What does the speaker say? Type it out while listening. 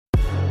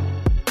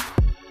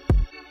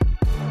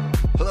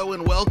Hello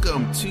and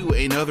welcome to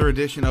another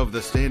edition of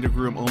the Standig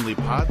Room Only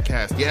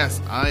podcast. Yes,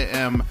 I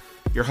am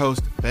your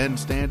host, Ben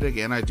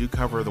Standig, and I do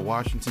cover the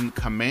Washington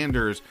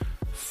Commanders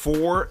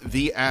for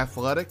The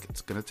Athletic.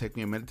 It's going to take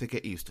me a minute to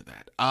get used to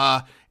that.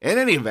 In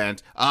any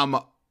event,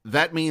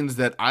 that means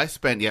that I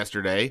spent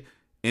yesterday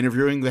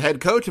interviewing the head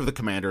coach of the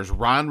Commanders,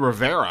 Ron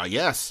Rivera.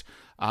 Yes,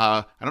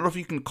 I don't know if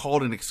you can call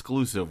it an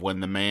exclusive when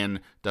the man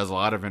does a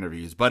lot of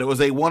interviews, but it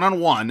was a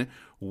one-on-one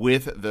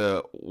with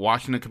the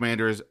Washington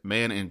Commanders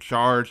man in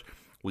charge.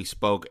 We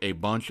spoke a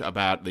bunch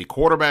about the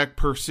quarterback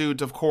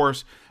pursuit, of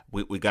course.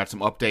 We got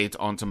some updates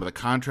on some of the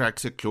contract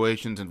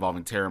situations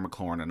involving Daron,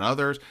 McLaurin, and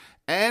others,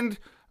 and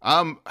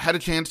had a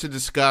chance to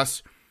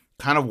discuss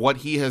kind of what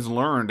he has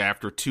learned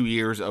after 2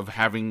 years of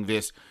having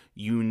this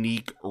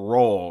unique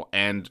role.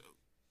 And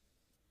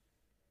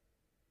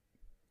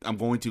I'm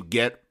going to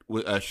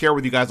share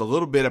with you guys a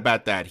little bit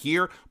about that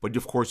here, but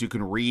of course you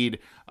can read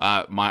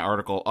my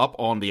article up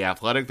on The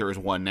Athletic. There is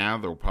one now.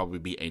 There will probably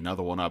be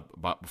another one up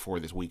before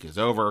this week is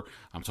over.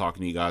 I'm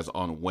talking to you guys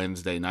on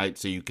Wednesday night,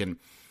 so you can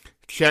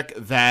check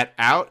that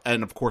out.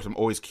 And of course, I'm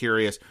always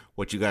curious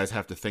what you guys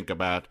have to think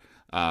about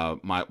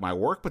my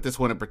work, but this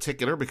one in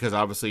particular, because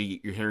obviously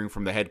you're hearing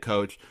from the head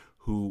coach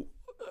who,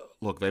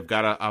 look, they've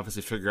got to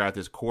obviously figure out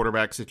this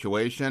quarterback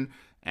situation,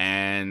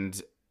 and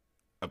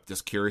I'm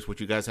just curious what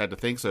you guys had to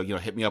think. So,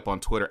 hit me up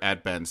on Twitter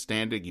at Ben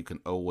Standig. You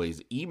can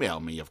always email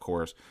me, of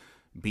course,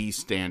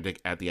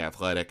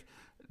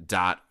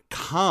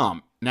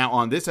 bstandig@theathletic.com. Now,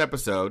 on this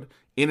episode,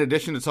 in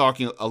addition to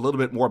talking a little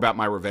bit more about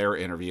my Rivera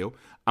interview,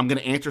 I'm going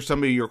to answer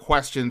some of your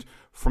questions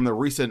from the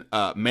recent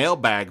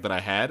mailbag that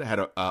I had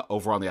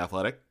over on The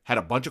Athletic. Had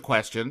a bunch of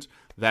questions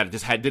that I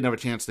just didn't have a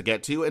chance to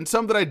get to, and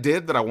some that I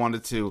did that I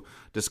wanted to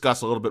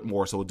discuss a little bit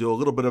more. So we'll do a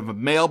little bit of a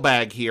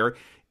mailbag here.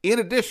 In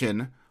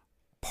addition,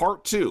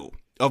 part 2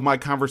 of my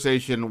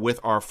conversation with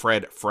our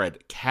Fred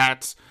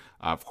Katz,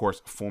 of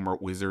course, former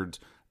Wizards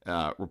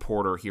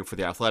reporter here for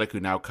The Athletic, who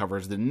now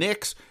covers the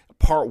Knicks.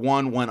 Part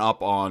 1 went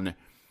up on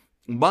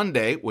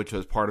Monday, which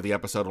was part of the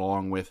episode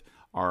along with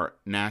our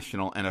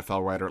national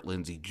NFL writer,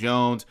 Lindsey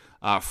Jones.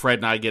 Fred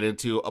and I get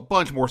into a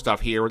bunch more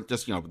stuff here,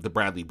 just, the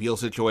Bradley Beal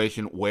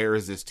situation. Where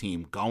is this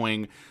team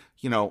going?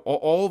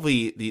 All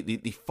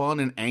the fun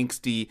and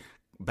angsty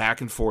back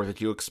and forth that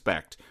you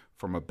expect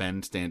from a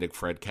Ben Standig,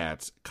 Fred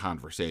Katz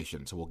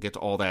conversation. So we'll get to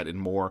all that and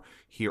more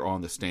here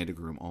on the Standig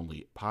Room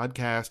Only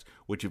podcast,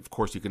 which of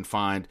course you can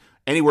find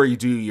anywhere you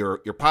do your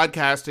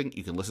podcasting.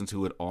 You can listen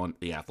to it on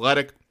The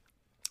Athletic.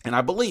 And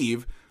I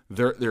believe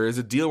there is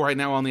a deal right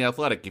now on The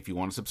Athletic. If you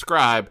want to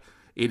subscribe,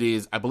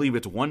 I believe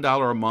it's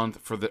 $1 a month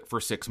for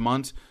 6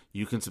 months.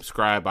 You can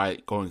subscribe by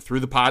going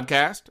through the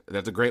podcast.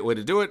 That's a great way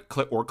to do it.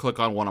 Click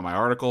on one of my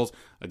articles.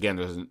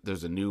 Again,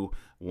 there's a new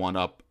one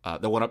up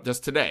that went up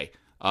just today.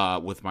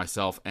 With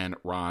myself and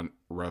Ron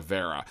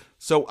Rivera.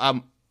 So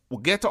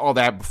we'll get to all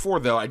that. Before,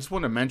 though, I just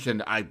want to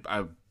mention, I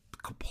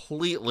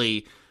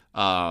completely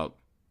forgot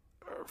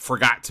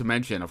to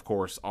mention, of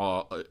course,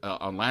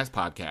 on last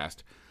podcast,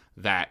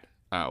 that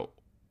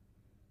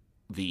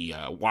the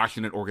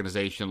Washington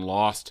organization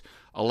lost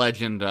a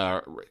legend.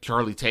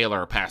 Charlie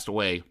Taylor passed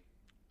away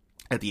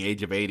at the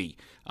age of 80.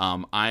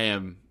 I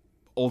am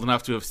old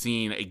enough to have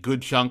seen a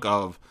good chunk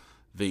of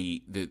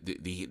the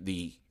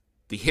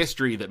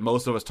history that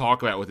most of us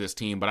talk about with this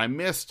team, but I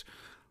missed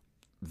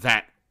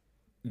that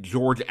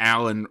George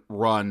Allen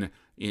run,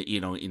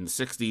 in the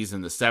 60s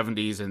and the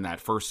 70s, and that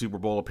first Super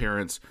Bowl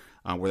appearance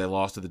where they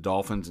lost to the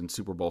Dolphins in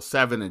Super Bowl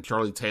VII, and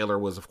Charlie Taylor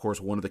was, of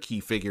course, one of the key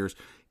figures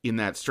in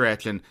that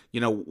stretch. And,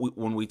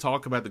 when we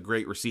talk about the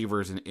great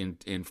receivers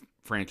in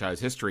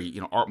franchise history,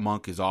 Art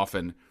Monk is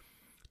often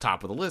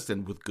top of the list,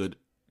 and with good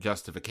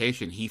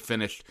justification. He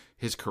finished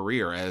his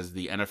career as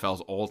the NFL's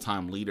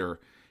all-time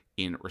leader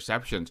in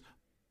receptions.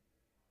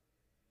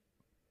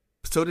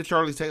 So did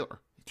Charlie Taylor.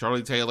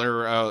 Charlie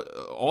Taylor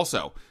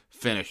also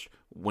finished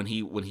when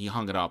he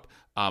hung it up,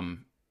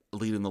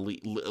 leading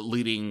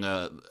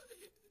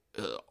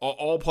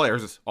all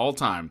players all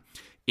time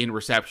in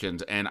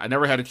receptions. And I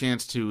never had a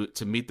chance to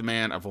meet the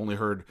man. I've only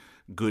heard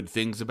good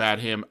things about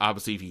him.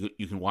 Obviously, if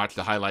you can watch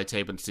the highlight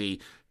tape and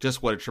see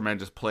just what a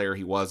tremendous player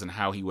he was and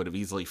how he would have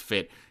easily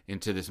fit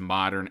into this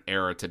modern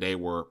era today,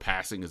 where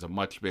passing is a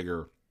much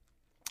bigger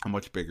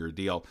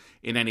deal.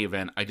 In any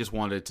event, I just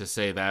wanted to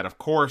say that, of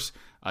course,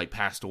 he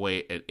passed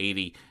away at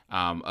 80.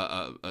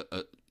 A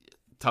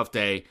tough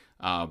day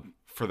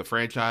for the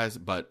franchise,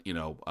 but,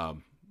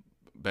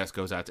 best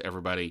goes out to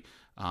everybody,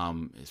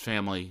 his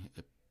family,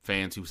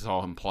 fans who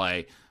saw him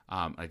play.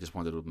 I just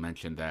wanted to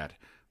mention that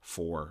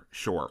for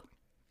sure.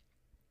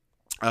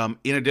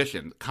 In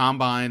addition,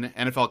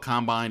 NFL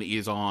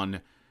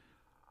Combine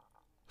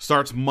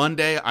starts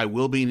Monday. I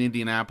will be in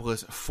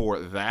Indianapolis for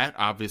that.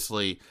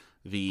 Obviously,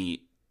 the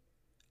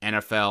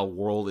NFL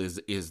world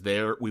is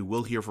there. We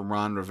will hear from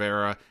Ron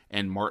Rivera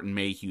and Martin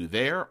Mayhew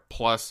there.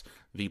 Plus,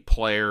 the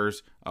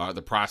players,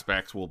 the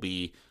prospects will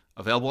be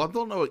available. I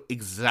don't know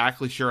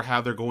exactly sure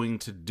how they're going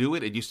to do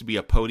it. It used to be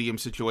a podium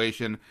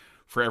situation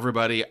for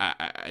everybody.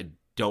 I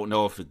don't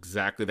know if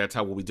exactly that's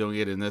how we'll be doing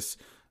it in this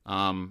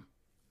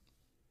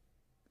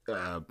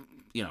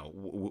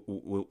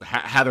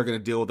how they're going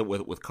to deal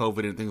with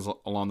COVID and things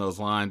along those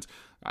lines.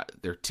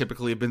 There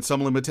typically have been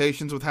some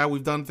limitations with how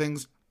we've done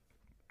things,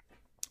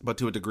 but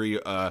to a degree,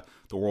 the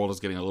world is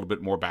getting a little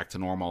bit more back to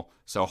normal.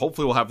 So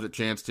hopefully we'll have the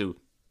chance to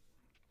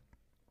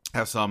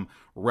have some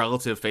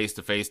relative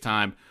face-to-face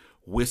time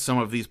with some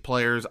of these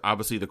players.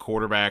 Obviously, the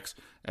quarterbacks,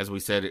 as we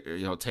said,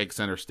 take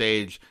center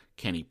stage.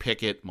 Kenny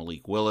Pickett,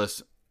 Malik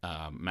Willis,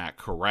 Matt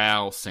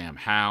Corral, Sam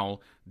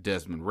Howell,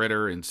 Desmond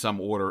Ridder. In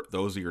some order,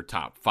 those are your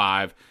top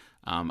five.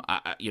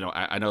 I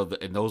know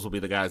that, and those will be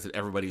the guys that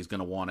everybody's going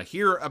to want to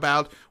hear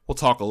about. We'll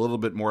talk a little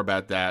bit more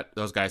about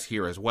those guys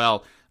here as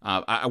well.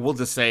 I will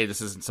just say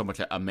this isn't so much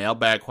a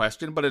mailbag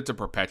question, but it's a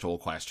perpetual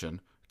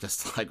question.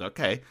 Just like,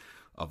 okay,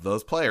 of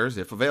those players,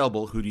 if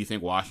available, who do you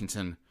think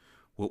Washington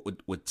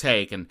would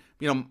take? And,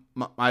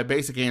 my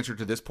basic answer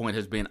to this point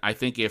has been, I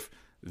think if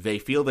they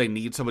feel they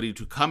need somebody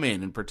to come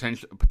in and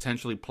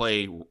potentially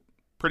play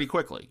pretty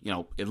quickly,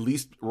 at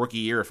least rookie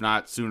year, if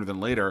not sooner than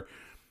later,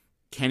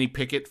 Kenny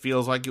Pickett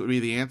feels like it would be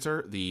the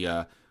answer.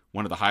 The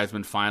one of the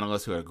Heisman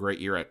finalists who had a great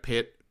year at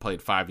Pitt,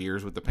 played 5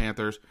 years with the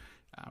Panthers.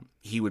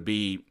 He would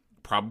be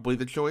probably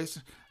the choice.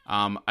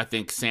 I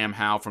think Sam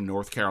Howell from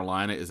North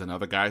Carolina is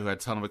another guy who had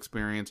a ton of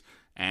experience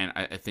and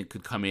I think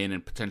could come in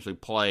and potentially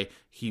play.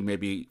 He may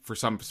be, for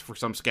some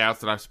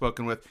scouts that I've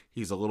spoken with,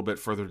 he's a little bit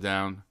further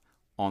down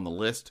on the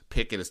list.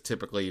 Pickett is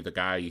typically the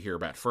guy you hear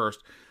about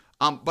first.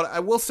 But I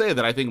will say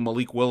that I think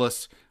Malik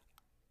Willis,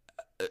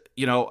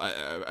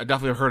 I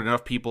definitely heard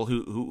enough people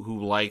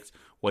who liked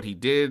what he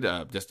did,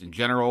 just in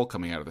general,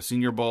 coming out of the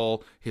Senior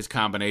Bowl. His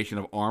combination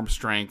of arm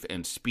strength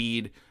and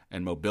speed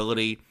and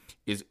mobility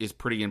is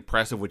pretty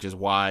impressive, which is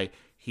why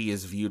he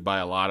is viewed by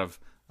a lot of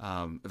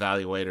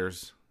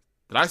evaluators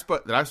that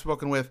I've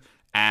spoken with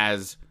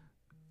as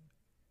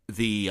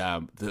the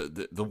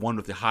one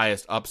with the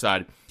highest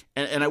upside.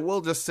 And I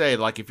will just say,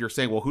 like, if you're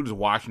saying, well, who does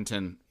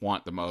Washington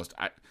want the most?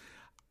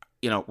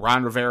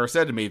 Ron Rivera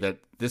said to me that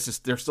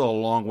there's still a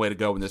long way to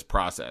go in this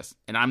process.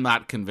 And I'm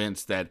not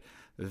convinced that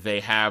they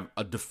have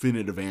a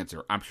definitive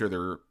answer. I'm sure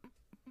there are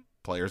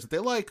players that they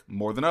like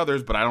more than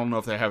others, but I don't know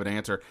if they have an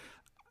answer.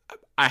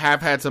 I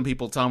have had some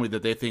people tell me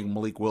that they think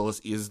Malik Willis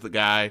is the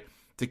guy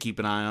to keep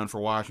an eye on for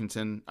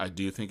Washington. I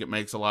do think it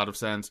makes a lot of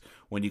sense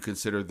when you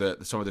consider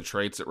some of the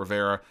traits that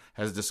Rivera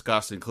has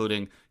discussed,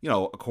 including,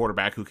 a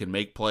quarterback who can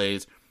make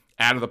plays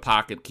out of the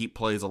pocket, keep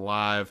plays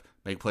alive,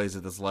 make plays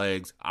with his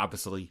legs.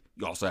 Obviously,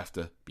 you also have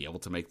to be able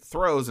to make the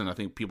throws, and I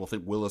think people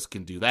think Willis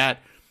can do that.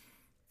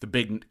 The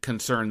big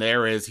concern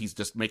there is he's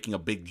just making a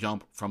big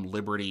jump from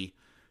Liberty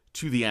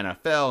to the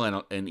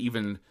NFL, and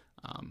even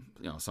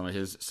some of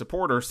his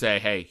supporters say,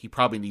 hey, he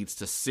probably needs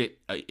to sit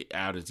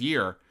out his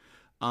year,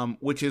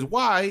 which is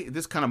why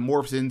this kind of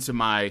morphs into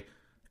my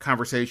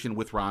conversation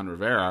with Ron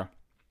Rivera,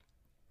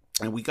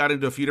 and we got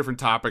into a few different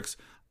topics.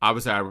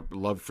 Obviously, I would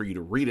love for you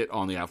to read it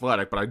on The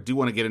Athletic, but I do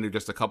want to get into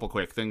just a couple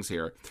quick things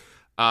here.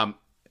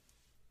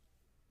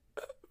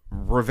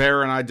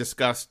 Rivera and I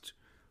discussed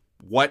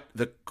what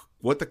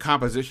the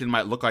composition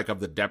might look like of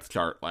the depth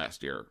chart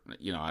last year.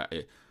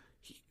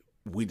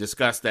 We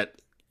discussed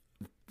that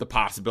the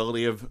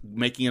possibility of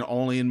making an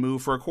all-in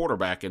move for a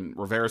quarterback, and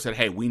Rivera said,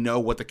 hey, we know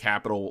what the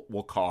capital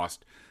will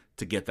cost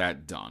to get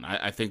that done.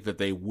 I think that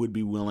they would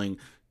be willing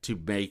to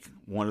make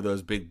one of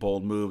those big,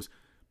 bold moves,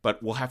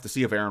 but we'll have to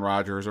see if Aaron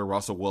Rodgers or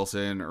Russell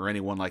Wilson or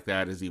anyone like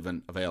that is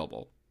even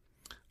available.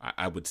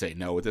 I would say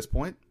no at this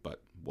point,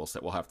 but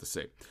we'll have to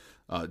see.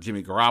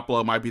 Jimmy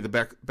Garoppolo might be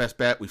the best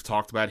bet. We've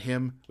talked about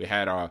him. We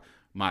had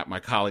my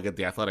colleague at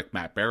The Athletic,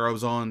 Matt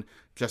Barrows, on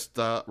just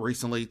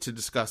recently to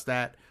discuss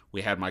that.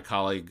 We had my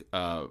colleague,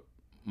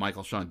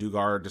 Michael Sean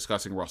Dugard,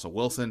 discussing Russell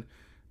Wilson.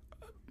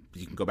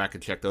 You can go back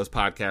and check those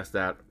podcasts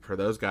out for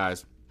those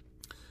guys.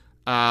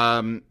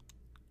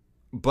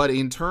 But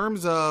in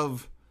terms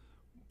of,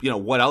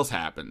 what else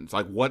happens?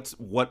 Like,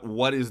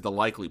 what is the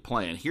likely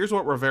plan? Here's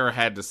what Rivera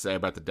had to say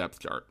about the depth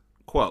chart.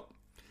 Quote,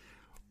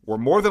 we're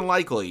more than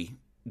likely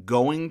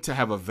going to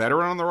have a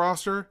veteran on the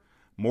roster,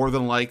 more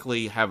than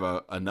likely have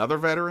another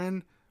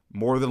veteran,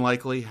 more than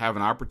likely have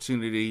an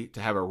opportunity to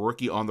have a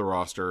rookie on the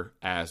roster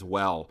as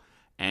well,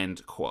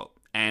 end quote.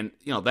 And,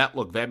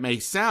 that may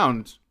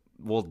sound,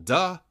 well,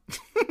 duh.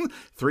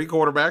 3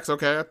 quarterbacks,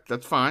 okay,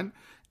 that's fine.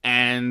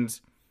 And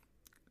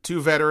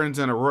 2 veterans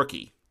and a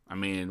rookie. I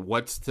mean,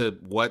 what's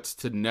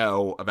to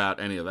know about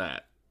any of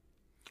that?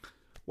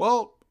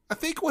 Well, I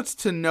think what's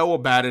to know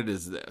about it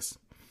is this.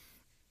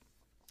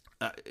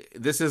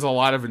 This is a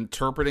lot of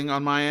interpreting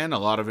on my end, a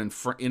lot of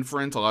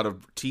inference, a lot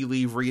of tea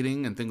leaf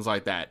reading and things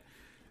like that.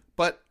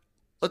 But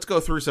let's go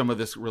through some of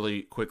this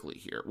really quickly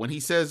here. When he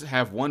says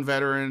have one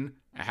veteran,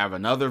 have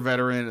another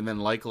veteran, and then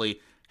likely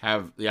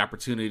have the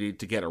opportunity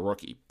to get a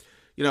rookie.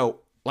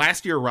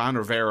 Last year, Ron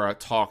Rivera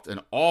talked an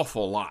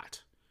awful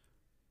lot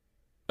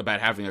about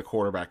having a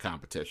quarterback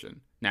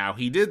competition. Now,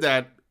 he did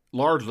that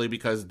largely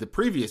because the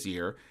previous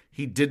year,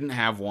 he didn't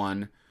have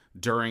one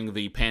during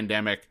the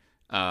pandemic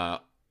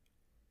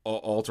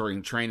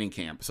altering training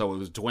camp. So it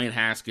was Dwayne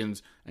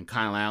Haskins and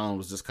Kyle Allen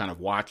was just kind of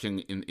watching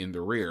in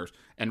the rears.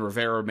 And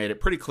Rivera made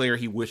it pretty clear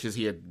he wishes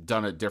he had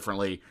done it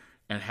differently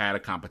and had a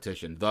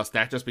competition. Thus,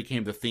 that just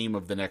became the theme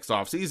of the next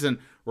offseason,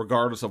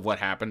 regardless of what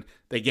happened.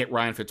 They get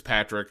Ryan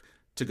Fitzpatrick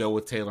to go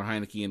with Taylor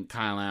Heineke and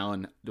Kyle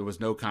Allen. There was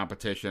no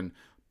competition,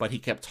 but he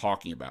kept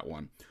talking about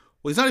one.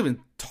 Well, he's not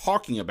even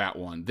talking about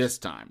one this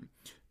time,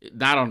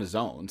 not on his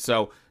own.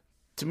 So,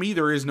 to me,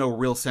 there is no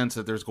real sense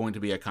that there's going to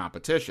be a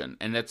competition.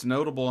 And that's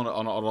notable on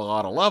a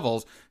lot of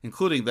levels,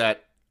 including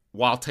that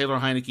while Taylor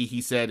Heineke,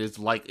 he said, is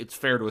like, it's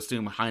fair to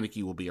assume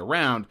Heineke will be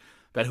around,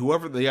 that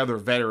whoever the other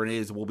veteran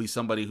is will be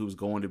somebody who's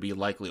going to be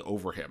likely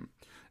over him.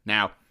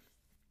 Now,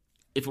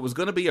 if it was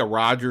going to be a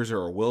Rodgers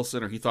or a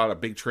Wilson, or he thought a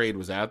big trade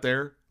was out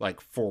there, like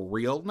for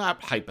real,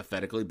 not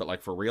hypothetically, but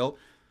like for real,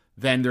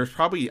 then there's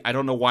probably, I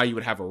don't know why you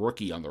would have a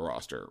rookie on the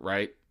roster,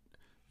 right?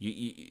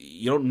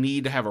 You don't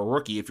need to have a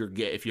rookie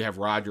if you have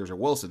Rodgers or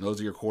Wilson. Those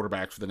are your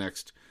quarterbacks for the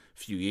next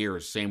few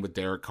years. Same with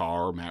Derek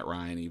Carr or Matt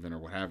Ryan even, or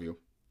what have you.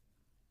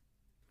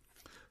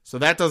 So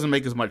that doesn't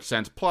make as much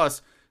sense.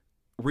 Plus,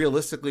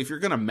 realistically, if you're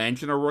going to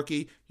mention a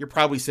rookie, you're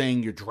probably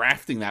saying you're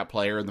drafting that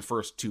player in the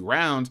first 2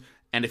 rounds.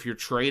 And if you're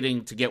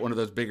trading to get one of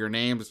those bigger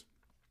names,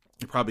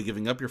 you're probably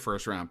giving up your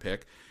first-round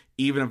pick.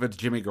 Even if it's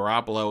Jimmy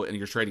Garoppolo and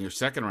you're trading your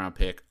second-round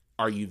pick,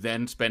 are you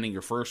then spending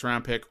your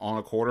first-round pick on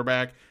a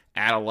quarterback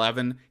at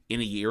 11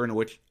 in a year in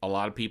which a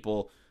lot of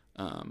people,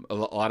 a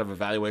lot of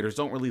evaluators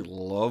don't really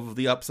love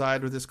the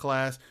upside with this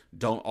class,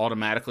 don't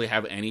automatically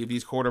have any of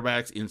these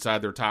quarterbacks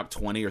inside their top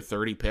 20 or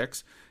 30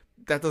 picks?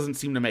 That doesn't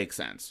seem to make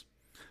sense.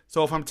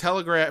 So if I'm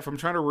trying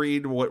to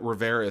read what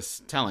Rivera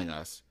is telling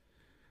us,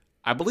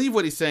 I believe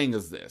what he's saying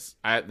is this,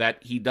 that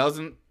he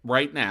doesn't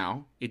right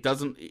now.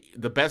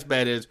 The best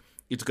bet is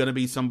it's going to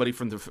be somebody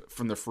from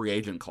the free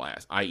agent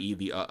class,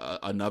 i.e.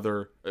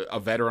 a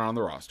veteran on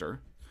the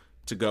roster,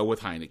 to go with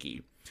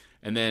Heineke,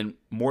 and then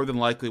more than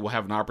likely we'll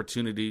have an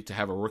opportunity to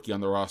have a rookie on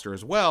the roster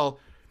as well.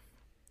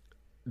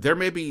 There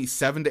may be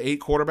 7 to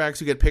 8 quarterbacks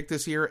who get picked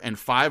this year, and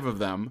 5 of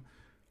them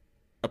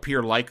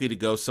appear likely to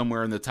go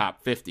somewhere in the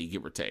top 50,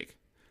 give or take.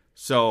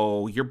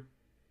 So you're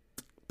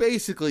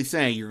basically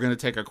saying you're going to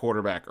take a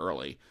quarterback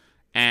early.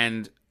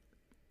 And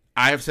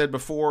I have said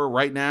before,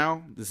 right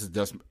now, this is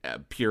just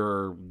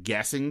pure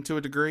guessing to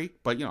a degree,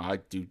 but, I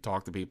do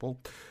talk to people,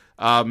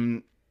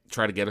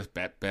 try to get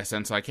a best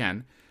sense I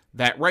can,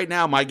 that right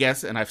now my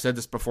guess, and I've said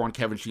this before on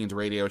Kevin Sheen's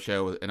radio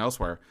show and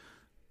elsewhere,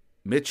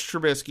 Mitch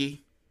Trubisky,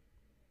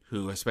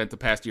 who has spent the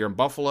past year in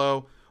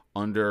Buffalo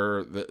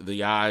under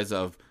the eyes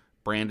of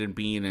Brandon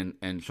Beane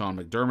and Sean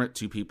McDermott,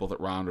 2 people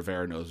that Ron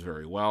Rivera knows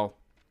very well.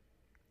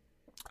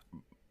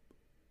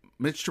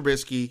 Mitch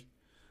Trubisky,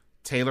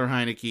 Taylor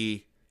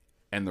Heineke,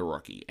 and the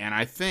rookie. And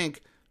I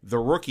think the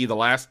rookie, the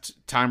last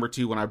time or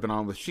 2 when I've been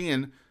on with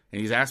Sheehan,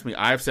 and he's asked me,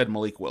 I've said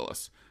Malik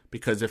Willis.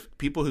 Because if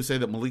people who say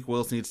that Malik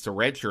Willis needs to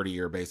redshirt a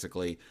year,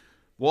 basically,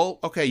 well,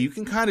 okay, you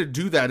can kind of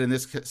do that in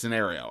this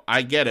scenario.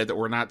 I get it that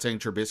we're not saying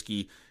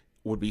Trubisky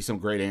would be some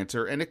great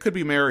answer, and it could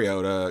be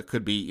Mariota, it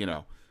could be,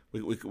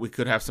 we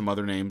could have some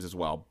other names as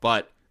well.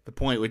 But the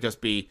point would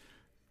just be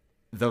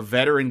the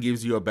veteran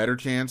gives you a better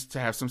chance to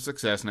have some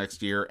success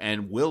next year,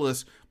 and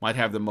Willis might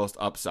have the most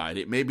upside.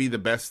 It may be the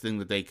best thing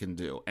that they can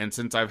do. And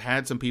since I've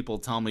had some people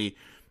tell me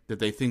that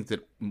they think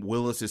that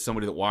Willis is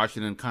somebody that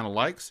Washington kind of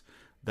likes,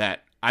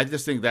 that I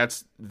just think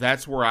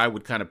that's where I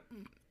would kind of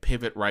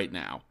pivot right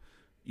now.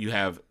 You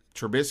have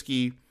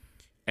Trubisky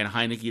and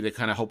Heineke to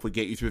kind of hopefully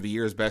get you through the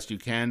year as best you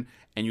can,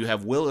 and you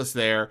have Willis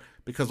there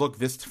because, look,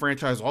 this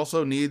franchise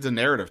also needs a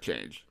narrative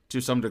change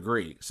to some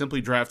degree.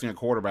 Simply drafting a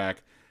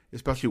quarterback,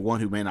 especially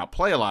one who may not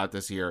play a lot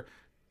this year,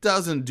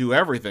 doesn't do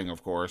everything,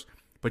 of course,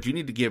 but you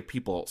need to give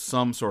people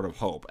some sort of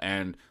hope,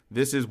 and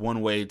this is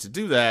one way to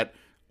do that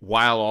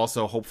while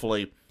also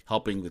hopefully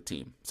helping the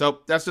team. So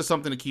that's just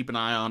something to keep an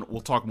eye on.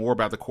 We'll talk more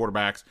about the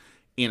quarterbacks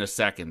in a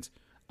second.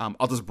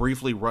 I'll just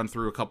briefly run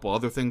through a couple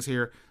other things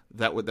here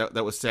that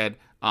was said.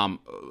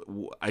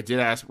 I did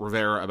ask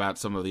Rivera about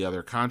some of the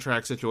other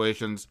contract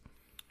situations.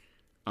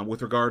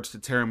 With regards to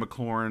Terry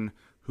McLaurin,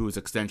 who is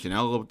extension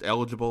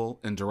eligible,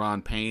 and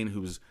Daron Payne,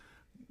 who's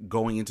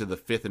going into the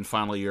 5th and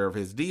final year of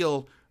his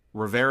deal,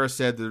 Rivera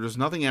said that there's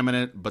nothing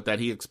imminent, but that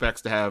he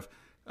expects to have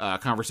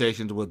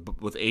conversations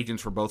with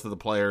agents for both of the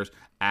players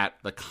at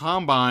the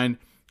Combine.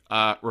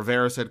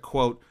 Rivera said,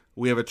 quote,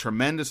 "We have a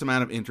tremendous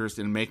amount of interest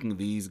in making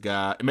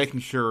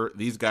sure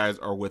these guys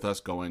are with us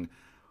going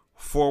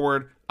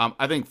forward."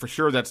 I think for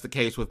sure that's the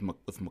case with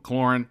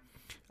McLaurin.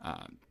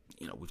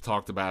 We've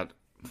talked about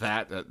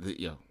that.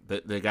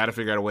 They got to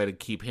figure out a way to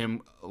keep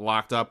him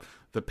locked up.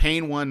 The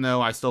Payne one,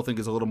 though, I still think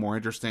is a little more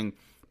interesting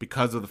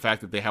because of the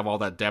fact that they have all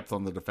that depth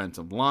on the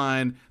defensive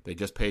line. They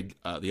just paid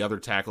the other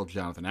tackle,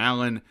 Jonathan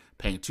Allen,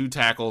 paying 2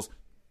 tackles.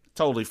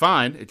 Totally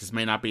fine. It just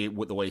may not be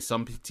the way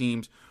some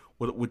teams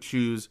would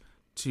choose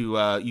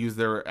to use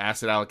their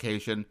asset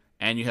allocation.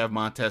 And you have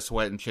Montez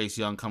Sweat and Chase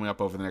Young coming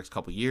up over the next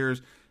couple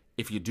years.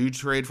 If you do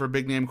trade for a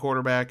big-name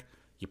quarterback,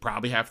 you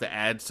probably have to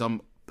add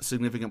some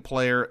significant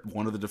player.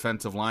 One of the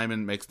defensive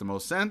linemen makes the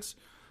most sense.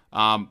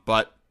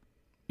 But,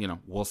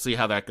 we'll see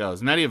how that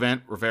goes. In any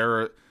event,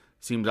 Rivera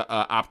seems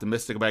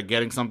optimistic about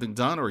getting something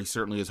done, or he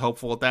certainly is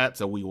hopeful at that,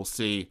 so we will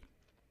see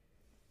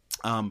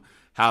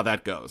how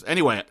that goes.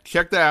 Anyway,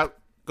 check that out.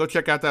 go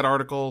check out that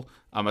article.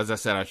 As I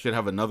said, I should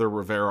have another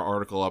Rivera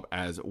article up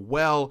as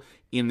well.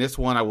 In this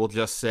one, I will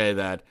just say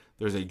that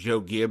there's a Joe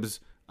Gibbs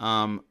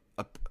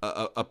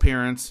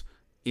appearance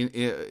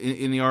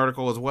in the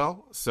article as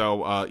well.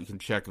 So you can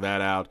check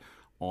that out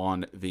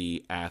on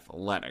The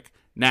Athletic.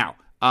 Now,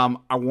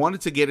 I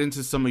wanted to get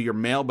into some of your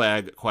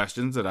mailbag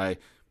questions that I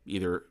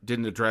either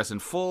didn't address in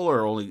full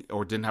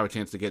or didn't have a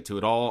chance to get to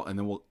at all, and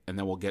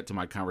then we'll get to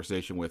my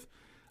conversation with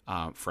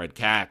Fred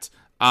Katz.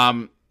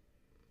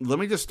 Let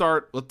me just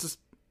start. Let's just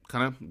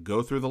kind of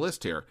go through the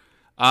list here.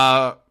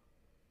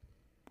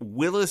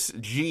 Willis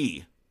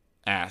G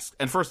asks,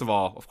 and first of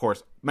all, of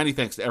course, many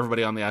thanks to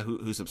everybody on the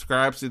who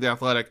subscribes to The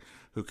Athletic,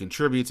 who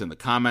contributes in the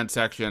comment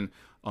section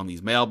on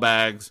these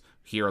mailbags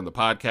here on the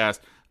podcast.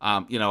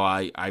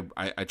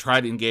 I try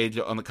to engage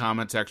on the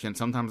comment section.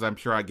 Sometimes I'm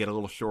sure I get a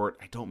little short.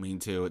 I don't mean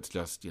to. It's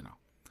just,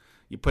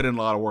 you put in a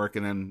lot of work,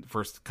 and then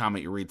first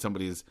comment you read,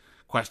 somebody's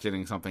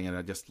questioning something, and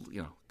I just,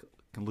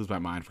 can lose my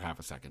mind for half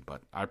a second.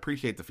 But I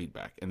appreciate the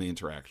feedback and the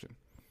interaction.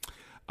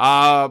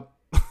 And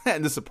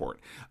the support.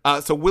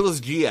 So Willis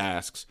G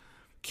asks,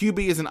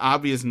 QB is an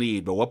obvious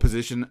need, but what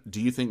position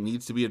do you think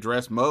needs to be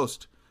addressed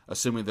most,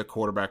 assuming the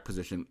quarterback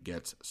position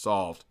gets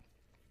solved?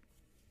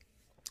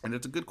 And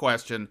it's a good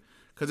question,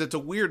 because it's a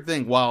weird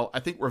thing. While I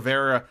think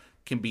Rivera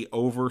can be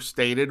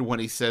overstated when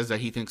he says that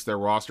he thinks their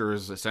roster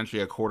is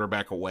essentially a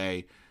quarterback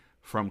away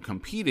from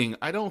competing,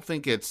 I don't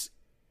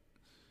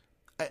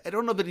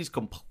know that he's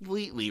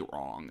completely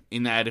wrong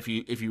in that if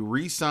you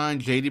re-sign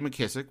J.D.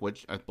 McKissick,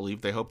 which I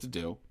believe they hope to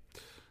do,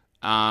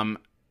 and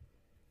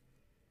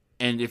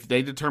if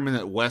they determine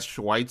that Wes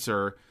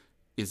Schweitzer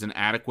is an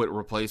adequate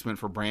replacement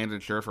for Brandon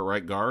Scherff at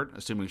right guard,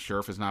 assuming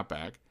Scherff is not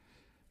back,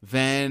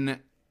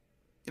 then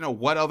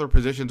what other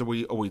positions are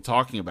we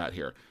talking about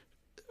here?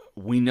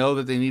 We know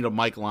that they need a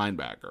Mike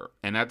linebacker,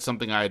 and that's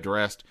something I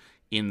addressed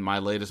in my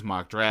latest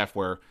mock draft,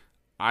 where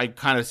I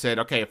kind of said,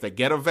 okay, if they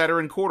get a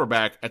veteran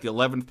quarterback at the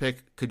 11th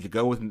pick, could you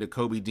go with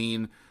Nakobe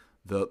Dean,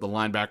 the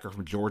linebacker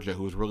from Georgia,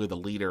 who was really the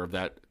leader of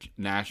that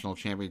national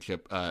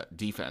championship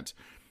defense?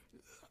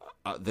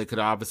 They could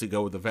obviously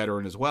go with the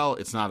veteran as well.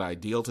 It's not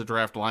ideal to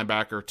draft a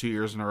linebacker 2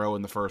 years in a row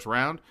in the first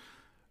round.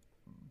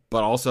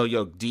 But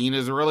also, Dean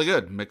is really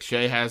good.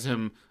 McShay has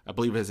him, I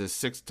believe, as his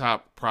sixth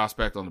top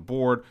prospect on the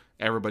board.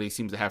 Everybody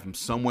seems to have him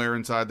somewhere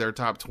inside their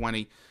top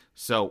 20.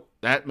 So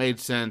that made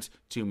sense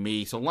to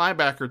me. So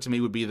linebacker to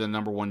me would be the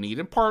number one need,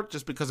 in part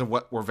just because of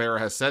what Rivera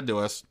has said to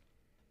us,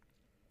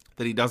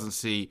 that he doesn't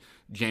see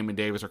Jamin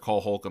Davis or Cole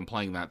Holcomb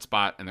playing that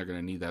spot, and they're going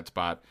to need that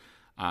spot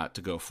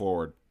to go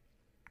forward.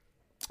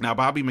 Now,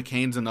 Bobby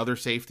McCain's another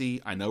safety.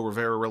 I know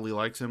Rivera really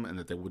likes him and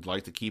that they would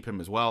like to keep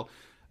him as well.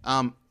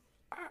 That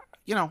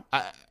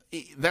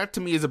to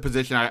me is a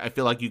position I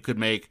feel like you could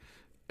make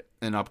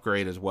an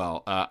upgrade as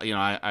well.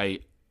 I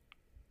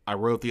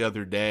wrote the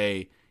other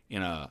day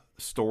in a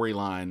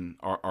storyline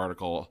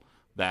article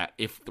that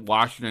if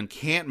Washington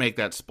can't make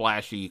that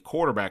splashy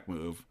quarterback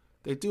move,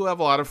 they do have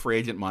a lot of free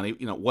agent money.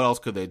 What else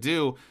could they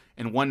do?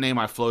 And one name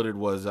I floated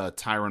was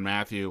Tyrann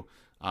Mathieu,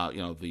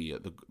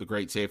 the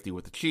great safety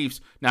with the Chiefs.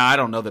 Now, I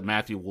don't know that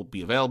Mathieu will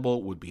be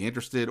available, would be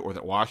interested, or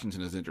that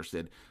Washington is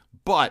interested,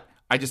 but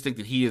I just think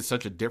that he is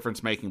such a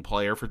difference-making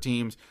player for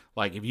teams.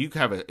 Like, if you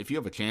have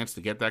a chance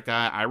to get that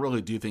guy, I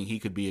really do think he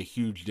could be a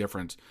huge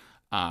difference.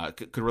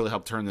 Could really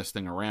help turn this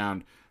thing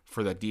around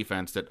for that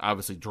defense that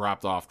obviously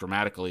dropped off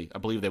dramatically. I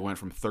believe they went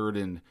from third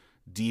in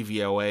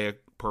DVOA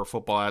per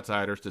Football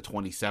Outsiders to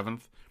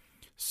 27th.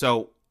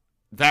 So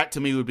that to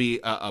me would be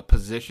a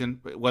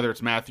position, whether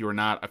it's Mathieu or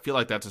not. I feel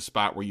like that's a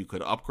spot where you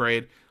could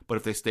upgrade. But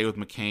if they stay with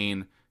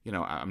McCain,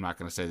 I'm not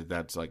going to say that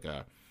that's like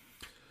a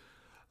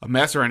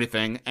mess or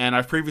anything. And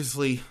I've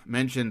previously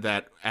mentioned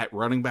that at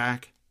running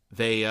back,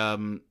 they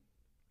that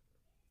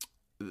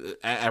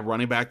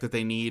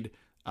they need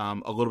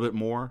a little bit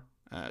more,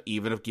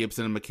 even if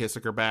Gibson and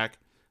McKissick are back.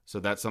 So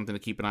that's something to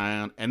keep an eye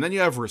on. And then you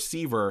have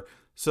receiver.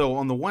 So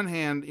on the one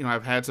hand,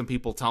 I've had some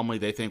people tell me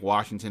they think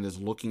Washington is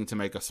looking to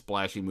make a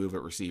splashy move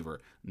at receiver.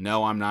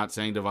 No, I'm not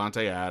saying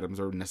Devontae Adams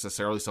or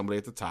necessarily somebody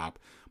at the top,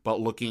 but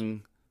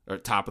looking or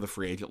top of the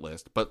free agent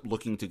list, but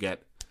looking to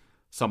get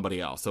somebody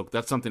else. So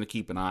that's something to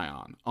keep an eye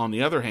on. On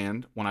the other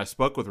hand, when I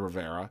spoke with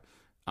Rivera,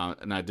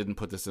 and I didn't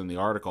put this in the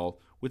article,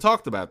 we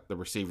talked about the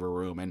receiver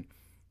room. And,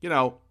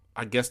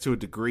 I guess to a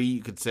degree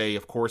you could say,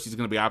 of course, he's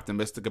going to be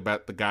optimistic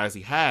about the guys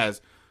he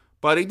has,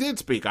 but he did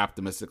speak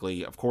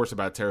optimistically, of course,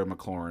 about Terry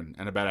McLaurin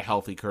and about a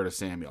healthy Curtis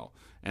Samuel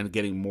and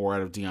getting more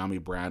out of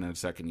De'Ami Brown in a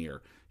second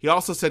year. He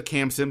also said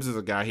Cam Sims is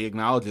a guy he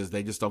acknowledges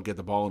they just don't get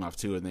the ball enough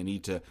to, and they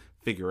need to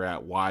figure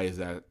out why is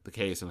that the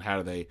case and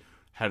how do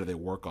they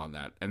work on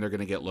that. And they're going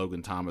to get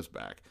Logan Thomas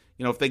back.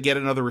 If they get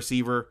another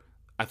receiver,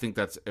 I think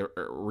that's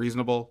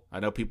reasonable. I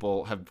know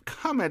people have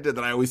commented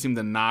that I always seem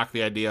to knock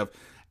the idea of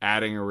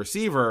adding a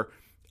receiver.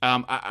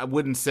 I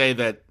wouldn't say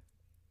that.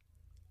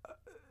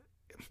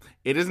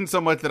 It isn't so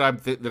much that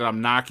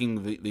I'm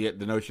knocking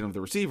the notion of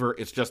the receiver.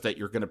 It's just that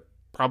you're going to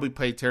probably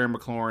pay Terry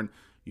McLaurin.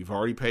 You've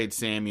already paid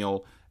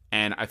Samuel,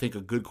 and I think a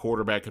good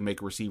quarterback can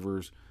make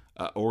receivers,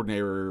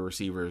 ordinary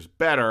receivers,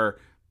 better.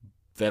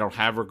 They don't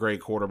have a great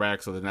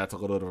quarterback, so then that's a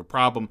little bit of a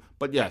problem.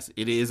 But yes,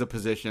 it is a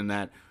position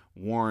that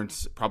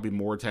warrants probably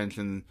more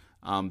attention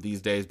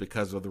these days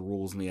because of the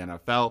rules in the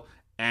NFL.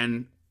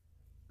 And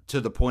to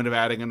the point of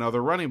adding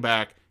another running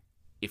back,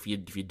 if you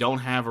don't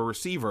have a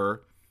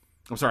receiver,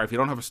 if you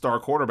don't have a star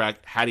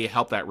quarterback, how do you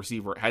help that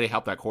receiver? How do you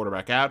help that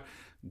quarterback out?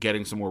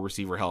 Getting some more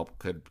receiver help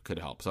could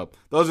help. So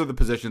those are the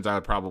positions I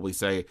would probably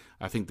say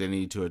I think they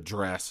need to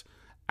address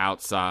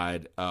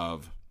outside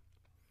of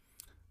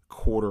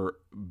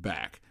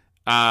quarterback.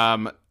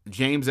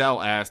 James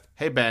L. asked,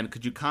 "Hey Ben,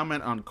 could you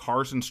comment on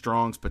Carson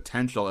Strong's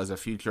potential as a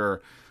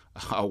future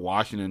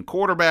Washington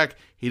quarterback?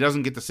 He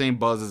doesn't get the same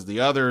buzz as the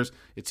others.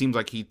 It seems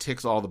like he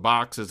ticks all the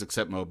boxes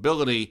except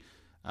mobility.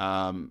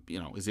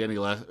 Is he any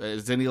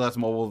less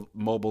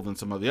mobile than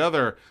some of the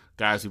other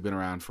guys who've been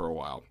around for a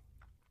while?"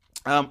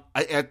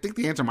 I think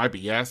the answer might be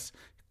yes.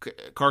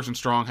 Carson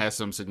Strong has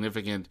some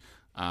significant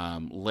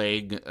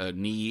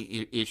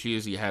knee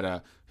issues. He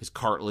had his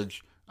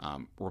cartilage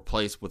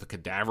replaced with a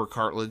cadaver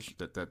cartilage.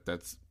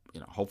 That's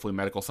hopefully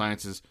medical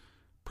science is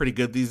pretty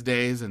good these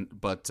days,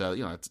 but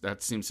that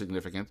seems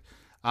significant.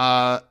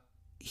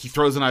 He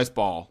throws a nice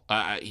ball.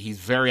 He's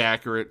very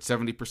accurate.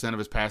 70% of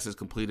his passes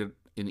completed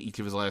in each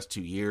of his last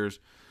 2 years.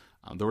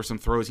 There were some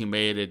throws he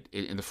made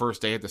in the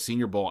first day at the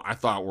Senior Bowl I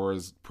thought were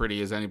as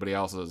pretty as anybody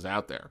else's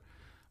out there.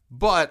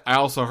 But I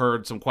also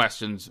heard some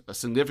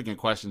significant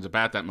questions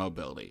about that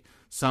mobility.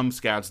 Some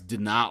scouts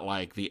did not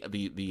like the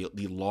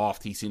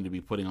loft he seemed to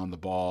be putting on the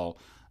ball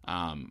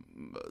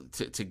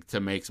to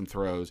make some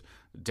throws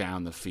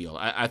down the field.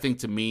 I think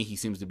to me he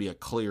seems to be a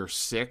clear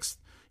sixth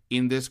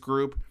in this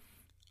group.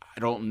 I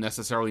don't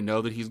necessarily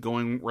know that he's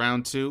going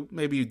round 2,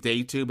 maybe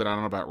day 2, but I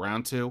don't know about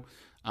round 2.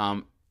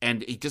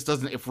 And it just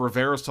doesn't, if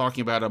Rivera's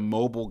talking about a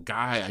mobile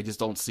guy, I just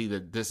don't see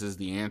that this is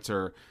the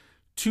answer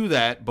to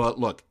that. But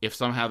look, if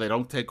somehow they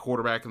don't take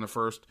quarterback in the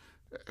first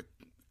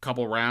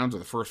couple rounds or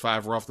the first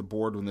 5 are off the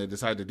board when they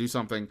decide to do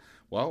something,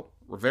 well,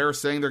 Rivera's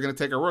saying they're going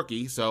to take a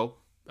rookie, so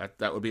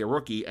that would be a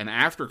rookie. And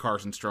after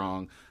Carson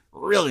Strong,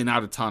 really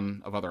not a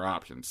ton of other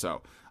options.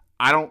 So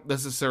I don't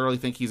necessarily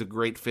think he's a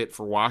great fit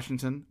for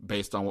Washington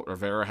based on what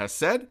Rivera has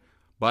said,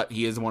 but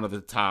he is one of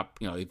the top,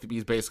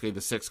 he's basically the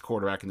 6th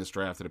quarterback in this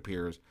draft, it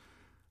appears.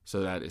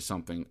 So that is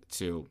something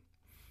to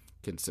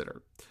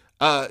consider.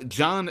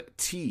 John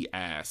T.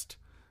 asked,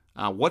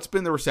 what's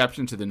been the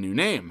reception to the new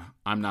name?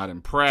 I'm not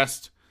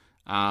impressed.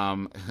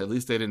 At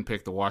least they didn't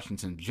pick the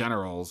Washington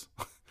Generals.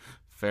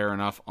 Fair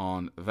enough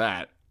on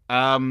that.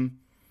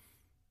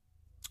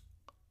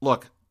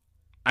 Look,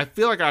 I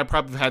feel like I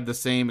probably had the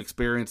same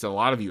experience that a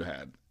lot of you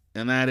had.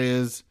 And that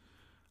is,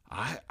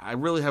 I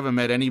really haven't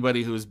met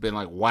anybody who's been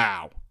like,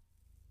 wow,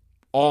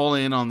 all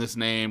in on this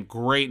name,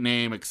 great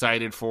name,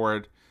 excited for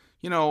it.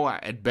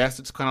 At best,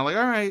 it's kind of like,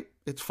 all right,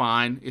 it's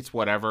fine. It's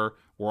whatever.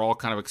 We're all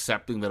kind of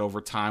accepting that over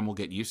time we'll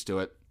get used to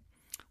it.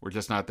 We're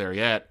just not there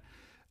yet.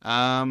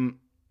 And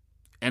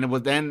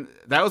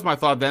that was my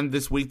thought. Then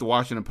this week, the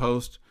Washington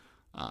Post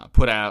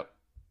put out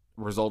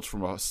results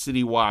from a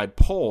citywide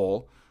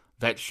poll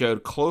that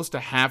showed close to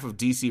half of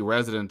D.C.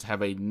 residents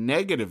have a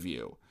negative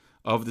view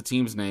of the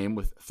team's name,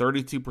 with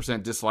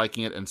 32%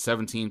 disliking it and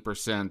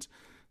 17%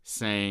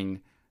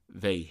 saying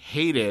they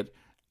hate it.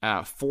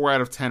 4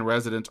 out of 10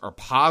 residents are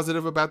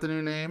positive about the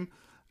new name,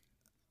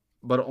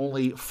 but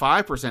only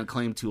 5%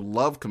 claim to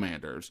love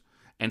Commanders,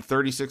 and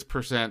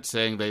 36%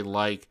 saying they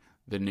like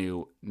the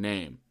new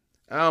name.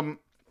 I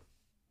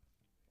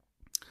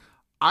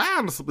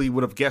honestly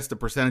would have guessed the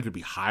percentage would be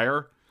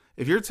higher.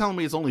 If you're telling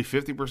me it's only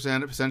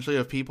 50% essentially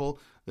of people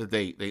that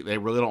they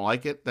really don't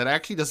like it, that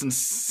actually doesn't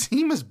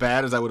seem as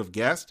bad as I would have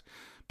guessed.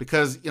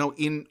 Because,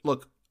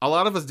 a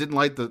lot of us didn't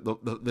like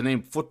the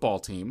name football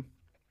team.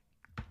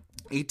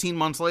 18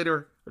 months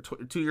later, or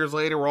 2 years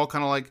later, we're all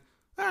kind of like,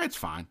 it's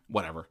fine,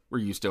 whatever, we're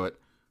used to it.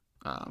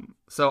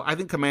 So I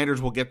think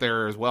Commanders will get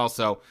there as well.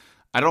 So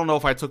I don't know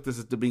if I took this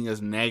as to being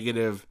as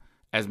negative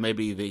as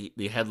maybe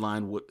the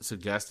headline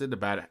suggested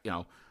about,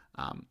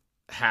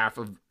 half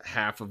of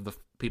the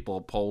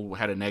people polled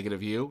had a negative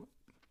view.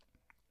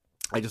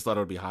 I just thought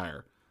it would be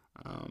higher.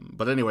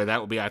 But anyway,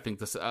 that would be, I think,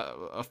 this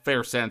a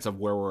fair sense of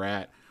where we're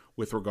at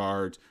with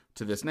regards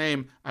to this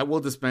name. I will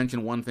just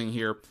mention one thing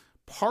here.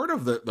 Part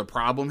of the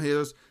problem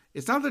is,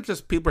 it's not that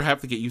just people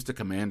have to get used to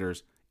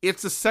Commanders.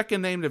 It's the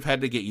second name they've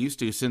had to get used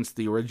to since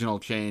the original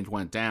change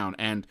went down.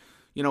 And,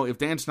 if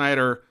Dan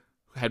Snyder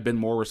had been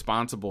more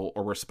responsive,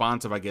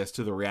 I guess,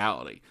 to the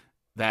reality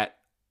that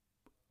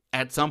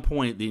at some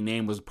point the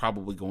name was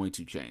probably going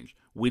to change.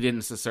 We didn't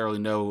necessarily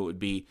know it would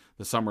be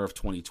the summer of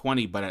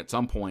 2020, but at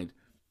some point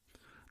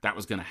that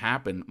was going to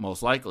happen,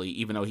 most likely,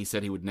 even though he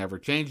said he would never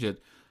change it.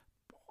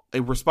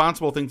 A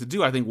responsible thing to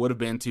do, I think, would have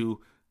been to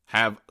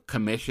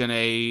commission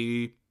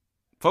a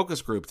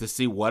focus group to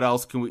see what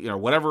else can we,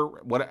 whatever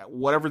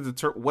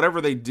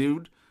they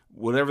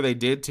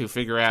did to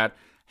figure out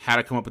how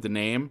to come up with the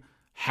name,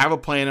 have a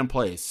plan in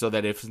place so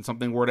that if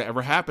something were to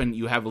ever happen,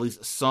 you have at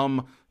least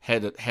some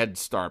head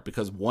start.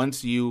 Because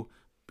once you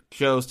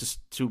chose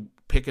to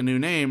pick a new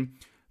name,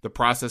 the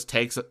process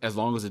takes as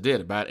long as it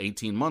did, about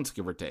 18 months,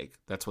 give or take.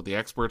 That's what the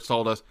experts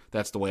told us.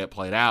 That's the way it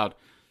played out.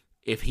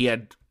 If he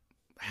had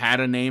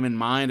a name in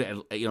mind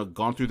and,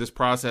 gone through this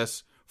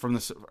process from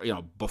this,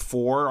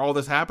 before all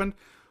this happened,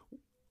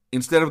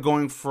 instead of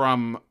going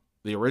from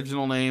the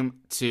original name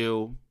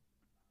to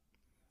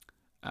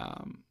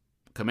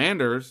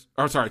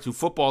to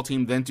football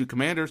team, then to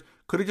Commanders,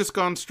 could have just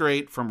gone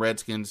straight from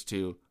Redskins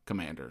to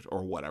Commanders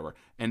or whatever.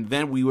 And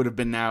then we would have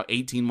been now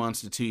 18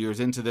 months to 2 years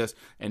into this,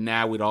 and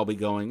now we'd all be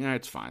going,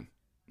 it's fine.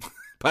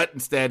 But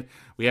instead,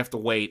 we have to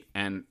wait,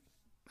 and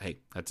hey,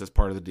 that's just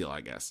part of the deal,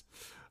 I guess.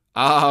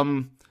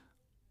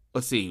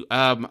 Let's see.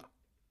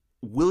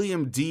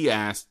 William D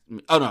asked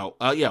me,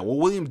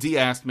 William D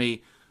asked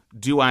me,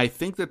 do I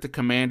think that the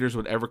Commanders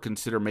would ever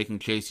consider making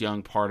Chase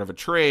Young part of a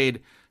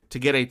trade to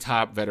get a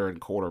top veteran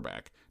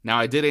quarterback? Now,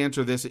 I did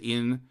answer this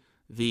in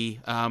the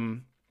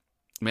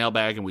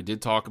mailbag, and we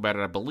did talk about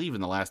it, I believe,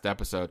 in the last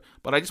episode.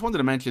 But I just wanted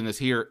to mention this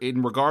here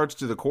in regards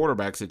to the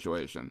quarterback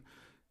situation.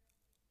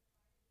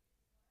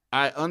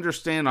 I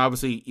understand,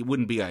 obviously, it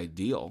wouldn't be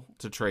ideal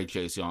to trade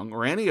Chase Young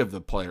or any of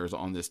the players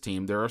on this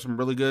team. There are some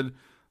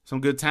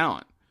good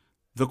talent.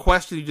 The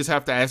question you just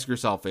have to ask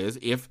yourself is,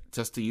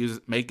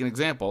 make an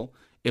example,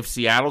 if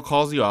Seattle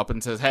calls you up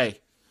and says,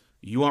 hey,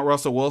 you want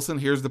Russell Wilson?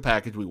 Here's the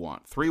package we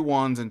want. 3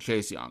 1s and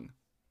Chase Young.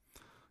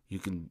 You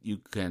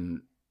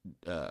can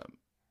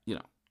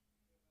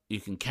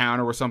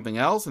counter with something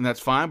else, and that's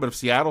fine. But if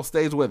Seattle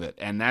stays with it,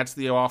 and that's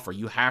the offer,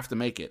 you have to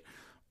make it.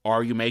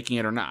 Are you making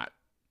it or not?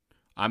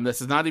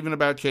 This is not even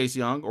about Chase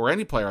Young or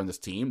any player on this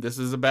team. This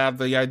is about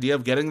the idea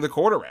of getting the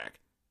quarterback.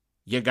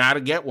 You got to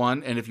get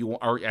one, and if you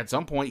are at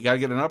some point, you got to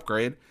get an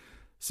upgrade.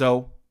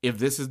 So if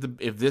this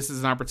is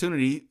an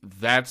opportunity,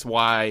 that's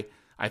why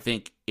I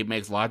think it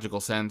makes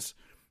logical sense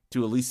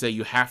to at least say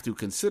you have to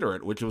consider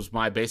it, which was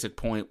my basic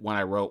point when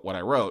I wrote what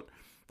I wrote,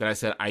 that I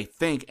said I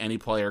think any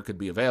player could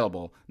be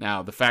available.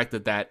 Now, the fact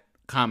that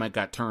comment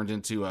got turned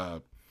into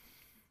a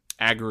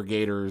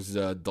aggregator's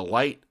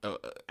delight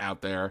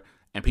out there,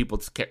 and people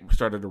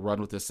started to run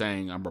with this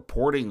saying, I'm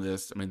reporting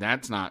this,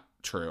 that's not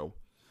true.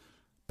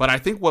 But I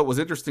think what was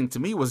interesting to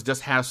me was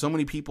just how so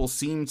many people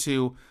seem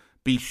to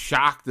be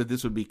shocked that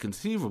this would be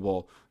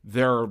conceivable.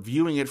 They're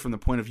viewing it from the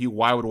point of view,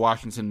 why would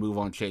Washington move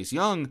on Chase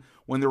Young?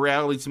 When the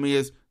reality to me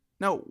is,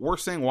 no, we're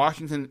saying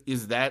Washington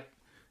is that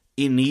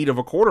in need of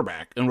a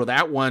quarterback. And with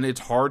that one, it's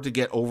hard to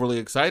get overly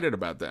excited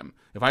about them.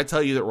 If I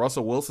tell you that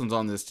Russell Wilson's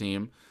on this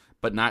team,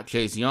 but not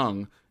Chase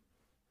Young,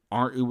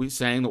 aren't we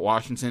saying that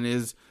Washington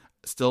is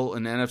still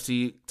an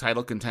NFC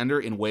title contender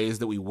in ways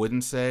that we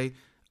wouldn't say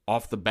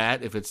off the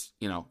bat if it's,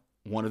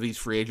 one of these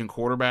free agent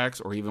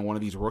quarterbacks or even one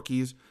of these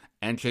rookies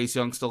and Chase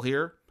Young's still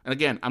here? And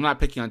again, I'm not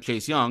picking on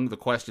Chase Young. The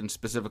question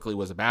specifically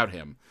was about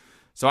him.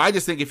 So I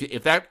just think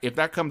if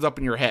that comes up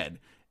in your head,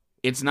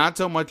 it's not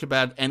so much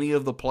about any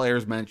of the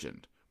players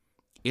mentioned.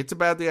 It's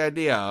about the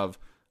idea of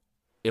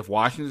if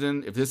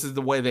this is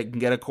the way they can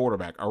get a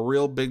quarterback,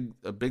 a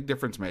big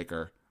difference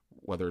maker,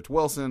 whether it's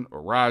Wilson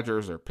or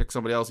Rodgers or pick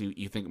somebody else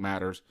you think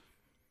matters,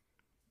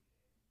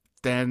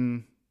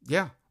 then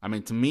yeah.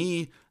 To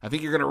me, I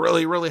think you're going to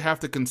really, really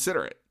have to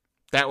consider it.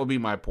 That would be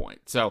my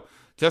point. So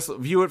just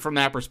view it from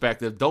that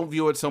perspective. Don't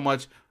view it so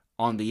much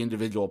on the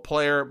individual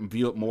player.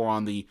 View it more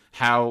on the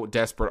how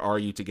desperate are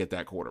you to get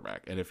that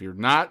quarterback. And if you're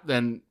not,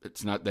 then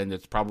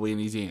it's probably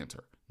an easy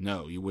answer.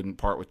 No, you wouldn't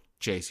part with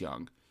Chase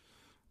Young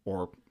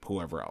or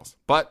whoever else.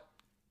 But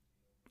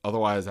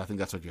otherwise, I think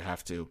that's what you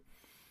have to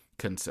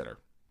consider.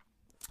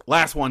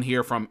 Last one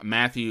here from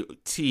Matthew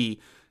T.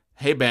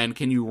 Hey, Ben,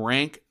 can you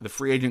rank the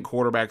free agent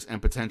quarterbacks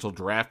and potential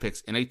draft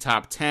picks in a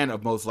top 10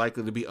 of most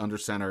likely to be under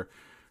center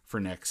for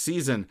next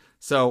season?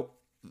 So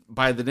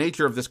by the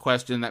nature of this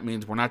question, that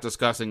means we're not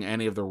discussing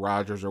any of the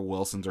Rodgers or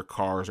Wilsons or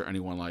Carrs or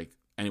anyone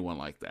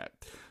like that.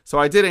 So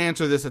I did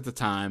answer this at the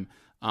time.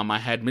 I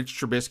had Mitch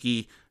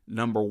Trubisky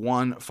number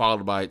 1,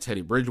 followed by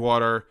Teddy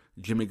Bridgewater,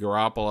 Jimmy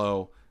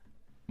Garoppolo,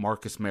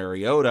 Marcus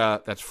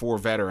Mariota. That's 4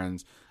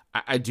 veterans.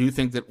 I do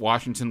think that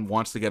Washington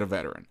wants to get a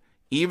veteran.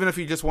 Even if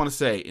you just want to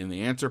say, in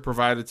the answer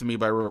provided to me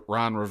by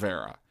Ron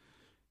Rivera,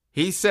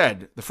 he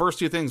said the first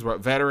 2 things were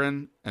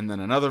veteran, and then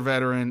another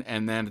veteran,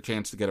 and then a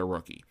chance to get a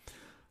rookie.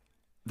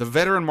 The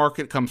veteran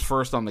market comes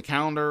first on the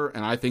calendar,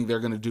 and I think they're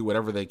going to do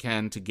whatever they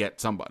can to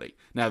get somebody.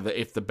 Now,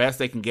 if the best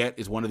they can get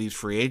is one of these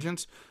free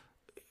agents,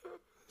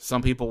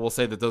 some people will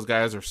say that those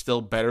guys are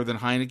still better than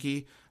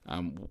Heineke.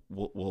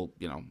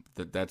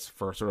 That's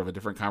for sort of a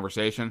different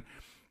conversation.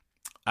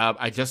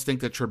 I just think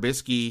that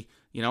Trubisky,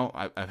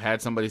 I've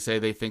had somebody say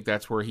they think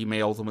that's where he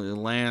may ultimately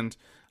land.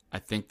 I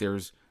think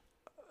there's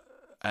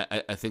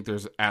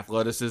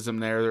athleticism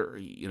there.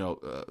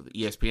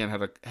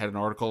 ESPN had an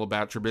article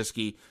about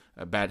Trubisky,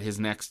 about his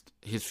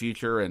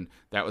future, and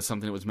that was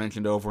something that was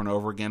mentioned over and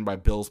over again by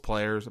Bills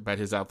players about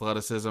his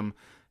athleticism.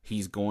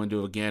 He's going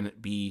to again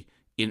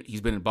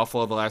he's been in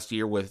Buffalo the last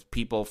year with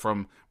people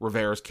from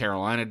Rivera's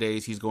Carolina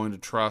days. He's going to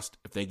trust.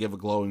 If they give a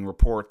glowing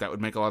report, that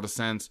would make a lot of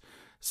sense.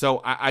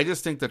 So I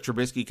just think that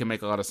Trubisky can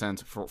make a lot of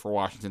sense for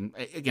Washington.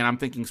 Again, I'm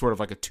thinking sort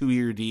of like a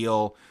 2-year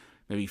deal,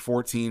 maybe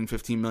 $14,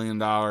 $15 million,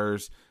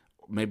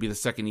 maybe the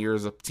second year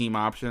is a team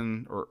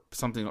option or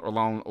something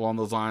along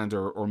those lines,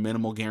 or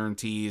minimal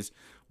guarantees,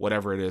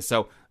 whatever it is.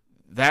 So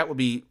that would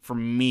be, for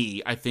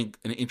me, I think,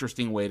 an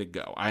interesting way to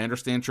go. I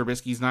understand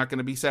Trubisky's not going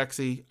to be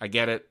sexy. I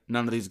get it.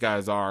 None of these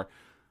guys are.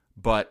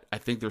 But I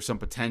think there's some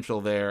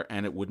potential there,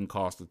 and it wouldn't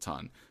cost a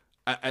ton.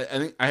 I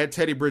think I had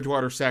Teddy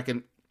Bridgewater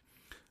second,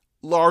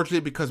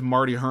 largely because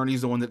Marty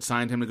Herney's the one that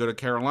signed him to go to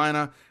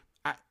Carolina.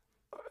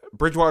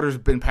 Bridgewater's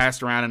been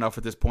passed around enough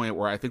at this point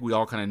where I think we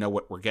all kind of know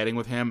what we're getting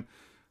with him.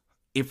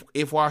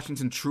 If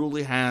Washington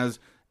truly has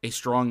a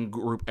strong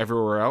group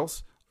everywhere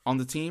else on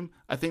the team,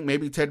 I think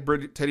maybe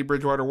Teddy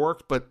Bridgewater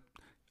works, but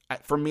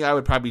for me, I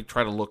would probably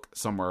try to look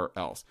somewhere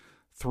else.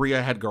 3,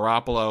 I had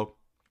Garoppolo.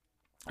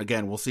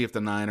 Again, we'll see if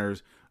the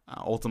Niners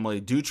ultimately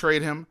do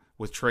trade him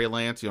with Trey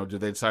Lance. Do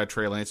they decide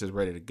Trey Lance is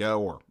ready to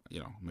go, or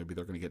maybe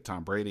they're going to get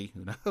Tom Brady?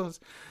 Who knows?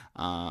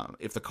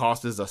 If the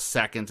cost is a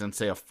second and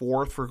say a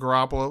fourth for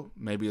Garoppolo,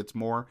 maybe it's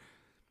more.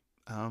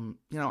 I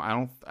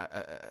don't.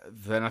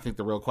 Then I think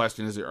the real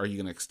question is: are you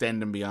going to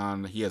extend him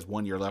beyond? He has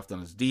 1 year left on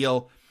his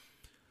deal.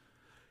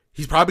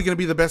 He's probably going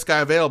to be the best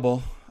guy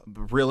available,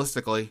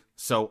 realistically.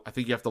 So I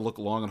think you have to look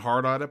long and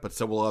hard at it, but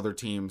so will other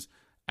teams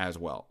as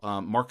well.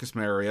 Marcus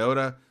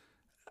Mariota.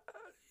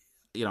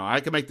 I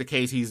can make the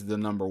case he's the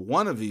number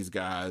one of these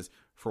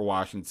for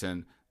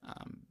Washington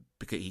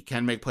because he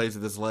can make plays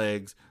with his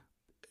legs.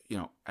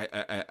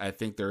 I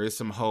think there is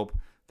some hope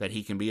that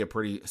he can be a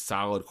pretty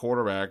solid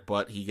quarterback,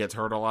 but he gets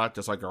hurt a lot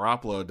just like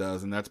Garoppolo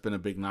does, and that's been a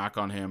big knock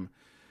on him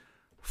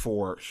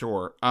for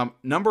sure.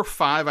 Number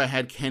 5, I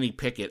had Kenny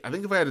Pickett. I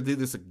think if I had to do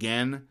this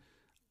again,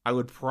 I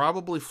would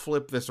probably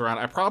flip this around.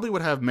 I probably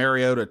would have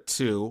Mariota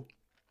 2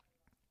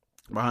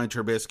 behind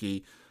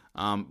Trubisky,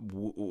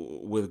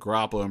 with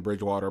Garoppolo and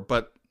Bridgewater,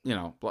 but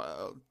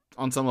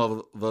on some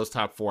of those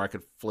top 4, I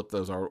could flip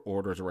those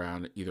orders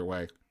around either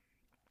way.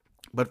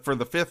 But for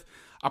the 5th,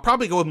 I'll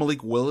probably go with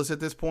Malik Willis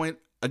at this point.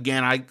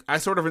 Again, I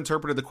sort of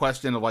interpreted the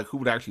question of who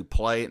would actually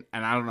play,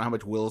 and I don't know how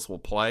much Willis will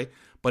play,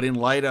 but in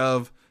light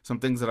of some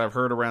things that I've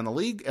heard around the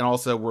league, and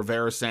also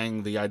Rivera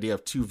saying the idea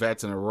of 2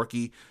 vets and a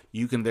rookie,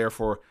 you can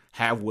therefore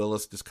have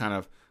Willis just kind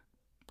of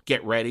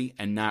get ready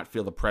and not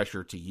feel the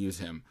pressure to use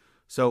him.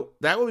 So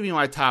that would be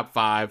my top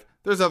 5.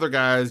 There's other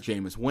guys,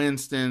 Jameis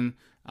Winston,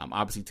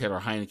 obviously Taylor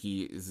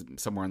Heineke is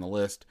somewhere on the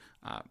list,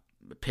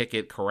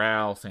 Pickett,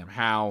 Corral, Sam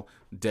Howell,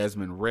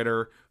 Desmond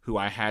Ridder, who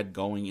I had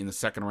going in the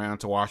second round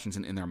to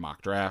Washington in their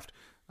mock draft.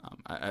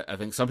 I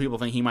think some people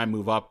think he might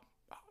move up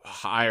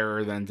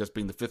higher than just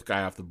being the 5th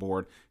guy off the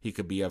board. He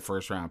could be a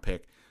first-round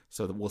pick.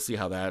 So we'll see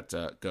how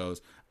that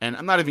goes. And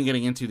I'm not even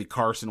getting into the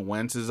Carson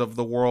Wentz's of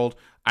the world.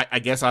 I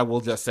guess I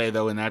will just say,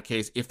 though, in that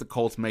case, if the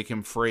Colts make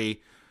him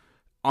free,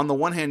 on the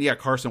one hand, yeah,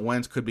 Carson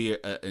Wentz could be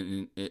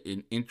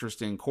an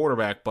interesting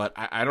quarterback, but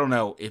I don't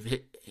know.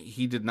 If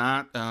he did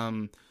not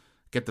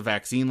get the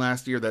vaccine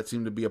last year, that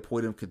seemed to be a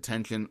point of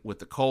contention with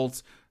the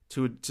Colts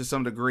to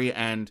some degree.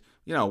 And,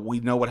 we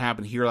know what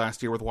happened here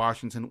last year with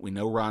Washington. We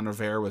know Ron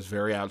Rivera was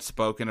very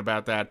outspoken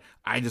about that.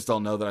 I just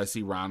don't know that I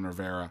see Ron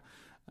Rivera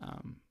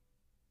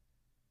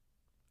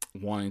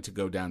wanting to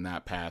go down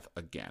that path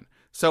again.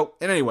 So,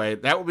 anyway,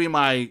 that would be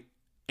my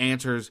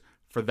answers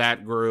for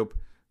that group.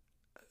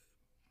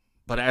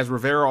 But as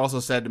Rivera also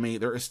said to me,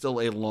 there is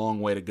still a long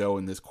way to go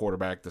in this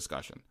quarterback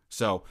discussion.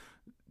 So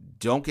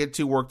don't get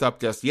too worked up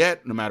just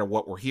yet, no matter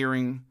what we're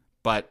hearing.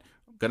 But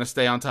I'm going to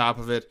stay on top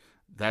of it.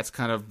 That's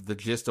kind of the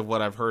gist of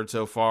what I've heard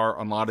so far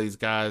on a lot of these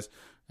guys.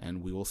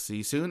 And we will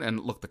see soon. And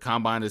look, the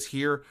Combine is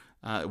here.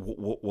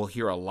 We'll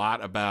hear a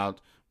lot about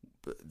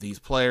these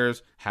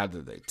players. How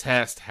did they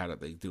test? How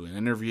did they do in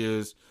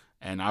interviews?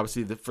 And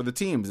obviously for the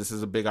teams, this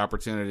is a big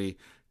opportunity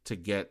to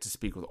get to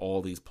speak with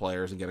all these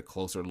players and get a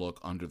closer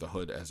look under the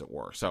hood, as it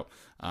were. So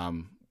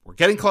we're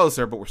getting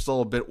closer, but we're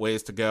still a bit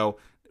ways to go.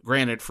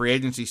 Granted, free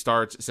agency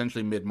starts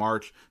essentially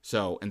mid-March,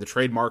 and the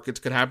trade markets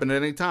could happen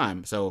at any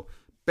time. So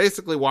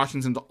basically,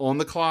 Washington's on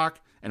the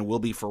clock and will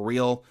be for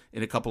real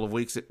in a couple of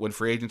weeks when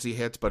free agency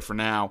hits. But for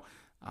now,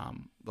 a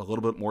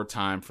little bit more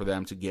time for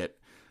them to get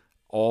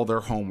all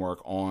their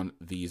homework on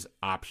these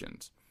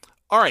options.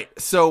 All right,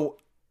 so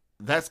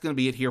that's going to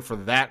be it here for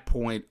that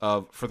point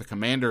for the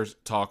Commanders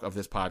talk of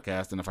this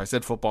podcast. And if I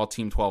said football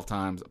team 12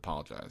 times,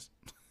 apologize.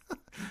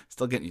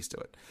 Still getting used to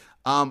it.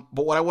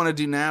 But what I want to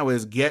do now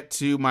is get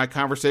to my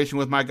conversation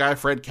with my guy,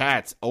 Fred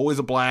Katz. Always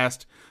a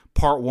blast.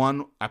 Part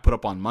 1, I put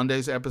up on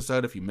Monday's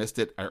episode. If you missed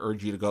it, I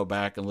urge you to go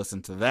back and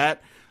listen to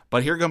that.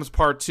 But here comes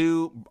part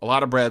 2. A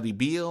lot of Bradley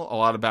Beal, a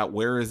lot about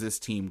where is this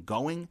team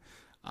going.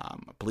 I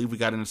believe we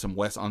got into some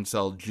Wes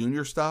Unseld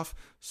Jr. stuff.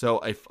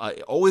 So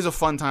always a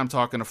fun time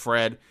talking to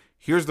Fred.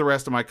 Here's the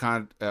rest of my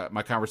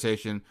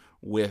conversation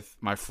with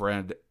my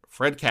friend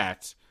Fred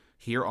Katz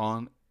here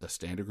on the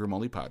Standig Room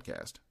Only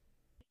podcast.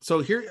 So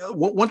here,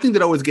 one thing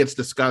that always gets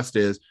discussed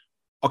is,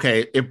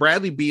 okay, if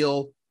Bradley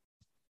Beal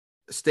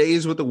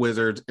stays with the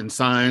Wizards and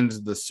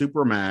signs the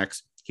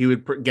Supermax, he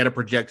would get a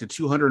projected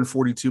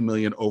 $242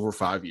 million over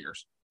 5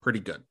 years. Pretty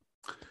good.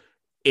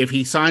 If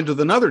he signs with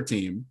another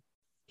team,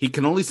 he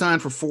can only sign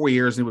for 4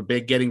 years and would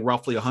be getting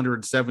roughly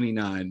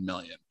 $179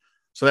 million.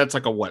 So that's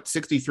like a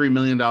 $63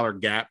 million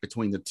gap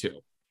between the two.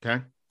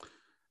 Okay.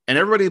 And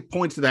everybody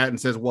points to that and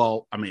says,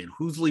 well, I mean,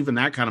 who's leaving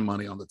that kind of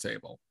money on the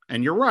table?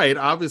 And you're right.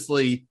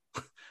 Obviously,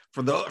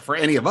 for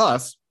any of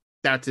us,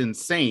 that's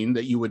insane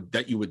that you would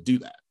do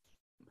that.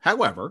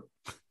 However,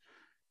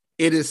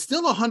 it is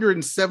still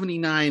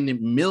 $179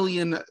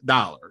 million.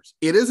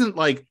 It isn't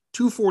like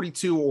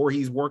 242 or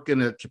he's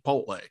working at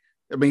Chipotle.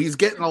 I mean, he's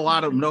getting a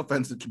lot of, no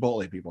offense to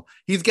Chipotle people.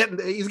 He's getting,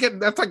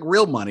 that's like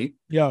real money.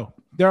 Yo,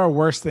 there are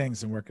worse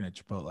things than working at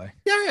Chipotle.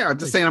 Yeah. I'm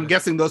just saying, I'm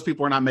guessing those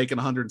people are not making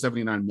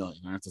 179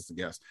 million. That's just a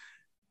guess.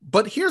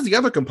 But here's the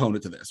other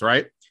component to this,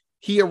 right?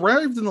 He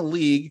arrived in the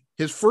league.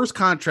 His first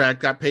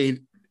contract got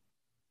paid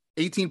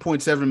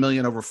 $18.7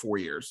 million over 4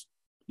 years.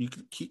 You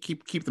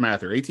keep the math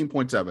here.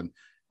 18.7.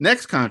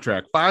 Next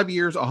contract, 5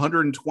 years,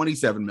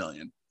 $127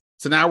 million.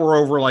 So now we're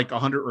over like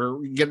 100,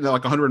 or getting to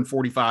like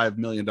 $145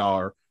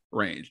 million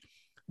range.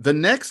 The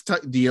next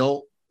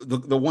deal,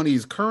 the one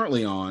he's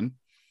currently on,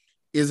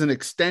 is an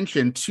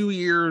extension, 2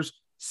 years,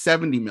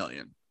 $70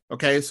 million.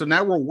 Okay, so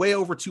now we're way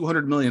over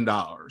 $200 million.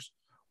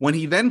 When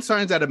he then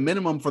signs at a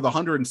minimum for the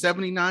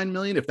 $179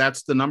 million, if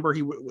that's the number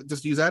he would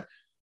just use that,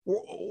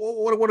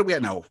 what are we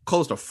at now?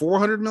 Close to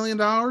 $400 million.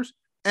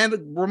 And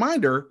a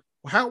reminder,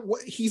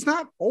 he's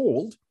not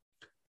old.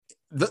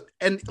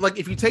 And like,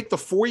 if you take the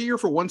 4 year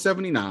for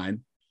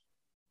 179,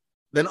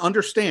 then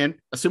understand,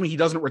 assuming he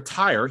doesn't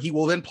retire, he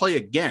will then play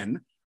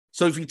again.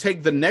 So if you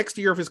take the next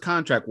year of his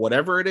contract,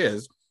 whatever it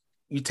is,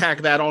 you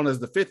tack that on as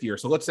the 5th year.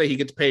 So let's say he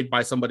gets paid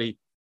by somebody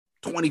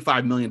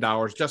 $25 million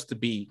just to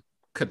be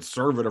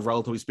conservative,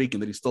 relatively speaking,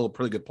 that he's still a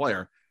pretty good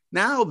player.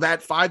 Now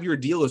that 5 year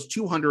deal is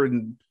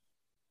 $205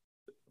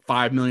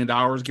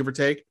 million, give or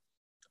take.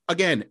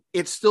 Again,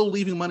 it's still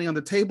leaving money on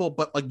the table,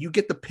 but like, you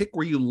get to pick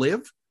where you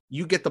live.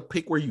 You get to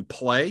pick where you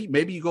play.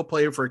 Maybe you go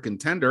play for a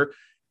contender.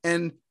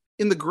 And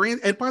in the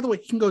grand, and by the way,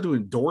 you can go to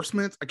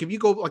endorsements. Like if you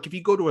go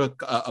to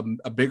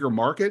a bigger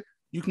market,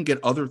 you can get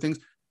other things.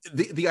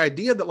 The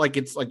idea that like,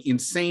 it's like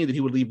insane that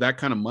he would leave that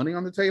kind of money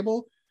on the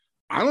table,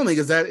 I don't think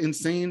is that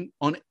insane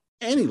on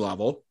any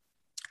level.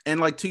 And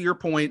like, to your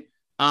point,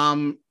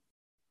 who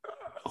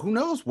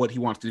knows what he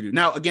wants to do.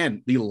 Now,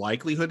 again, the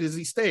likelihood is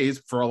he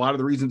stays for a lot of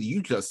the reasons that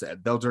you just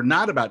said. Those are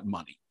not about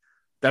money.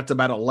 That's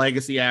about a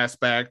legacy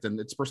aspect, and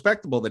it's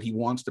respectable that he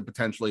wants to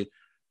potentially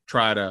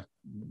try to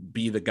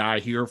be the guy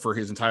here for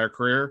his entire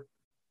career.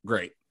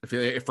 Great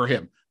if for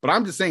him. But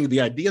I'm just saying,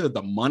 the idea that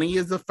the money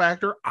is the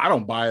factor, I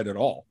don't buy it at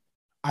all.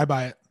 I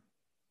buy it.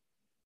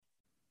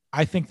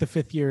 I think the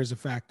 5th year is a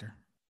factor.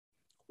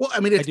 Well, I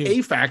mean, it's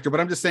a factor, but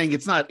I'm just saying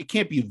it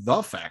can't be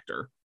the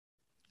factor.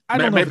 I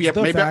don't know if it's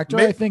the factor.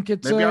 I think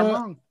it's maybe I'm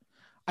wrong.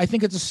 I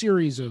think it's a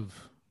series of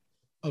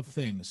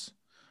things.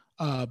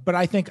 But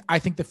I think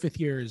the 5th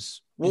year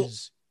is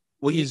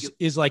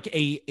like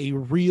a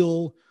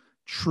real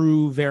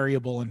true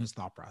variable in his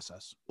thought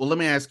process. Well, let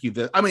me ask you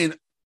this. I mean,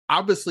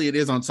 obviously it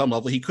is on some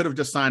level. He could have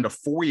just signed a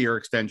 4 year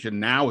extension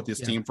now with this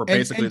team for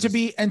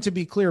basically. And to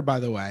be clear, by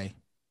the way,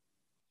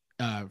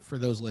 for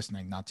those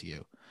listening, not to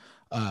you,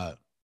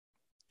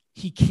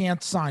 he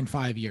can't sign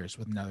 5 years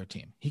with another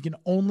team. He can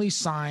only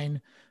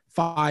sign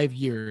 5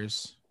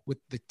 years with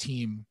the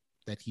team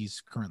that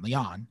he's currently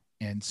on.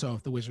 And so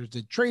if the Wizards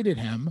had traded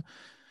him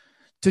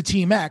to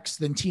Team X,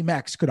 then Team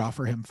X could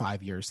offer him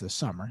 5 years this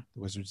summer.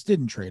 The Wizards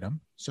didn't trade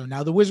him. So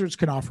now the Wizards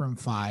can offer him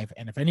 5.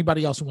 And if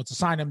anybody else wants to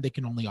sign him, they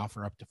can only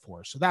offer up to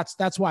 4. So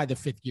that's why the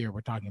 5th year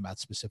we're talking about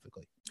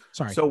specifically.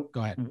 Sorry. So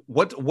go ahead.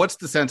 What's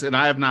the sense? And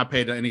I have not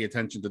paid any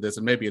attention to this,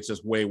 and maybe it's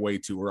just way, way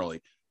too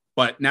early.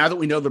 But now that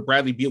we know that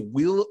Bradley Beal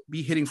will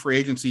be hitting free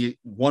agency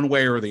one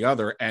way or the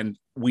other, and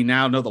we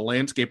now know the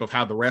landscape of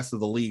how the rest of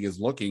the league is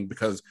looking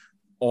because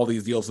all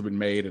these deals have been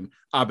made, and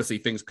obviously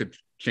things could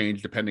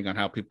change depending on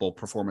how people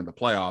perform in the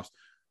playoffs.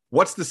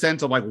 What's the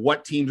sense of like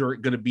what teams are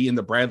going to be in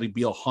the Bradley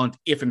Beal hunt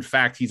if in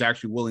fact he's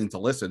actually willing to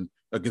listen?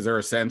 Like, is there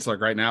a sense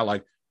like right now,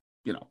 like,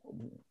 you know,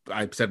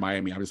 I said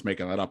Miami, I'm just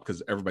making that up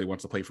because everybody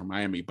wants to play for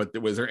Miami, but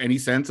was there any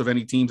sense of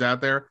any teams out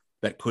there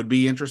that could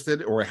be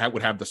interested or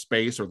would have the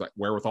space or the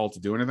wherewithal to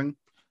do anything?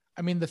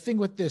 I mean, the thing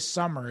with this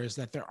summer is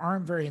that there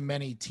aren't very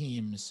many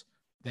teams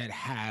that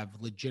have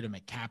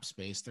legitimate cap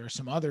space. There are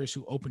some others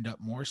who opened up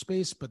more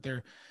space, but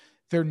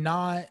they're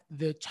not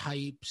the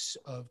types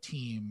of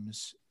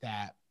teams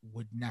that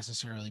would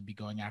necessarily be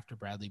going after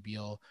Bradley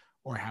Beal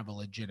or have a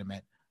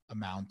legitimate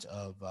amount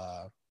of,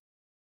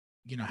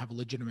 have a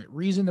legitimate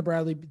reason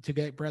to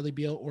get Bradley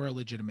Beal or a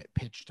legitimate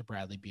pitch to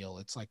Bradley Beal.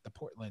 It's like the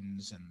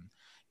Portlands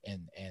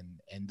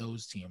and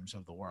those teams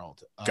of the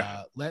world.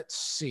 Let's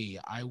see.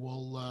 I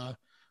will,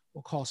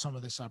 we'll call some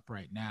of this up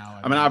right now.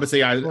 I mean,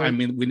 obviously,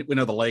 we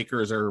know the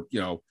Lakers are,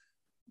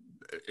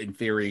 in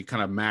theory,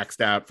 kind of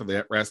maxed out for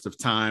the rest of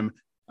time.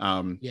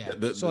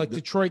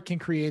 Detroit can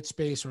create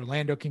space,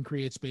 Orlando can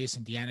create space,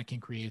 Indiana can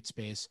create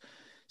space.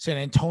 San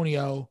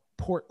Antonio,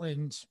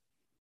 Portland,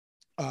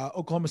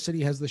 Oklahoma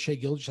City has the Shai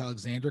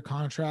Gilgeous-Alexander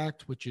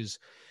contract, which is,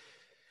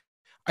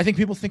 I think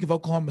people think of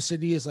Oklahoma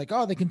City as like,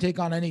 oh, they can take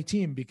on any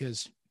team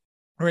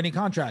or any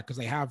contract because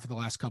they have for the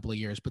last couple of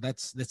years, but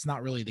that's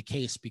not really the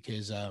case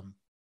because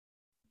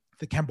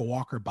the Kemba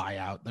Walker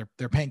buyout.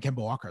 They're paying Kemba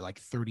Walker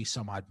like $30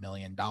 some odd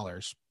million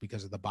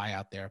because of the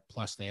buyout there.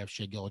 Plus they have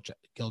Shai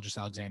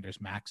Gilgeous-Alexander's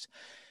max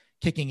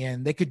kicking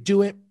in. They could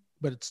do it,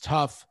 but it's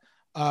tough.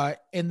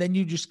 And then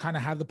you just kind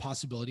of have the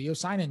possibility of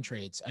sign-in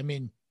trades. I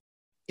mean,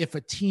 if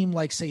a team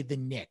like, say, the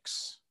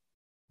Knicks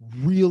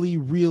really,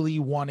 really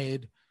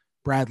wanted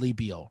Bradley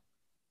Beal,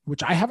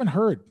 which I haven't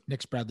heard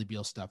Knicks Bradley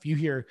Beal stuff. You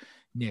hear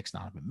Knicks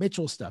Donovan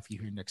Mitchell stuff. You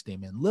hear Knicks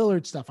Damian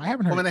Lillard stuff. I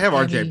haven't heard. Well, I mean, they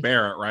have RJ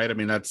Barrett, right? I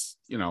mean, that's,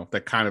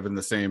 they're kind of in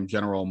the same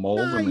general mold.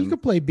 I mean, you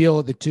could play Beal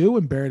at the 2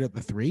 and Barrett at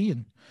the 3,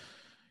 and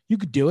you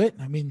could do it.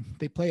 I mean,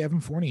 they play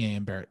Evan Fournier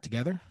and Barrett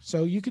together,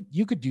 so you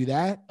could do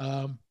that.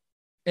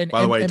 And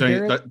by the way,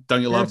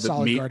 don't you love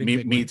me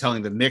wins.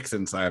 telling the Knicks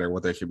insider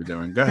what they should be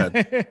doing? Go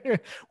ahead.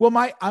 Well,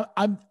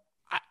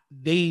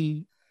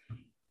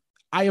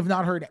 I have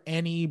not heard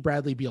any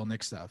Bradley Beal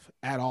Knicks stuff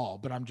at all,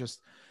 but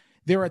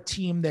they're a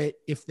team that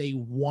if they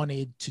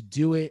wanted to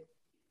do it,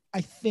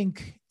 I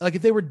think like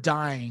if they were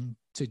dying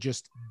to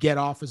just get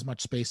off as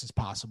much space as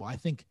possible, I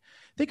think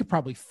they could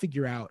probably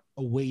figure out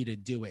a way to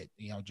do it.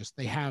 Just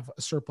they have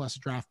a surplus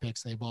of draft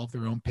picks. They have all of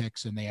their own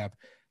picks, and they have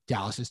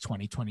Dallas's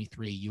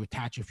 2023. You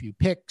attach a few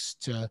picks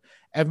to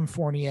Evan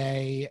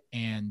Fournier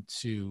and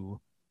to,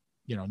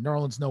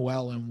 Nerlens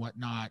Noel and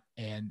whatnot,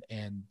 and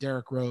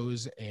Derrick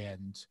Rose,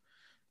 and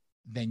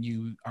then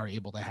you are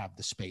able to have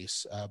the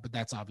space. But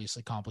that's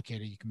obviously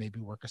complicated. You can maybe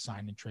work a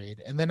sign and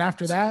trade. And then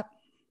after that,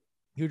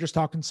 you're just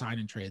talking sign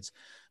and trades.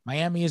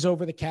 Miami is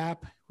over the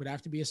cap, would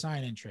have to be a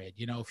sign and trade.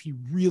 If he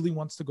really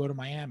wants to go to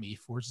Miami,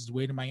 forces his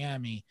way to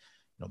Miami,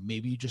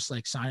 maybe you just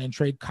like sign and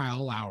trade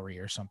Kyle Lowry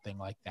or something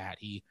like that.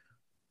 He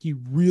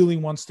really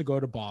wants to go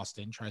to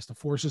Boston, tries to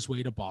force his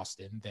way to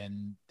Boston,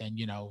 then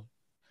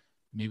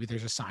maybe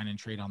there's a sign and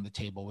trade on the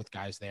table with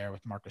guys there,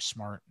 with Marcus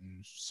Smart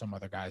and some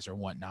other guys or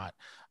whatnot.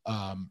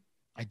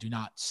 I do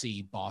not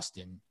see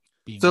Boston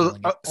being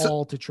willing at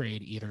all to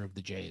trade either of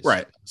the Jays.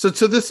 Right. So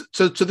to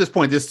this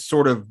point, this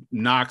sort of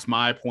knocks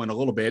my point a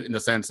little bit in the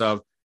sense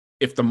of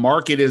if the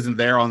market isn't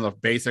there on the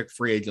basic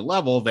free agent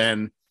level,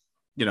 then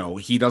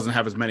he doesn't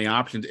have as many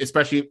options,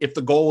 especially if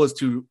the goal is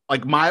to,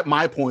 like,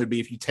 my point would be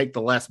if you take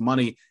the less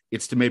money,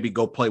 it's to maybe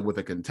go play with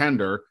a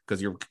contender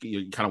because you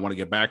kind of want to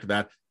get back to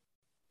that.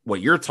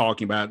 What you're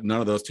talking about,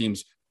 none of those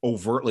teams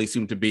overtly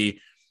seem to be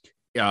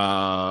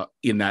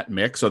in that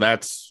mix. So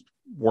that's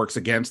works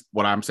against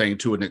what I'm saying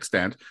to an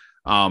extent.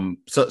 So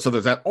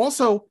there's that.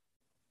 Also,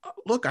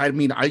 look, I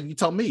mean, you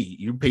tell me,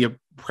 you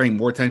paying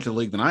more attention to the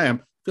league than I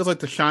am. Feels like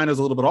the shine is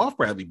a little bit off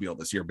Bradley Beal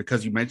this year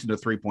because you mentioned the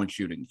 3-point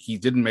shooting. He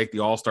didn't make the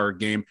All-Star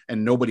game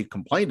and nobody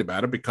complained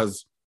about it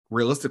because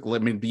realistically,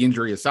 I mean, the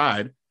injury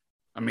aside,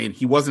 I mean,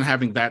 he wasn't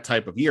having that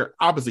type of year.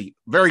 Obviously,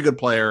 very good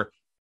player.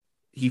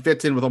 He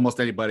fits in with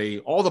almost anybody.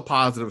 All the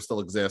positives still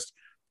exist,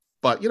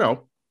 but it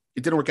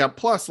didn't work out.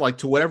 Plus, like,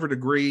 to whatever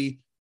degree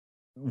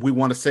we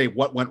want to say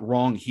what went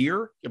wrong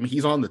here, I mean,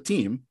 he's on the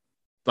team.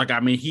 Like,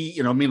 I mean,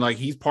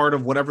 he's part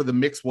of whatever the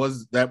mix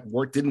was that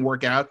didn't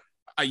work out.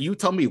 You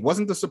tell me,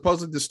 wasn't the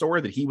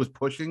story that he was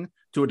pushing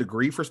to a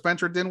degree for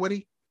Spencer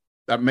Dinwiddie?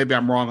 Maybe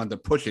I'm wrong on the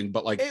pushing,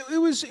 but like it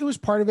was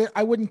part of it.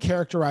 I wouldn't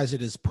characterize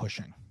it as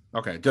pushing.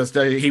 Okay, just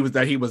he was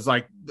like, he was.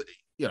 I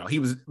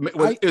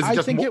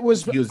think it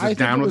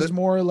was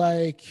more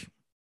like,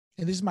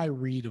 and this is my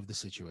read of the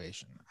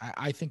situation.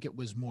 I think it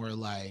was more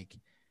like,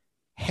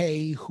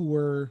 hey,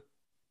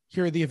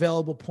 here are the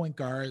available point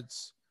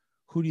guards.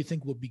 Who do you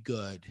think will be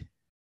good?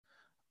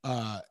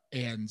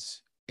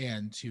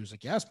 And he was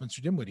like, yeah,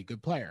 Spencer Dinwiddie,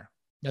 good player.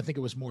 And I think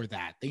it was more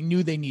that they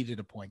knew they needed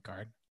a point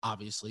guard.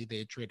 Obviously, they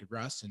had traded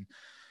Russ, and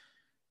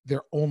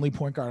their only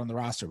point guard on the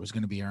roster was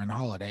going to be Aaron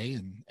Holiday,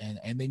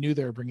 and they knew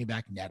they were bringing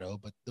back Neto,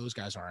 but those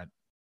guys aren't,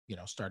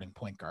 starting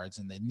point guards,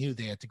 and they knew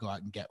they had to go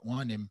out and get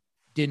one. And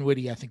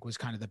Dinwiddie, I think, was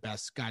kind of the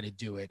best guy to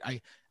do it.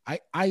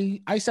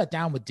 I sat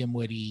down with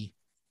Dinwiddie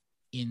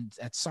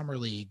at Summer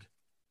League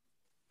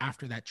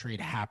after that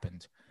trade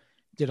happened.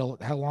 Had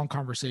a long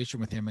conversation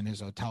with him in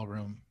his hotel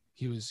room.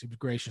 He was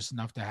gracious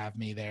enough to have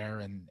me there,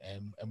 and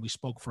we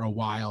spoke for a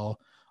while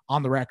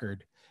on the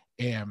record.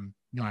 And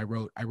I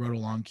wrote a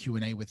long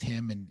Q&A with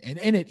him, and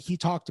in it he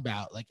talked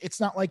about, like, it's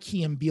not like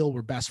he and Beal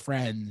were best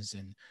friends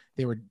and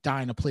they were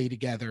dying to play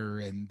together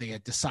and they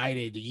had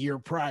decided a year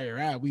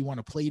prior, we want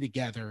to play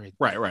together. And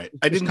right.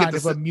 I didn't kind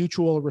of a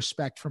mutual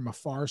respect from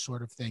afar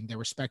sort of thing. They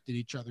respected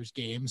each other's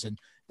games, and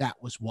that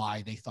was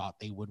why they thought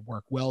they would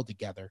work well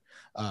together.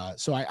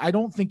 So I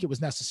don't think it was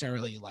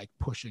necessarily like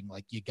pushing,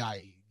 like you got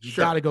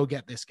to go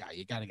get this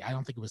guy. I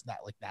don't think it was that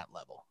like that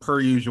level. Per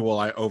usual,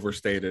 I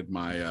overstated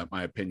my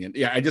opinion.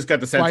 Yeah, I just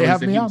got the sense. Why you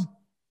have me on?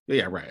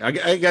 Yeah, right.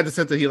 I got the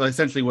sense that he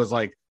essentially was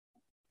like,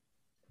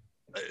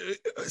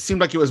 it seemed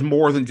like it was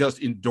more than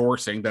just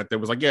endorsing that. There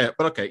was like, yeah,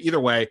 but okay, either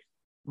way.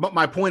 But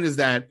my point is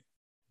that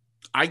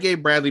I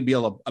gave Bradley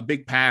Beal a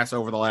big pass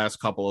over the last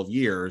couple of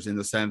years in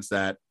the sense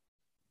that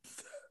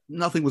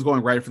nothing was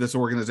going right for this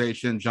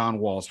organization. John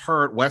Wall's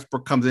hurt.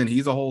 Westbrook comes in.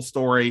 He's a whole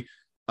story.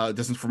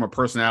 This is from a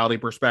personality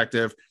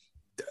perspective.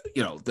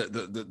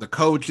 The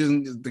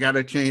coaching got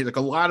to change. Like,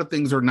 a lot of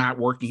things are not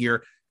working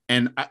here.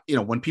 And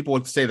when people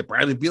would say that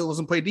Bradley Beal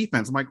doesn't play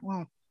defense, I'm like,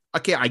 well,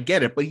 okay, I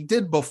get it, but he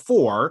did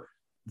before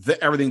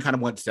everything kind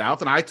of went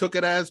south. And I took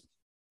it as,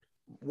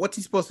 what's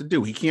he supposed to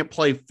do? He can't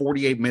play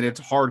 48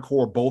 minutes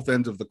hardcore both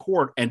ends of the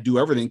court and do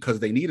everything because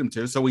they need him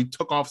to. So he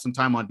took off some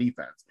time on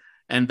defense.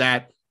 And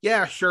that,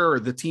 yeah, sure,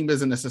 the team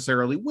isn't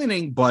necessarily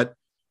winning, but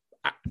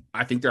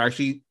I think they're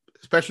actually,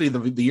 especially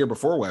the year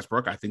before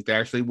Westbrook, I think they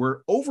actually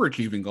were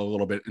overachieving a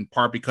little bit, in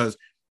part because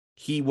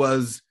he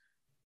was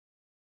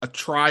a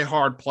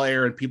try-hard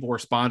player and people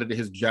responded to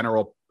his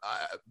general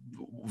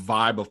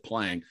vibe of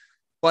playing.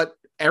 But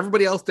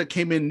everybody else that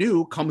came in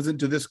new comes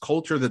into this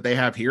culture that they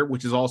have here,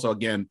 which is also,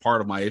 again,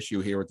 part of my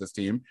issue here with this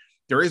team.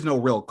 There is no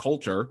real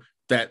culture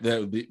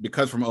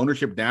because from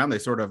ownership down, they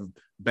sort of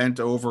bent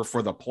over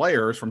for the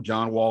players from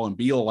John Wall and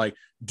Beal, like,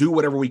 do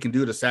whatever we can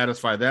do to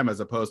satisfy them, as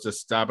opposed to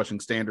establishing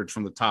standards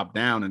from the top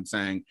down and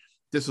saying,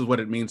 this is what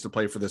it means to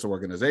play for this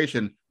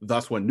organization.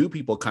 Thus, when new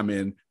people come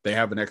in, they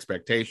have an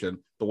expectation,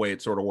 the way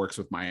it sort of works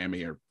with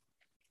Miami or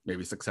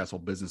maybe successful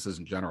businesses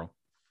in general.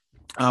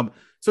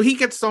 So he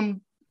gets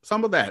some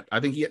of that. I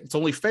think it's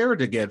only fair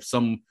to get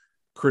some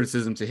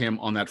criticism to him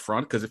on that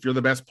front, because if you're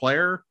the best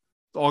player,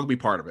 it's all going to be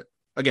part of it.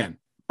 Again,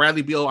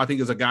 Bradley Beal, I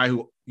think, is a guy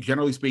who,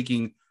 generally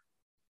speaking,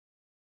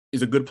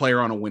 is a good player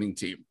on a winning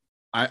team.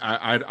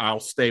 I'll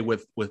stay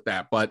with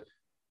that, but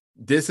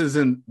this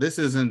isn't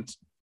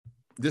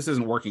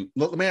working.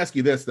 Let me ask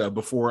you this though,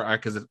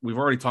 because we've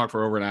already talked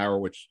for over an hour,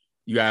 which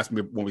you asked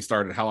me when we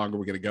started, how long are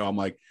we going to go? I'm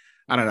like,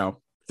 I don't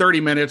know,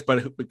 30 minutes, but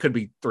it could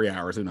be 3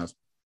 hours. Who knows?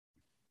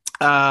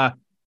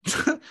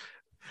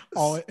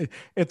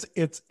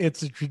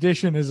 It's a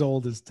tradition as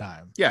old as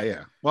time.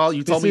 Yeah. Well,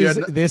 you told me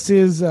this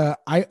is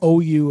I owe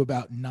you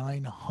about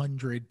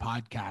 900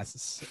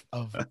 podcasts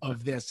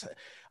of this.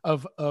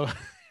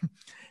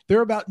 There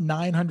are about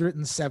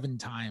 907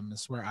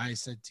 times where I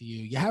said to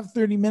you, you have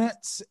 30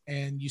 minutes.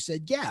 And you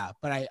said, yeah,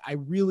 but I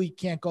really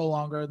can't go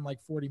longer than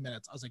like 40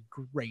 minutes. I was like,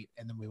 great.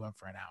 And then we went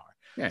for an hour.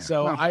 Yeah,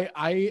 so well,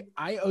 I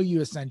owe you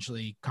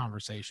essentially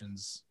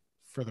conversations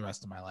for the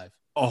rest of my life.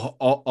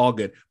 All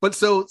good. But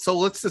so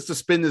let's just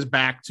spin this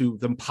back to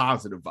the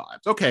positive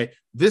vibes. Okay,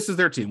 this is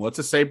their team. Let's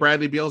just say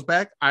Bradley Beal's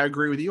back. I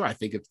agree with you. I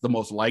think it's the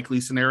most likely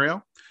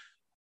scenario.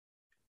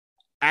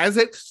 As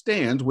it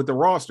stands with the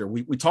roster,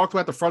 we talked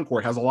about the front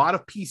court has a lot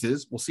of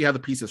pieces. We'll see how the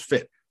pieces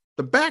fit.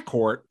 The back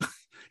court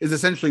is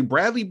essentially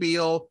Bradley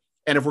Beal,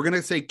 and if we're going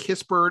to say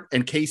Kispert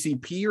and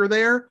KCP are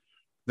there,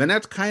 then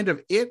that's kind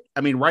of it.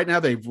 I mean, right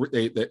now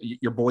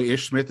your boy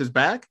Ish Smith is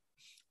back.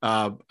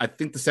 I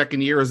think the second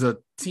year is a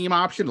team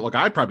option. Look,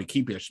 I'd probably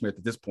keep Ish Smith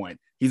at this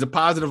point. He's a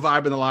positive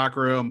vibe in the locker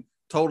room,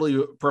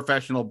 totally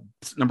professional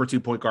number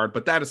 2 point guard.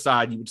 But that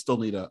aside, you would still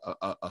need a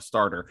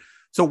starter.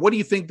 So what do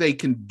you think they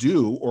can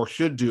do or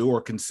should do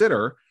or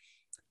consider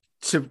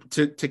to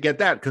get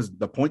that? Because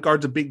the point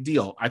guard's a big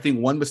deal. I think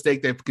one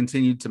mistake they've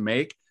continued to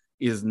make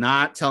is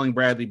not telling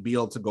Bradley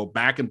Beal to go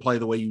back and play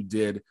the way you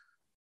did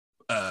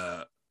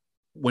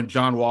when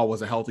John Wall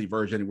was a healthy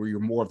version, where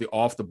you're more of the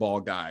off the ball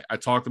guy. I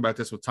talked about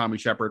this with Tommy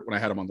Shepard when I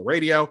had him on the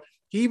radio.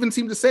 He even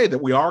seemed to say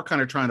that we are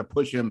kind of trying to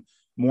push him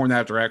more in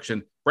that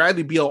direction.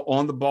 Bradley Beal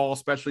on the ball,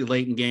 especially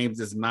late in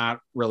games, is not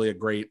really a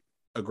great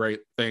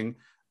thing.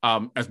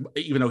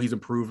 Even though he's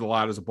improved a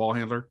lot as a ball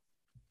handler,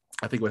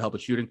 I think it would help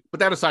with shooting. But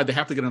that aside, they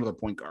have to get another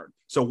point guard.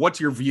 So what's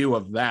your view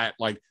of that?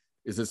 Like,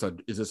 is this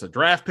a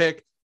draft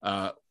pick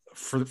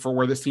for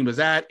where this team is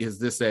at? Is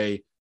this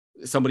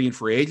somebody in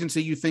free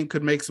agency you think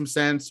could make some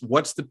sense?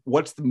 What's the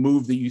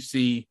move that you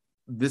see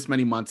this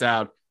many months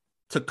out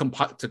to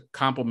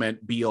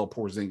complement Beal,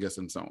 Porzingis,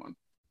 and so on?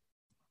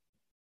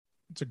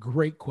 It's a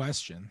great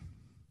question.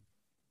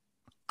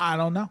 I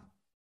don't know.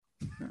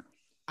 Yeah.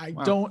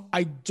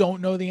 I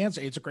don't know the answer.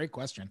 It's a great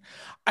question.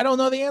 I don't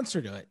know the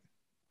answer to it.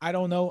 I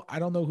don't know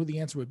who the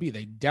answer would be.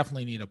 They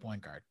definitely need a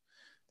point guard.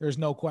 There's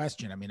no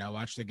question. I mean, I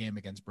watched the game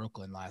against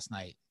Brooklyn last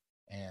night,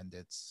 and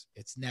it's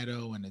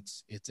Neto and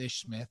it's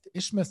Ish Smith.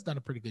 Ish Smith's done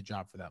a pretty good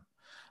job for them.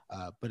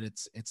 But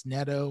it's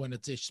Neto and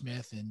it's Ish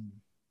Smith, and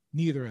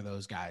neither of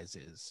those guys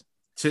is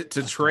to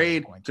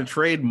trade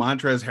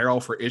Montrezl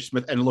Harrell for Ish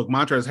Smith. And look,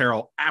 Montrezl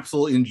Harrell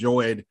absolutely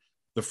enjoyed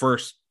the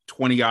first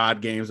 20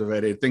 odd games of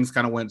it. Things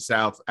kind of went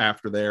south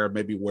after there,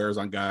 maybe wears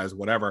on guys,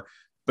 whatever.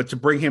 But to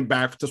bring him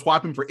back, to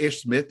swap him for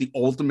Ish Smith, the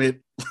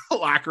ultimate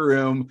locker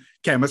room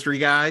chemistry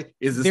guy,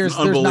 there's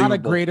not a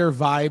greater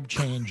vibe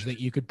change that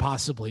you could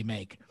possibly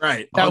make.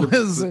 Right. That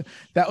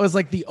was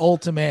like the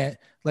ultimate,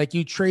 like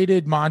you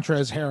traded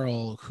Montrezl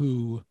Harrell,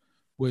 who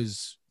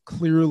was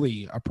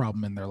clearly a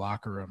problem in their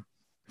locker room,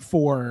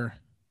 for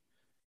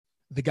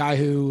the guy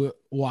who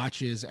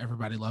watches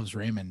Everybody Loves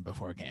Raymond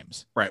before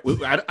games. Right.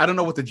 I don't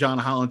know what the John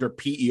Hollander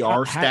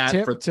PER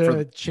stat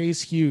for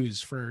Chase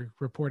Hughes for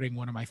reporting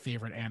one of my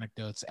favorite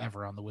anecdotes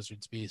ever on the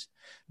Wizards beat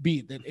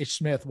that Ish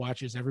Smith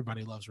watches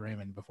Everybody Loves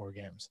Raymond before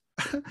games.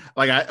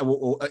 Like,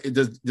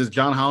 does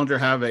John Hollander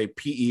have a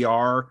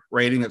PER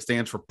rating that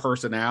stands for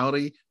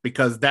personality?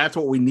 Because that's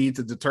what we need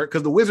to deter.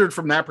 Because the Wizards,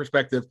 from that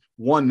perspective,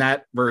 won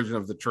that version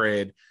of the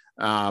trade.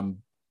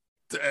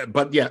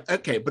 But yeah,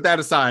 okay. But that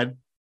aside,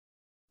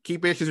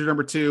 keep Ish as your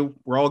number 2.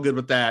 We're all good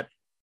with that.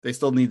 They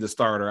still need the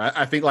starter.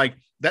 I think like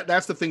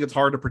that's the thing. It's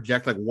hard to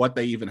project like what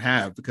they even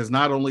have, because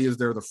not only is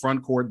there the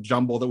front court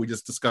jumble that we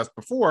just discussed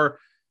before,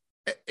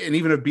 and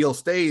even if Beal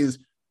stays,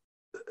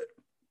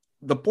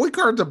 the point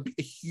guard's a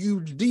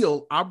huge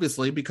deal,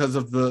 obviously, because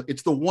of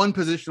it's the one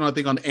position I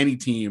think on any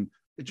team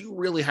that you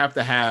really have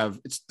to have.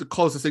 It's the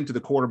closest thing to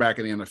the quarterback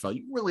in the NFL.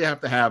 You really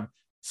have to have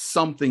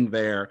something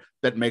there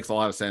that makes a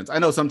lot of sense. I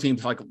know some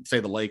teams, like say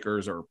the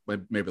Lakers, or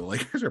maybe the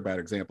Lakers are a bad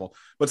example,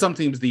 but some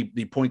teams the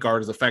point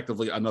guard is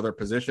effectively another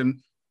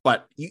position.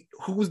 But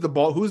who's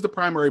the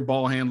primary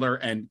ball handler,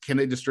 and can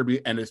they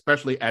distribute? And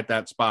especially at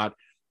that spot,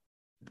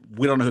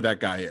 we don't know who that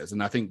guy is.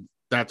 And I think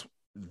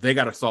they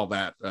got to solve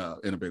that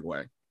in a big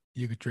way.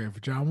 You could trade for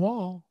John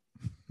Wall.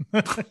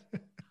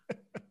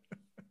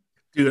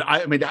 Dude,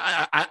 I mean,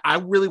 I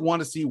really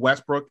want to see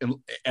Westbrook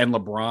and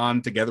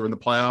LeBron together in the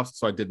playoffs,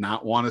 so I did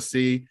not want to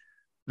see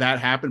that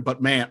happen.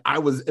 But man,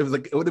 it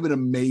would have been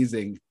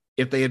amazing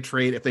if they had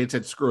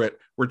said, screw it,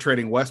 we're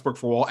trading Westbrook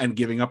for Wall and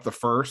giving up the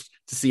first,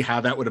 to see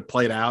how that would have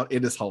played out.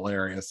 It is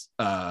hilarious.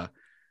 I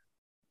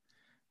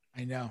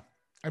know.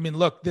 I mean,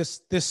 look,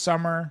 this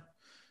summer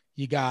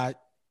you got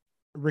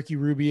Ricky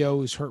Rubio,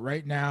 who's hurt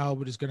right now,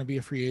 but is going to be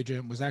a free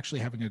agent, was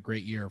actually having a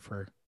great year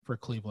for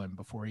Cleveland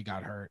before he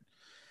got hurt.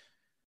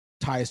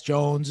 Tyus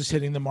Jones is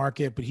hitting the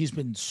market, but he's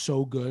been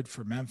so good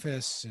for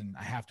Memphis, and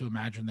I have to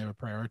imagine they would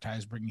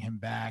prioritize bringing him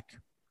back.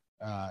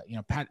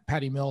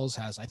 Patty Mills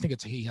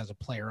he has a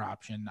player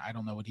option. I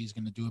don't know what he's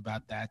going to do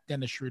about that.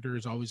 Dennis Schroeder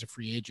is always a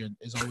free agent,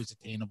 is always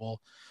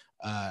attainable.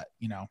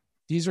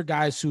 These are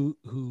guys who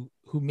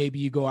maybe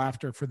you go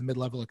after for the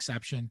mid-level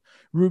exception.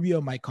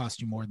 Rubio might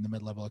cost you more than the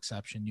mid-level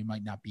exception. You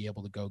might not be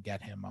able to go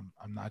get him.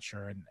 I'm not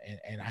sure.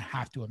 And I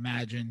have to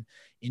imagine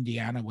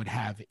Indiana would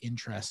have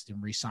interest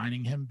in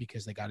re-signing him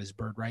because they got his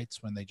bird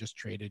rights when they just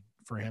traded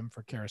for him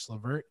for Karis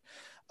LeVert.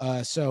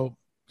 So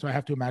I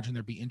have to imagine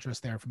there'd be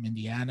interest there from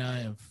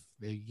Indiana.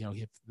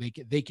 If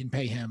they can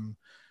pay him,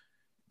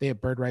 they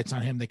have bird rights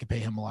on him. They can pay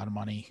him a lot of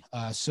money.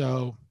 A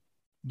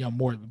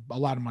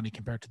lot of money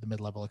compared to the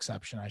mid-level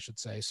exception, I should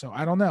say. So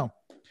I don't know.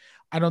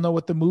 I don't know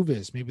what the move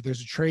is. Maybe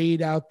there's a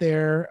trade out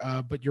there,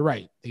 but you're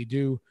right. They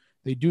do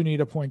need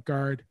a point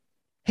guard.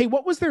 Hey,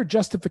 what was their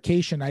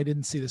justification? I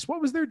didn't see this.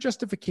 What was their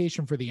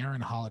justification for the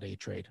Aaron Holiday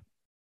trade?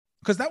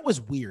 Because that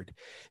was weird.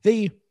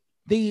 They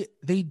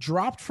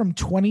dropped from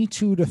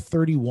 22 to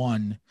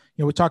 31.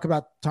 We talk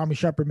about Tommy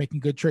Shepard making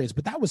good trades,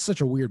 but that was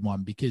such a weird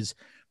one because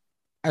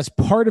as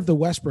part of the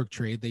Westbrook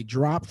trade, they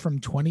dropped from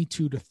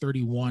 22 to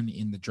 31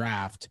 in the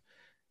draft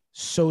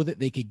so that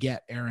they could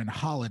get Aaron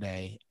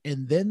Holiday.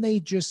 And then they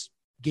just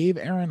gave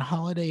Aaron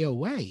Holiday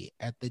away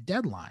at the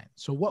deadline.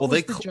 So what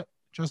was the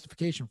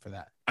justification for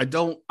that? I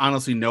don't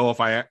honestly know if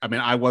I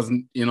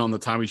wasn't in on the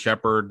Tommy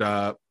Shepard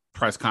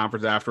press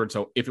conference afterwards.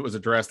 So if it was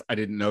addressed, I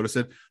didn't notice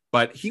it,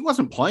 but he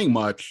wasn't playing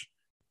much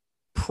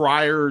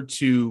prior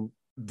to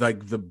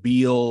like the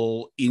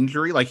Beal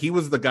injury. Like he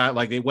was the guy,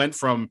 like they went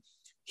from,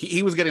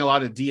 he was getting a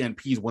lot of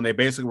DNPs when they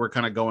basically were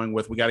kind of going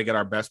with, we got to get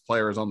our best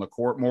players on the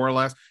court, more or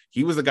less.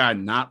 He was the guy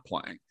not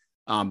playing.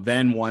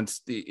 Then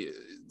once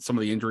some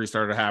of the injuries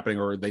started happening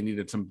or they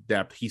needed some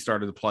depth, he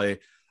started to play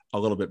a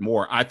little bit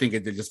more. I think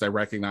they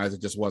recognized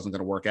it just wasn't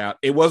going to work out.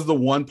 It was the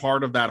one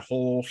part of that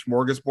whole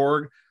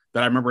smorgasbord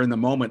that I remember in the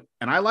moment.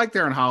 And I liked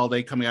Aaron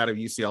Holiday coming out of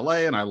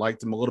UCLA, and I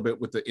liked him a little bit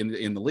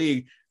in the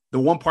league. The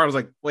one part was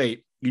like,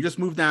 wait, you just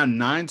moved down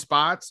 9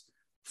 spots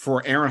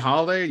for Aaron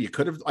Holiday. You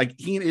could have, like,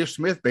 he and Ish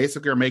Smith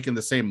basically are making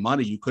the same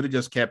money. You could have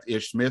just kept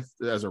Ish Smith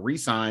as a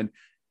re-sign.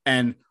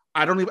 And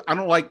I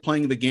don't like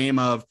playing the game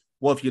of,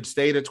 well, if you'd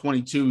stayed at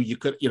 22, you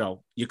could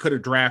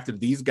have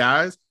drafted these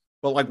guys.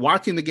 But like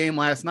watching the game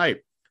last night,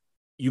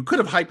 you could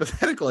have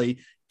hypothetically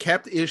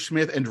kept Ish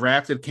Smith and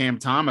drafted Cam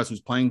Thomas, who's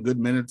playing good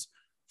minutes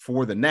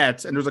for the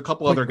Nets. And there's a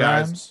couple other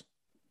guys.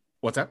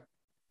 What's that?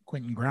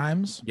 Quentin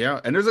Grimes. Yeah.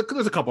 And there's a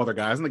couple other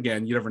guys. And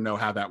again, you never know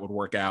how that would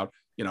work out.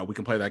 We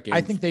can play that game.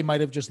 I think they might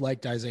have just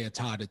liked Isaiah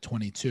Todd at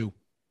 22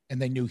 and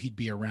they knew he'd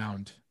be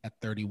around at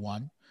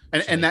 31.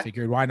 And they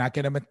figured, why not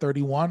get him at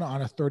 31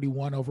 on a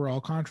 31 overall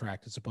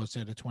contract as opposed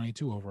to a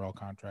 22 overall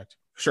contract?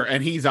 Sure.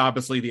 And he's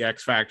obviously the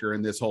X factor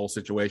in this whole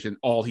situation.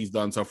 All he's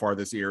done so far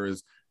this year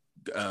is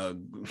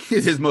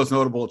his most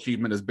notable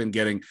achievement has been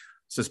getting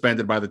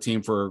suspended by the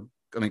team for,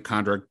 I think,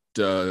 contract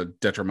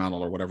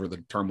detrimental or whatever the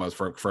term was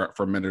for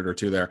a minute or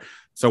two there.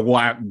 So we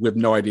have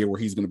no idea where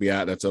he's going to be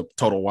at. That's a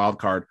total wild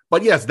card.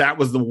 But yes, that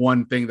was the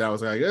one thing that I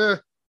was like,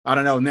 I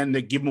don't know. And then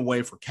they give him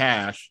away for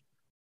cash.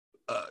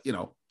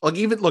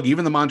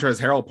 Even the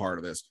Montrezl Harrell part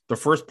of this, the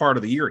first part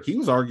of the year, he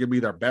was arguably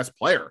their best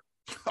player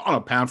on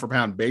a pound for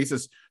pound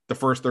basis the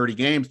first 30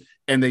 games.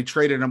 And they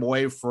traded him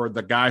away for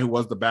the guy who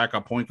was the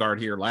backup point guard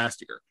here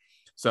last year.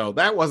 So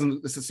that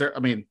wasn't necessarily, I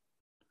mean,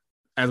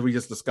 as we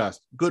just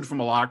discussed, good from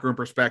a locker room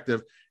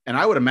perspective. And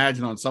I would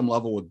imagine on some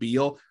level with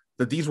Beal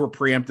that these were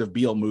preemptive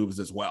Beal moves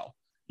as well.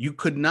 You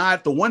could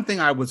not, the one thing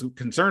I was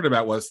concerned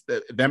about was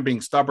them being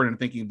stubborn and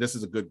thinking this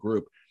is a good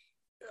group.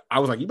 I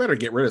was like, you better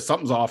get rid of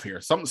something's off here.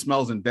 Something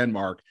smells in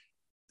Denmark.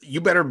 You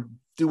better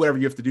do whatever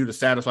you have to do to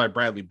satisfy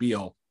Bradley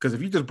Beal. Because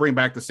if you just bring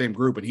back the same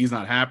group and he's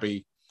not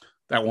happy,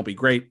 that won't be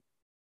great.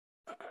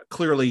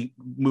 Clearly,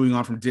 moving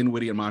on from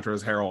Dinwiddie and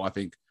Montrezl Harrell, I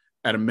think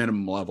at a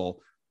minimum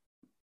level,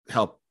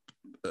 help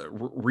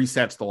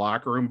resets the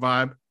locker room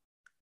vibe.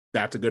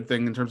 That's a good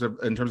thing in terms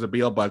of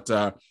Beal. But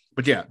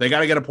yeah, they got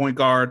to get a point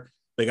guard.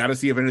 They got to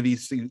see if any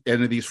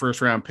of these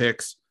first round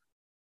picks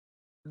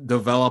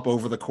develop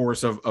over the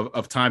course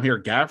of time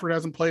here. Gafford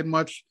hasn't played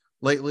much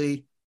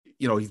lately.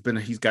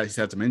 He's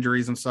had some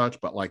injuries and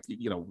such, but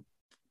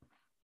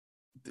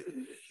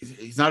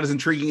he's not as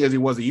intriguing as he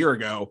was a year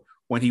ago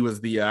when he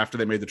was after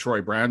they made the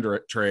Troy Brown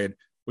trade,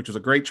 which was a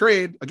great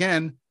trade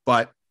again,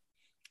 but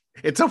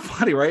it's so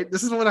funny, right?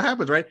 This is what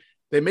happens, right?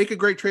 They make a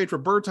great trade for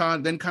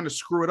Berton, then kind of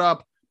screw it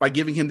up by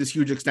giving him this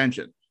huge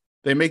extension.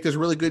 They make this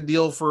really good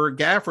deal for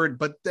Gafford,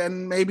 but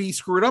then maybe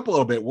screw it up a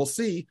little bit. We'll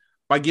see,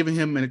 by giving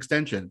him an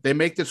extension. They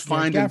make this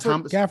find in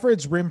Thomas.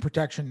 Gafford's rim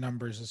protection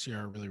numbers this year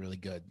are really, really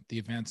good. The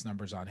advanced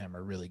numbers on him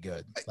are really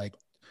good. Like,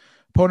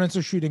 opponents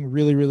are shooting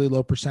really, really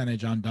low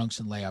percentage on dunks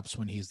and layups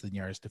when he's the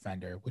nearest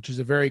defender, which is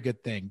a very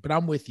good thing. But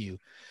I'm with you.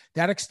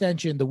 That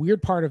extension, the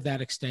weird part of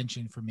that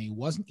extension for me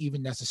wasn't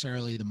even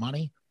necessarily the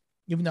money,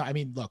 even though,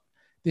 look,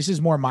 this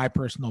is more my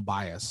personal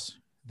bias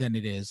than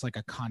it is like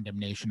a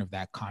condemnation of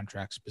that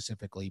contract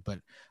specifically. But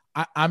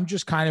I'm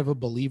just kind of a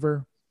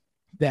believer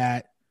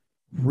that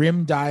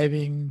rim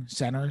diving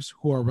centers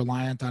who are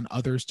reliant on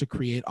others to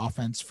create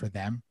offense for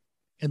them,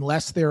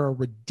 unless they're a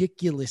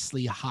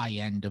ridiculously high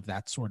end of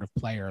that sort of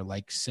player,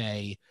 like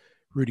say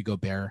Rudy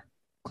Gobert,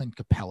 Clint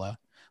Capella,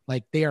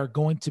 like they are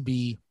going to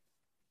be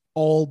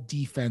all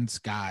defense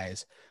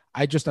guys.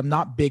 I'm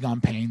not big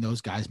on paying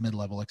those guys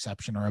mid-level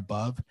exception or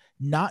above,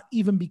 not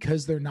even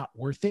because they're not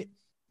worth it,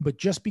 but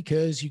just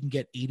because you can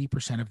get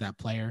 80% of that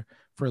player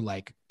for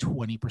like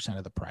 20%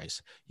 of the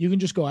price. You can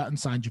just go out and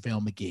sign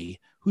JaVale McGee,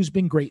 who's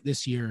been great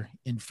this year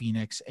in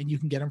Phoenix, and you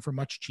can get him for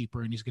much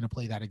cheaper, and he's going to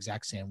play that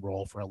exact same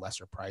role for a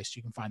lesser price.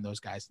 You can find those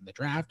guys in the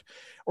draft.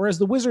 Or as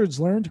the Wizards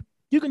learned,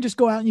 you can just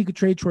go out and you could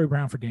trade Troy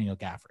Brown for Daniel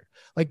Gafford.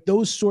 Like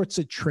those sorts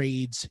of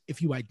trades,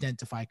 if you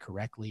identify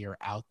correctly, are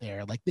out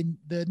there. Like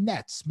the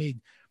Nets made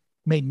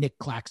Nick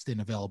Claxton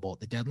available at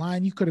the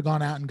deadline. You could have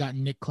gone out and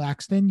gotten Nick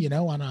Claxton,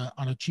 on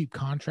a cheap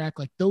contract.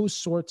 Like those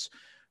sorts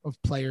of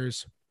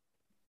players,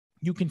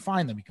 you can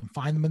find them. You can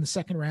find them in the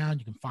second round.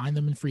 You can find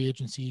them in free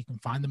agency. You can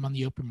find them on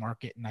the open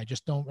market. And I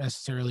just don't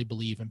necessarily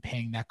believe in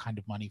paying that kind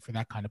of money for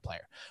that kind of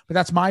player. But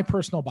that's my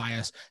personal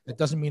bias. That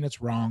doesn't mean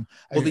it's wrong.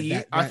 Well,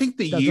 I think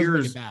the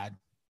years bad.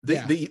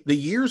 The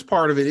years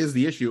part of it is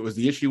the issue. It was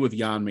the issue with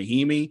Jan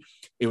Mahimi.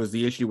 It was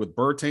the issue with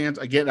Bertans.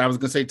 Again, I was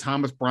going to say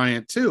Thomas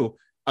Bryant too.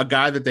 A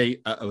guy that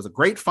it was a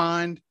great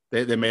find.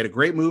 They made a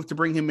great move to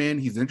bring him in.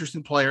 He's an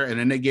interesting player. And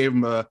then they gave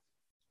him a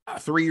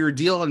 3-year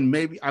deal. And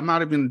maybe I'm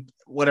not even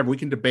whatever. We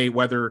can debate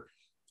whether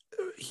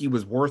he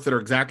was worth it or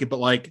exactly, but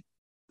like,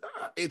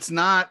 it's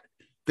not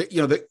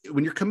that,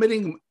 when you're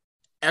committing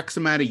X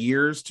amount of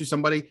years to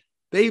somebody,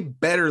 they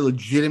better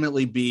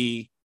legitimately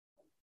be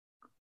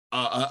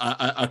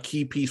a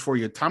key piece for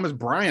you. Thomas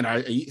Bryant,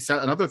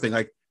 another thing,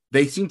 like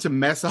they seem to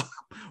mess up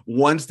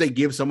once they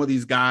give some of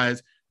these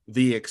guys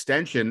the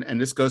extension. And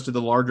this goes to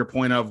the larger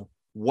point of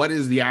what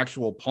is the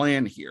actual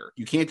plan here?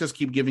 You can't just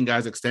keep giving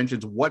guys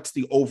extensions. What's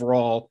the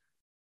overall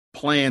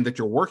plan that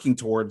you're working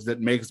towards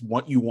that makes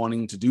what you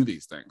wanting to do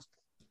these things?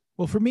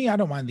 Well, for me, I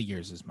don't mind the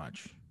years as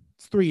much.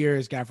 It's 3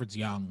 years. Gafford's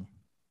young.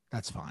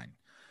 That's fine.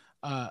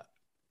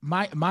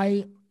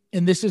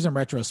 And this is in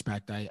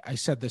retrospect. I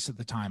said this at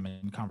the time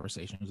in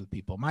conversations with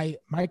people. My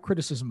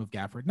criticism of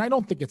Gafford, and I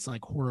don't think it's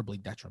like horribly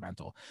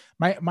detrimental.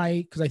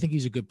 Because I think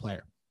he's a good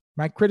player.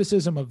 My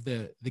criticism of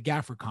the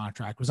Gafford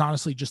contract was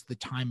honestly just the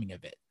timing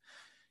of it.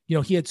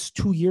 He had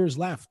 2 years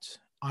left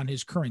on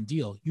his current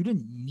deal. You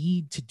didn't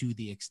need to do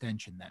the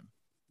extension then.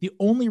 The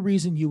only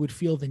reason you would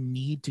feel the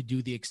need to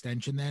do the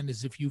extension then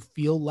is if you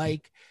feel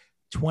like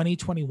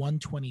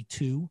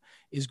 2021-22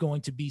 is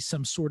going to be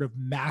some sort of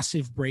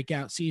massive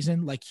breakout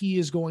season. Like he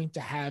is going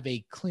to have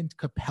a Clint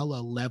Capella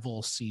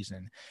level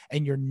season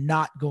and you're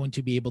not going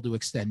to be able to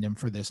extend him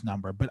for this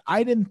number. But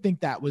I didn't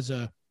think that was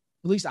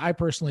at least I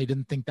personally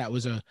didn't think that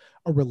was a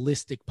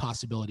realistic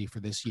possibility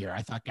for this year.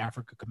 I thought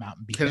Gafford could come out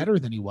and be better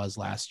than he was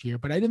last year,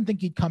 but I didn't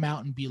think he'd come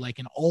out and be like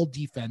an all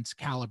defense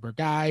caliber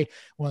guy,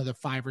 one of the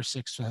 5 or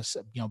 6,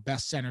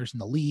 best centers in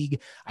the league.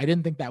 I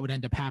didn't think that would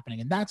end up happening.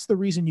 And that's the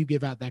reason you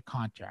give out that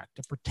contract,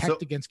 to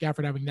protect against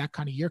Gafford having that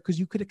kind of year. Cause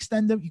you could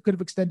extend him. You could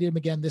have extended him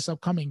again this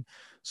upcoming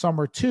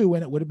summer too.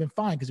 And it would have been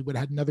fine because he would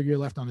have had another year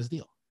left on his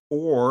deal.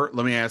 Or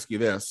let me ask you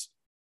this.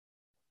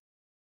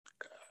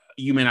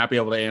 You may not be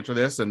able to answer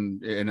this,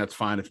 and that's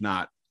fine if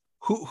not.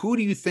 Who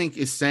do you think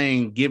is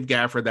saying give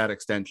Gafford that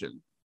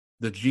extension?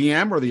 The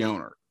GM or the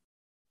owner?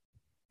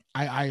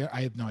 I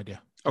have no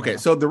idea. Okay,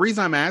 so the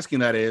reason I'm asking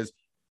that is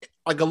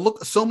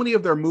so many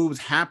of their moves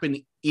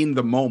happen in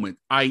the moment,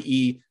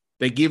 i.e.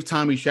 they give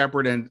Tommy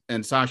Shepard and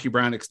Sashi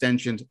Brown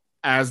extensions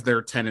as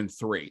they're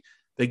 10-3.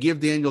 They give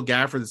Daniel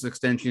Gafford this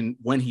extension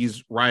when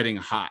he's riding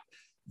hot.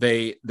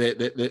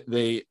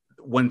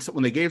 when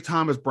they gave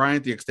Thomas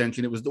Bryant the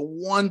extension, it was the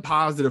one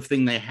positive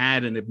thing they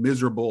had in a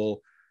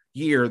miserable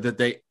year that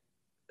they,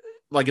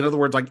 like, in other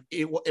words, like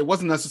it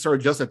wasn't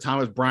necessarily just that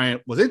Thomas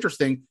Bryant was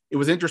interesting. It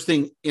was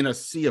interesting in a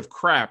sea of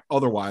crap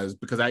otherwise,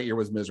 because that year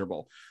was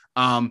miserable.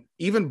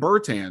 Even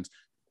Bertans,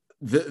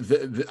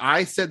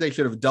 I said they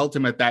should have dealt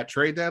him at that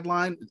trade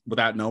deadline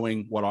without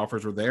knowing what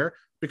offers were there,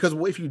 because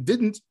if you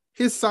didn't,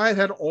 his side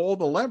had all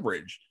the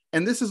leverage.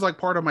 And this is like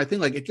part of my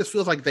thing. Like, it just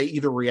feels like they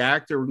either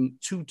react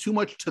too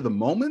much to the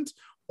moment,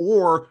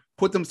 or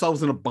put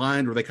themselves in a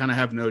bind where they kind of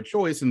have no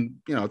choice. And,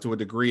 to a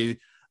degree,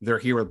 they're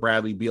here with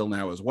Bradley Beal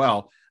now as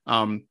well.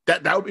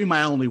 That would be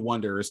my only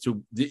wonder as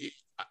to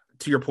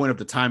your point of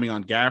the timing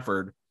on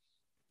Gafford.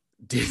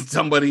 Did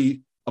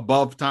somebody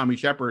above Tommy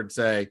Shepard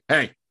say,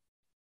 hey,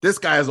 this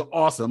guy is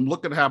awesome,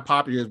 look at how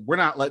popular he is, we're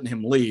not letting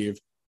him leave,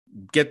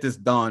 get this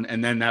done?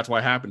 And then that's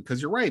what happened.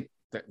 Because you're right.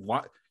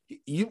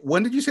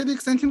 When did you say the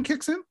extension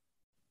kicks in?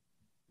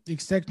 The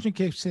extension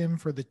kicks in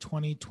for the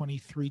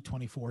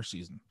 2023-24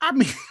 season. I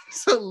mean,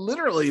 so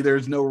literally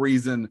there's no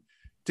reason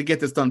to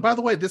get this done. By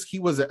the way,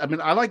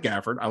 I like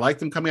Gafford. I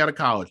liked him coming out of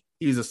college.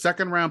 He's a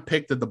second-round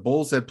pick that the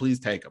Bulls said, please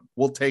take him.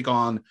 We'll take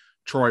on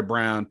Troy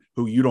Brown,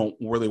 who you don't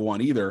really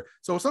want either.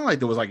 So it's not like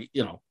there was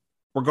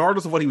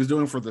regardless of what he was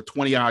doing for the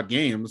 20-odd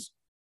games,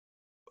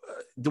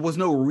 there was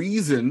no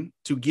reason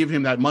to give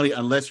him that money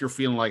unless you're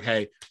feeling like,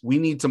 hey, we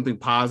need something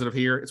positive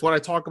here. It's what I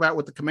talk about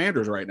with the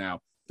Commanders right now.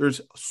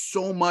 There's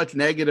so much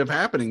negative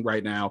happening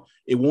right now.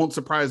 It won't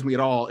surprise me at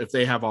all if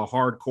they have a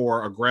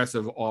hardcore,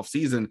 aggressive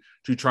offseason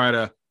to try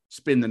to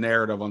spin the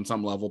narrative on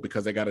some level,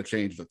 because they got to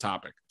change the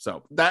topic.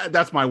 So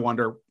that's my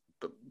wonder.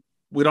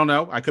 We don't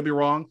know. I could be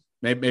wrong.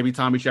 Maybe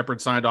Tommy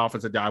Shepard signed off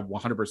and said,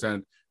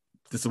 100%,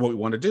 this is what we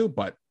want to do.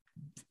 But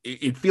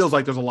it feels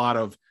like there's a lot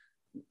of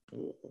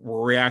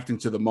reacting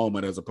to the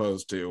moment as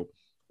opposed to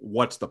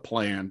what's the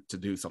plan to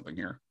do something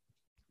here.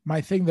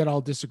 My thing that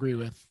I'll disagree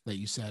with that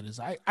you said is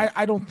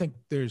I don't think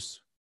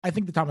I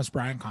think the Thomas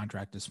Bryant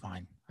contract is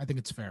fine. I think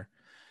it's fair.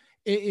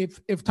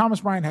 If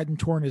Thomas Bryant hadn't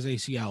torn his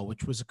ACL,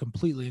 which was a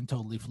completely and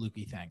totally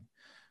fluky thing,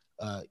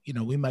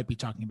 we might be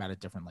talking about it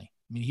differently.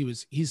 I mean,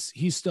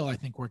 he's still, I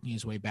think, working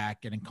his way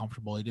back, getting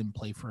comfortable. He didn't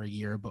play for a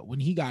year, but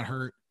when he got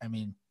hurt, I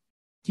mean,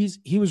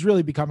 he was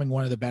really becoming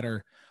one of the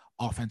better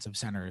offensive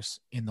centers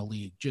in the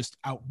league, just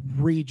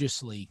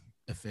outrageously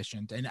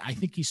efficient. And I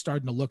think he's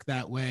starting to look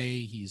that way.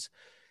 He's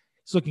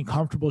looking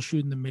comfortable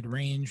shooting the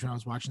mid-range. When I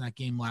was watching that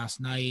game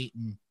last night,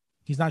 and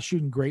he's not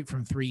shooting great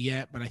from three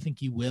yet, but I think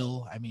he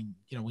will. I mean,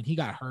 when he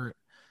got hurt,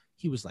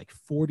 he was like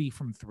 40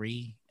 from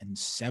three and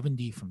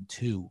 70 from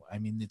two. I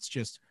mean, it's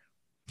just,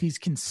 he's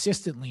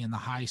consistently in the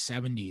high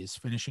 70s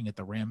finishing at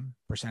the rim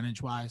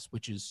percentage-wise,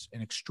 which is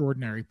an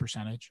extraordinary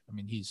percentage. I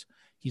mean, he's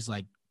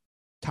like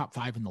top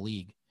 5 in the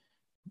league,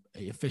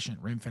 efficient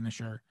rim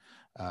finisher.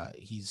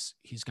 He's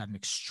got an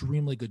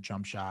extremely good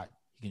jump shot.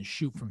 He can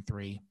shoot from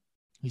three.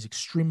 He's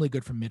extremely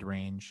good from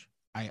mid-range.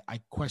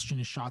 I question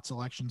his shot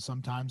selection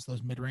sometimes,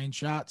 those mid-range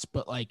shots,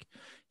 but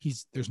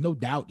there's no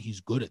doubt he's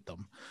good at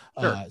them.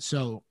 Sure.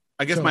 So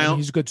I guess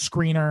he's a good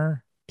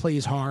screener,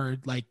 plays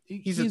hard.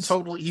 He's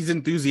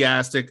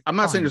enthusiastic. I'm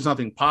not saying there's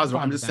nothing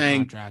positive. I'm just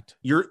saying contract.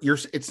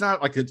 It's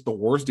not like it's the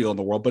worst deal in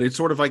the world, but it's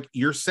sort of like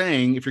you're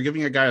saying, if you're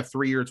giving a guy a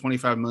 3-year,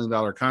 $25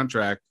 million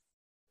contract,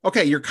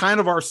 okay, you're kind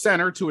of our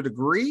center to a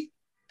degree.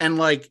 And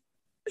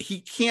he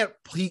can't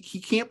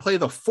play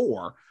the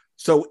 4.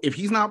 So if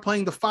he's not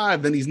playing the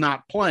 5, then he's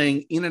not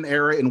playing in an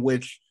era in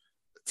which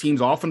teams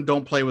often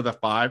don't play with a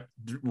 5.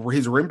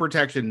 His rim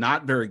protection,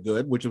 not very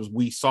good,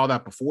 we saw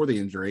that before the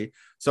injury.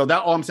 So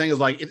that all I'm saying is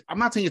I'm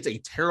not saying it's a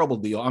terrible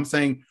deal. I'm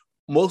saying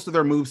most of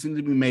their moves seem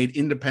to be made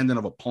independent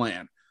of a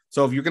plan.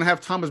 So if you're going to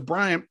have Thomas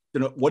Bryant,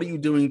 what are you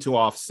doing to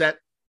offset?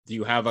 Do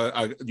you have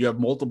do you have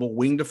multiple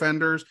wing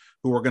defenders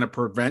who are going to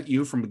prevent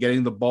you from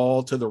getting the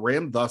ball to the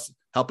rim, thus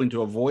helping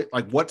to avoid?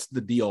 What's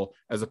the deal?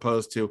 As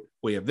opposed to,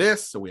 we have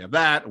this, so we have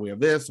that, and we have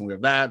this, and we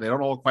have that. They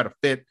don't all quite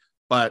fit,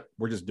 but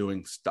we're just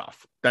doing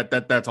stuff.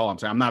 That's all I'm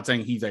saying. I'm not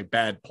saying he's a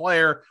bad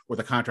player or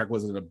the contract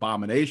was an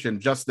abomination.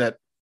 Just that,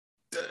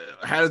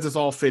 how does this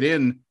all fit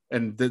in?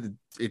 And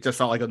it just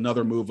felt like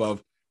another move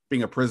of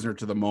being a prisoner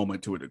to the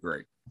moment to a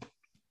degree.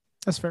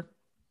 That's fair.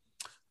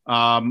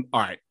 All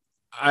right.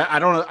 I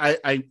don't know.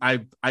 I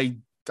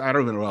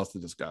don't even know what else to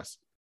discuss.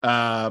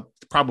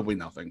 Probably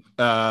nothing.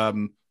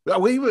 I'll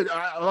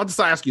just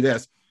ask you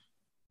this.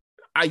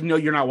 I know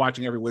you're not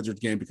watching every Wizards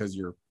game because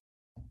you're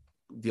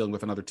dealing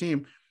with another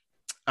team.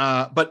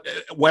 But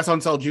Wes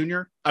Unseld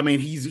Jr., I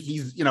mean, he's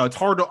it's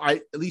hard to,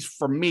 at least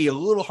for me, a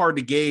little hard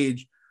to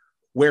gauge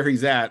where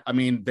he's at. I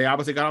mean, they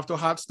obviously got off to a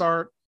hot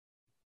start,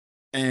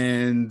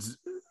 and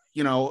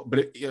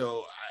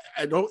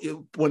I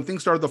don't. When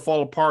things started to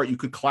fall apart, you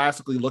could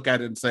classically look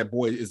at it and say,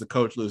 "Boy, is the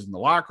coach losing the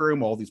locker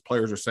room?" All these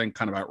players are saying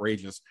kind of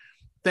outrageous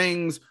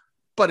things,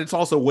 but it's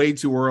also way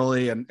too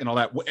early and all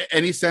that.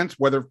 Any sense,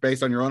 whether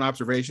based on your own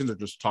observations or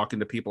just talking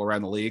to people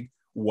around the league,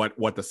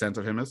 what the sense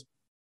of him is?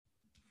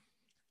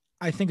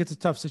 I think it's a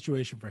tough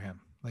situation for him,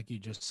 like you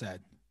just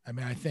said. I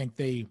mean, I think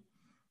they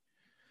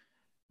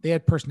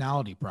had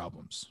personality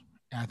problems,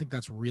 And I think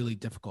that's really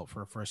difficult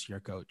for a first-year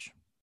coach.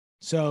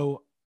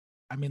 So,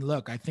 I mean,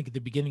 look, I think at the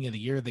beginning of the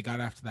year, they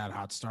got after that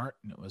hot start,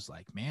 and it was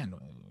like, man,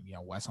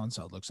 Wes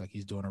Unseld looks like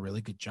he's doing a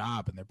really good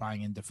job, and they're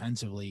buying in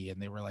defensively,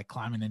 and they were like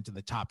climbing into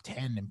the top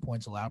 10 in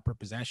points allowed per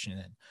possession.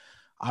 And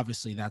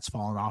obviously that's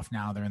fallen off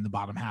now. They're in the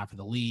bottom half of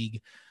the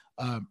league.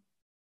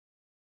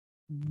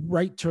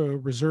 Right to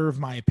reserve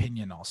my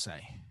opinion, I'll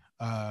say.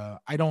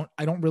 I don't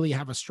really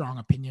have a strong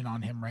opinion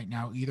on him right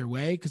now either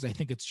way, because I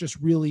think it's just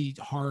really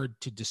hard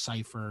to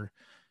decipher,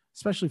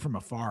 especially from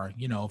afar.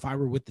 If I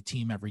were with the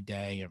team every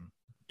day and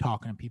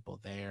talking to people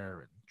there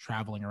and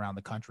traveling around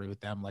the country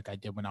with them like I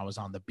did when I was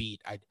on the beat,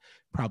 I'd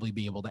probably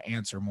be able to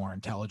answer more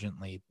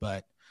intelligently.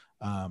 But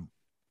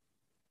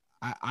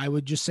I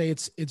would just say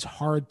it's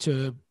hard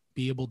to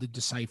be able to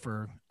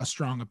decipher a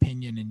strong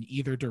opinion in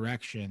either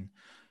direction,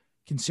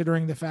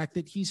 considering the fact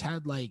that he's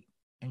had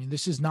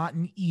this is not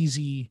an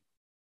easy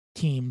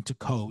team to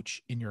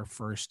coach in your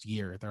first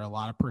year. There are a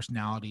lot of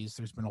personalities.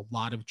 There's been a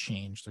lot of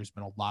change. There's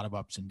been a lot of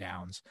ups and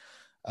downs.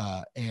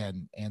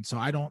 And so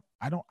I don't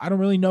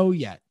really know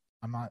yet.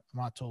 I'm not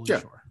totally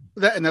sure.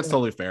 That's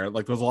totally fair.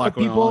 Like there's a lot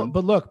going on.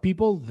 But look,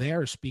 people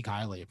there speak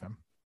highly of him.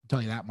 I'll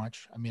tell you that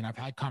much. I mean, I've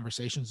had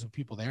conversations with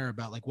people there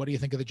about what do you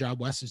think of the job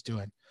Wes is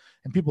doing?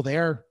 And people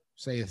there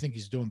say, I think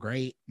he's doing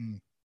great.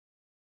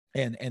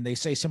 And they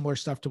say similar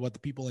stuff to what the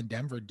people in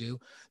Denver do.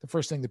 The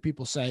first thing that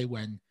people say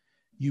when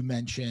you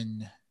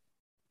mention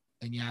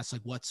and you ask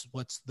what's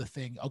the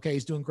thing? Okay,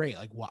 he's doing great.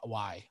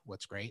 Why?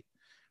 What's great?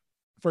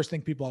 First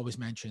thing people always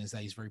mention is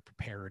that he's very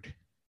prepared,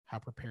 how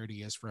prepared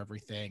he is for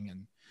everything.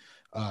 And,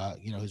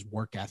 his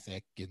work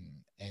ethic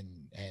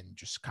and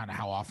just kind of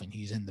how often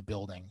he's in the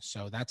building.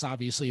 So that's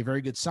obviously a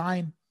very good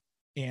sign.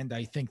 And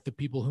I think the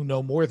people who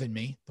know more than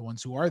me, the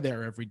ones who are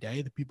there every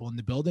day, the people in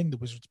the building, the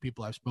Wizards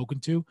people I've spoken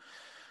to,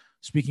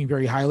 speaking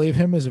very highly of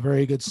him is a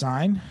very good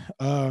sign.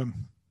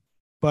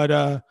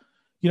 But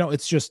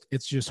it's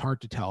just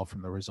hard to tell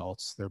from the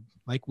results. They're,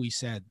 like we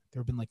said, there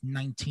have been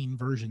 19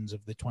 versions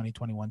of the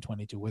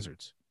 2021-22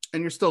 Wizards.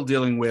 And you're still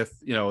dealing with,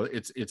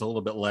 it's a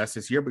little bit less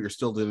this year, but you're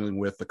still dealing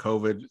with the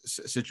COVID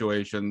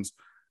situations.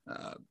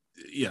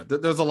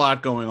 There's a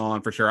lot going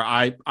on for sure.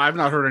 I've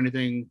not heard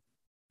anything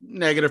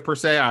negative per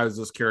se. I was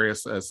just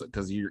curious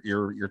because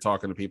you're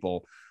talking to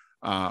people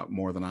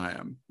more than I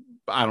am.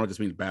 I don't just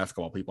mean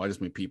basketball people. I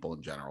just mean people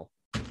in general.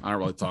 I don't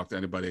really talk to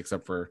anybody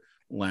except for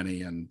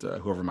Lenny and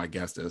whoever my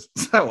guest is.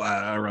 So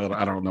I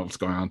don't know what's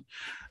going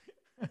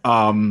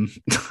on.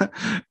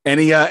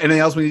 Anything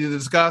else we need to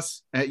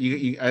discuss?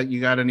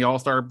 You got any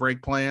All-Star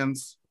break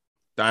plans?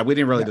 We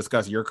didn't really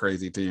discuss your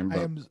crazy team. But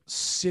I am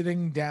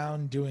sitting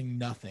down doing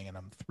nothing, and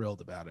I'm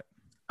thrilled about it.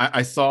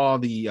 I saw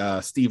the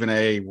Stephen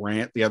A.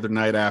 rant the other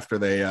night after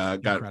they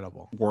got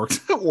incredible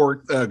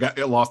got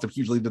lost a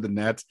huge lead to the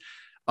Nets.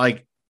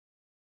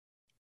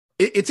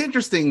 It's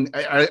interesting.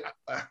 I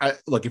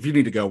look, if you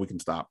need to go, we can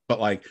stop.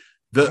 But I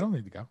don't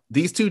need to go.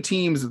 These two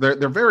teams,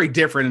 they're very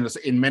different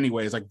in many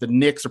ways. Like the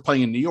Knicks are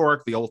playing in New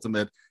York, the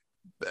ultimate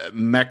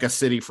mecca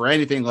city for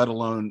anything, let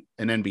alone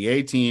an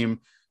NBA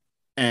team.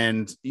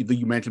 And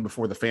you mentioned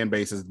before the fan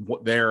base is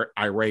they're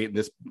irate.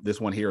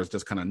 This one here is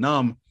just kind of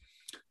numb.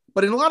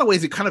 But in a lot of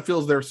ways, it kind of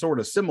feels they're sort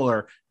of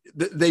similar.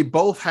 They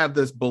both have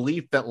this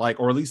belief that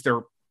or at least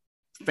they're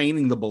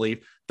feigning the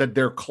belief that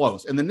they're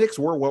close. And the Knicks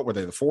were, what were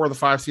they, the 4 or the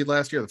 5 seed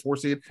last year? The 4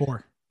 seed?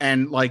 4.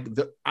 And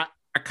I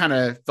kind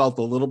of felt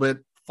a little bit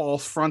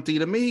false fronty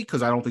to me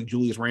because I don't think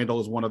Julius Randle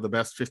is one of the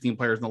best 15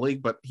 players in the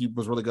league, but he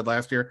was really good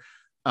last year.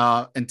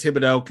 And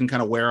Thibodeau can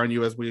kind of wear on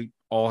you, as we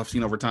all have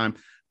seen over time.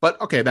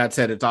 But okay, that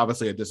said, it's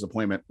obviously a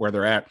disappointment where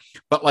they're at.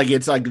 But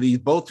it's these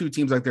both two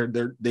teams,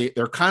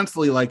 they're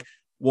constantly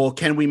well,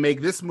 can we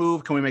make this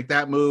move? Can we make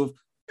that move?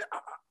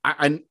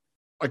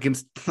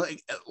 It's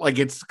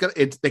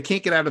they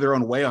can't get out of their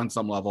own way on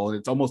some level, and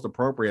it's almost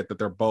appropriate that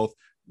they're both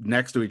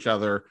next to each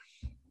other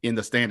in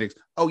the standings.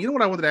 Oh, you know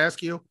what I wanted to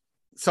ask you?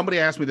 Somebody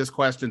asked me this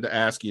question to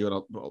ask you,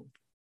 and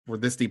we're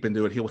this deep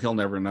into it. He'll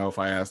never know if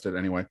I asked it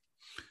anyway.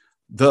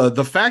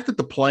 The fact that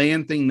the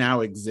play-in thing now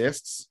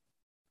exists,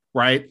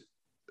 right?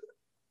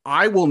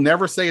 I will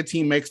never say a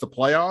team makes the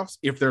playoffs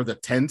if they're the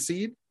 10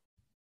 seed.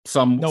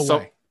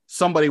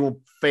 Somebody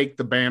will fake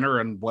the banner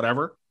and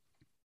whatever,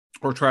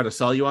 or try to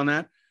sell you on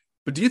that.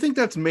 But do you think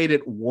that's made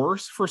it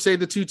worse for, say,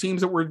 the two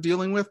teams that we're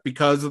dealing with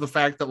because of the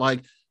fact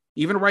that,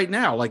 even right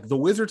now, the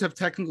Wizards have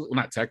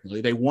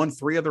they won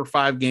 3 of their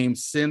 5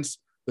 games since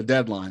the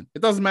deadline.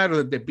 It doesn't matter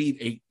that they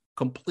beat a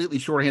completely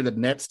shorthanded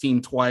Nets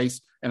team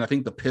twice, and I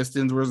think the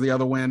Pistons was the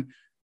other win.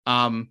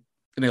 And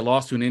they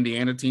lost to an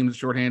Indiana team that's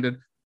shorthanded.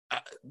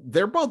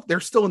 They're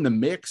still in the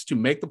mix to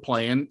make the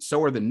play-in.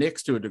 So are the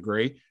Knicks to a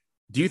degree.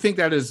 Do you think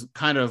that is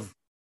kind of,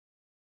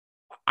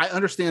 I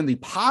understand the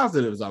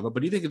positives of it, but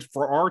do you think it's,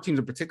 for our teams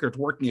in particular, it's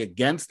working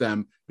against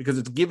them because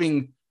it's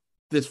giving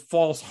this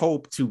false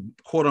hope to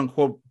quote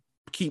unquote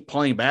keep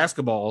playing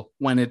basketball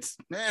when it's,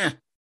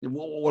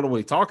 what are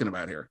we talking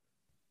about here?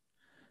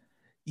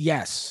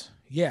 Yes.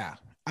 Yeah.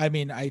 I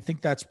mean, I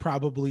think that's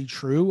probably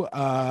true.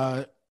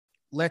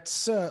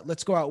 Let's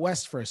go out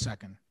west for a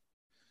second.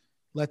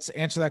 let's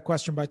answer that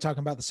question by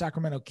talking about the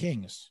Sacramento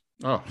Kings.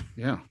 Oh,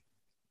 yeah.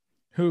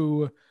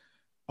 Who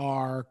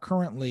are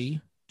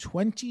currently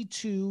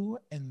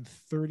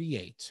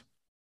 22-38.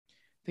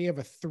 They have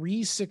a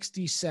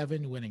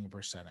 367 winning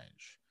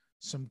percentage.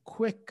 Some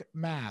quick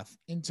math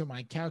into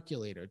my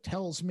calculator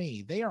tells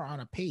me they are on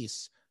a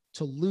pace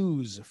to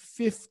lose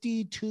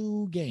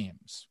 52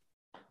 games.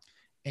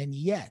 And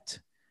yet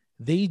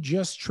they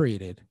just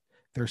traded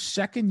their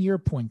second-year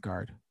point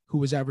guard, who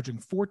was averaging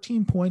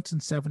 14 points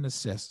and 7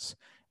 assists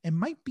and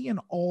might be an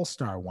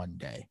all-star one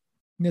day,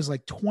 and is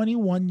like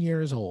 21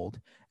 years old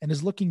and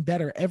is looking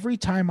better every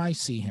time I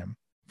see him,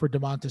 for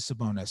Domantas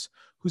Sabonis,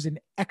 who's an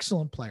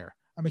excellent player.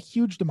 I'm a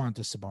huge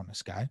Domantas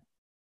Sabonis guy.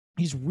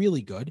 He's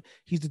really good.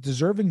 He's a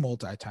deserving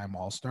multi-time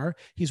all-star.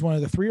 He's one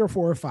of the 3 or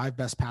 4 or 5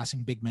 best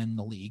passing big men in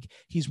the league.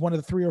 He's one of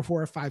the 3 or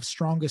 4 or 5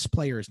 strongest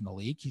players in the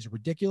league. He's a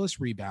ridiculous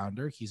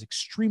rebounder. He's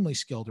extremely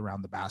skilled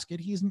around the basket.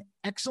 He's an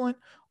excellent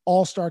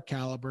all-star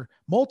caliber,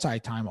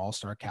 multi-time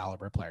all-star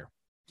caliber player.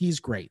 He's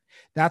great.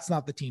 That's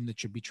not the team that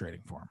should be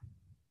trading for him.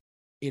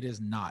 It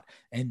is not.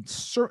 And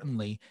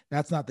certainly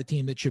that's not the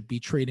team that should be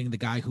trading the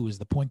guy who is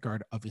the point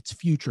guard of its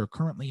future,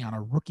 currently on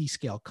a rookie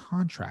scale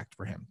contract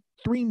for him.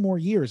 3 more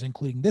years,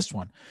 including this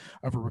one,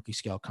 of a rookie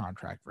scale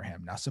contract for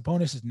him. Now,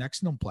 Sabonis is an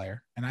excellent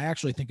player, and I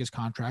actually think his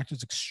contract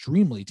is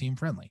extremely team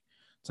friendly.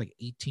 It's like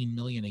 $18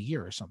 million a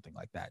year or something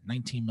like that,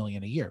 $19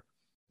 million a year.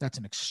 That's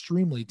an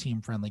extremely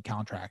team friendly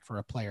contract for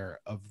a player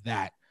of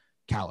that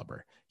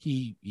caliber.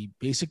 He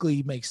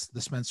basically makes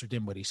the Spencer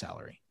Dinwiddie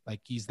salary.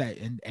 Like he's that,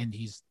 and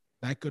he's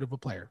that good of a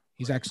player.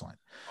 He's excellent.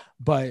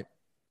 But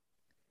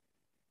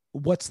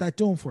what's that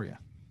doing for you?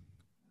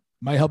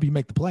 Might help you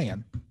make the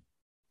play-in.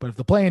 But if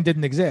the play-in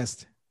didn't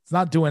exist, it's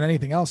not doing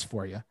anything else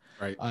for you.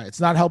 Right. It's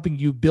not helping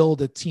you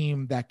build a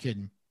team that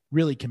can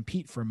really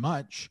compete for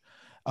much.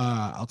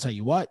 I'll tell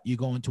you what, you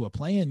go into a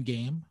play-in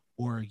game,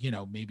 or,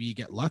 maybe you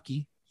get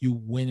lucky. You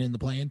win in the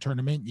play-in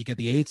tournament. You get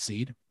the 8th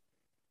seed.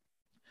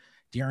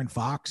 De'Aaron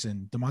Fox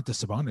and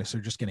Domantas Sabonis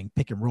are just getting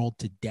pick and rolled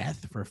to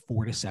death for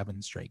 4 to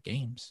 7 straight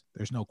games.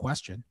 There's no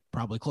question.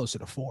 Probably closer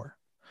to 4.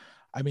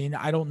 I mean,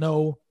 I don't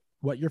know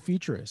what your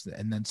future is.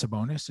 And then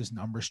Sabonis is an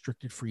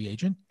unrestricted free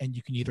agent, and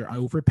you can either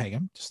overpay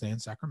him to stay in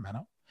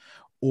Sacramento,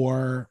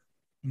 or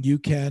you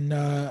can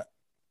let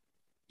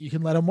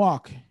him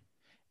walk,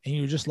 and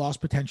you just lost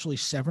potentially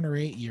 7 or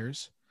 8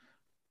 years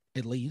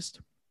at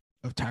least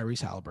of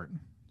Tyrese Halliburton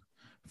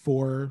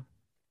for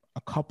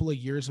a couple of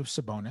years of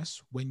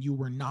Sabonis when you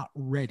were not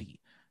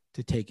ready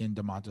to take in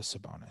Domantas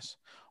Sabonis.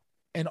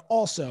 And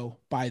also,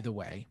 by the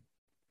way,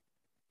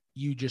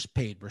 you just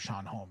paid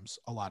Rashawn Holmes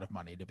a lot of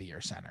money to be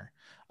your center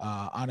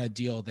on a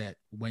deal that,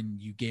 when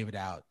you gave it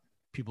out,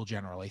 people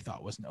generally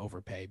thought was an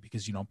overpay,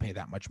 because you don't pay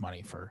that much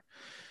money for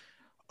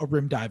a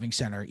rim diving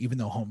center, even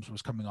though Holmes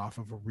was coming off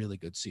of a really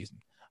good season.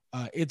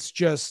 It's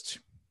just,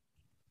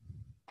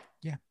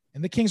 yeah.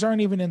 And the Kings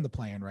aren't even in the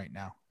play-in right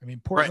now. I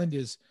mean, Portland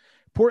is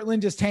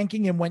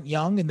tanking and went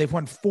young, and they've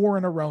won 4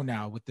 in a row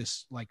now with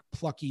this like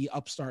plucky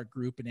upstart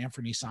group. And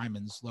Anthony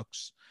Simons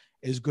looks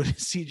as good as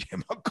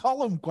CJ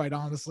McCollum, quite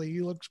honestly. He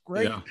looks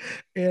great. Yeah.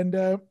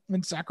 And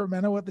in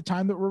Sacramento, at the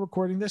time that we're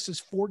recording this, is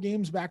 4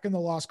 games back in the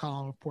loss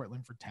column of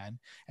Portland for 10.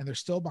 And they're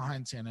still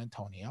behind San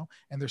Antonio,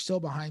 and they're still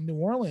behind New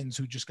Orleans,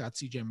 who just got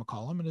CJ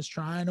McCollum and is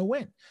trying to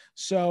win.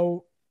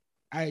 So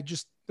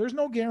there's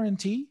no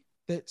guarantee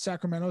that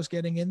Sacramento is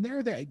getting in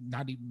there.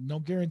 No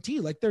guarantee.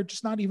 Like, they're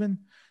just not even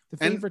the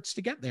favorites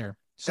to get there.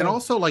 So, and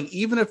also, like,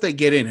 even if they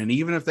get in, and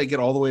even if they get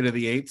all the way to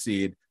the 8th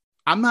seed,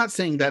 I'm not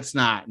saying that's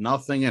not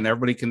nothing, and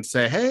everybody can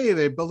say, hey,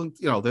 they built,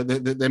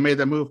 they made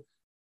that move.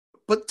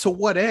 But to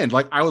what end?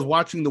 Like, I was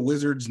watching the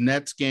Wizards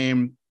Nets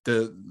game,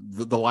 the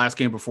last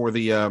game before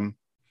the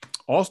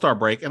All-Star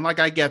break, and like,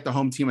 I get the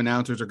home team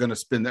announcers are going to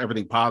spin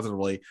everything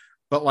positively,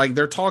 but like,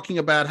 they're talking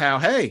about how,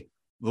 hey,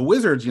 the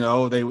Wizards,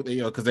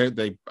 because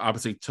they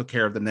obviously took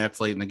care of the Nets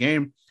late in the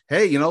game.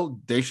 Hey,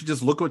 they should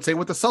just look at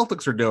what the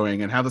Celtics are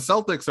doing, and how the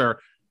Celtics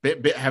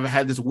have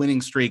had this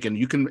winning streak, and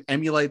you can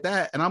emulate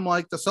that. And I'm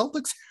like, the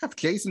Celtics have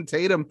Jason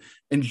Tatum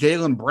and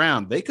Jaylen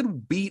Brown. They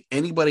could beat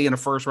anybody in a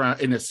first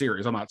round in a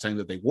series. I'm not saying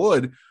that they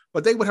would,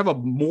 but they would have a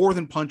more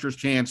than puncher's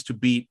chance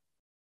to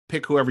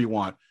pick whoever you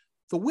want.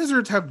 The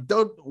Wizards have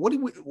done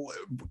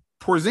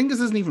Porzingis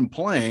isn't even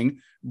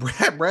playing.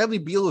 Bradley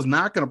Beal is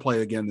not going to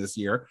play again this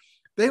year.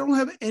 They don't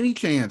have any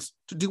chance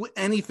to do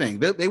anything.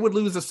 They would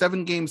lose a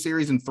 7-game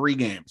series in 3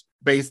 games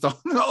based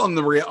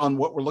on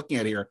what we're looking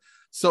at here.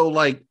 So,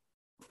 like,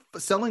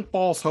 selling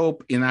false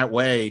hope in that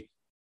way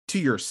to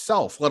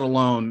yourself, let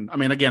alone, I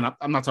mean, again,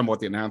 I'm not talking about what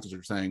the announcers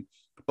are saying,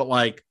 but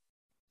like,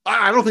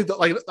 I don't think that,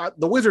 like,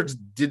 the Wizards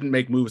didn't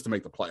make moves to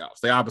make the playoffs.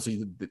 They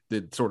obviously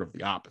did sort of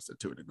the opposite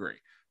to a degree,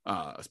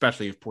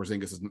 especially if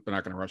Porzingis they're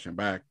not going to rush him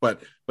back.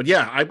 But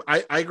yeah,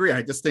 I agree.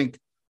 I just think,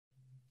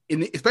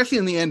 especially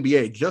in the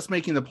NBA, just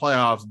making the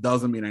playoffs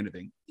doesn't mean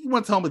anything. You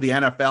want to tell me the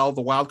NFL,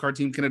 the wildcard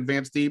team, can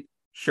advance deep?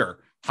 Sure.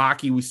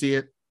 Hockey, we see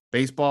it.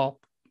 Baseball,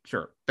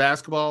 sure.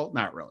 Basketball,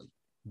 not really.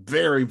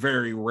 Very,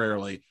 very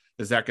rarely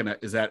is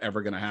that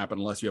ever gonna happen,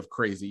 unless you have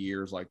crazy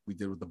years like we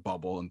did with the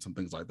bubble and some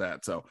things like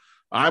that. So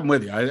I'm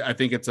with you. I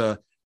think it's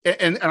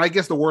and I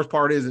guess the worst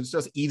part is it's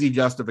just easy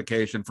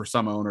justification for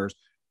some owners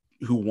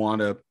who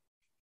want to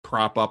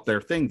prop up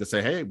their thing to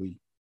say, hey, we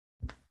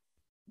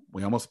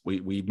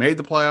made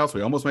the playoffs.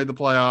 We almost made the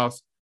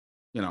playoffs,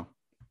 you know.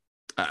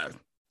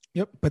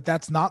 Yep. But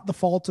that's not the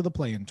fault of the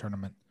play-in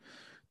tournament.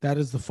 That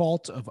is the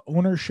fault of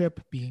ownership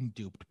being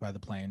duped by the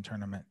play-in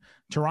tournament.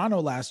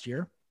 Toronto last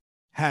year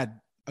had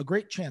a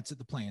great chance at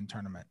the play-in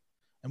tournament.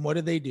 And what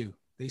did they do?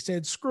 They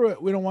said, screw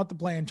it. We don't want the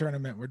play-in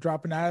tournament. We're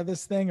dropping out of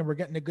this thing and we're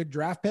getting a good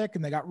draft pick.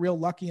 And they got real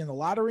lucky in the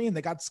lottery and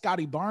they got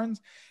Scotty Barnes.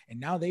 And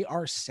now they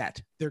are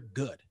set. They're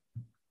good.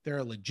 They're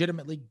a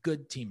legitimately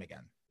good team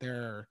again.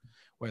 They're,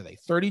 what are they,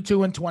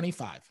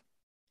 32-25.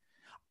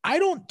 I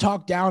don't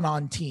talk down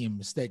on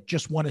teams that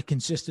just want to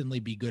consistently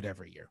be good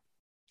every year.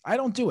 I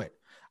don't do it.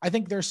 I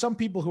think there's some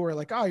people who are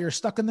like, oh, you're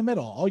stuck in the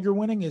middle. All you're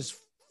winning is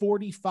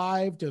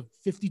 45 to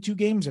 52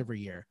 games every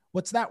year.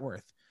 What's that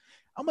worth?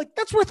 I'm like,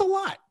 that's worth a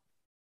lot.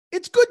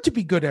 It's good to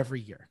be good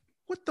every year.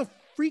 What the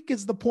freak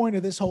is the point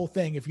of this whole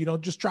thing if you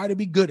don't just try to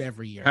be good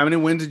every year? How many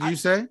wins did you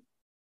say?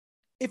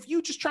 If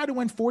you just try to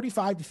win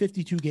 45 to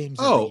 52 games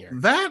every year.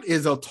 That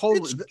is a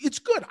total. It's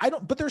good.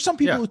 But there's some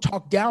people who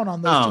talk down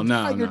on those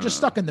teams. You're just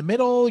stuck in the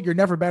middle. You're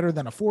never better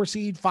than a 4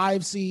 seed,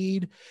 5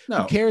 seed.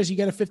 Who cares? You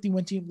get a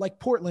 50-win team like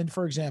Portland,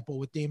 for example,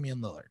 with Damian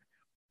Lillard,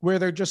 where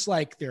they're just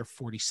like, they're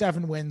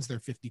 47 wins, they're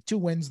 52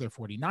 wins, they're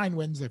 49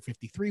 wins, they're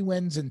 53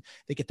 wins, and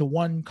they get to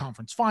one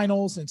conference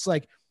finals. And it's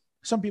like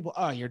some people,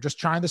 you're just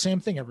trying the same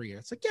thing every year.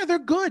 It's like, yeah, they're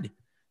good.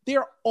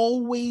 They're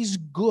always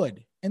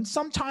good. And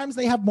sometimes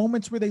they have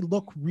moments where they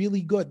look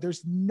really good.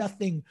 There's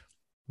nothing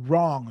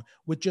wrong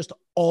with just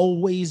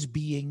always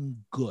being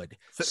good.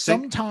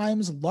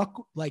 Sometimes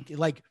luck, like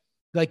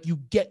you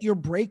get your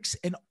breaks,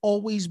 and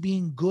always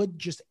being good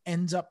just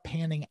ends up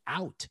panning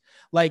out.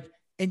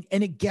 And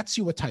it gets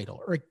you a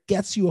title or it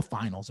gets you a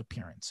finals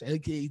appearance.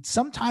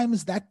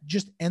 Sometimes that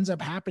just ends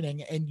up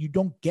happening, and you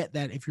don't get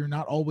that if you're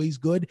not always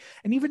good.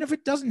 And even if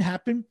it doesn't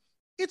happen,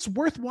 it's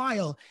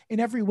worthwhile in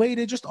every way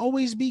to just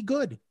always be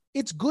good.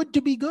 It's good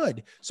to be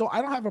good. So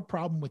I don't have a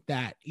problem with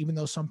that, even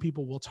though some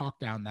people will talk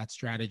down that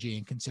strategy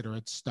and consider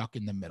it stuck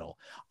in the middle.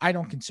 I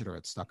don't consider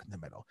it stuck in the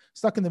middle.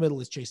 Stuck in the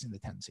middle is chasing the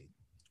 10 seed.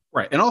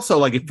 Right. And also,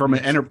 like, from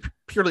an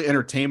purely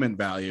entertainment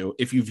value,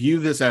 if you view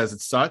this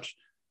as such,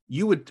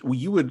 you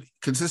would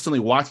consistently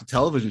watch a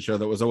television show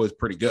that was always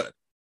pretty good.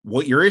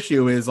 What your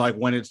issue is, like,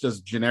 when it's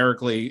just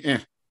generically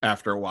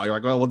after a while, you're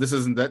like, well, this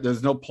isn't that.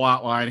 There's no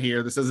plot line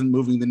here. This isn't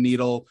moving the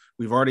needle.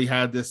 We've already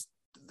had this,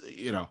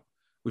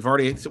 we've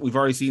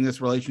already seen this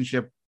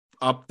relationship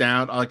up,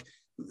 down. Like,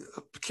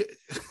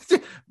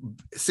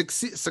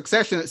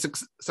 success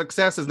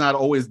is not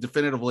always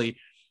definitively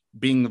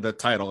being the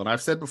title. And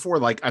I've said before,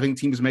 like, I think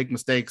teams make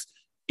mistakes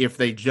if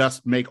they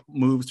just make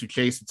moves to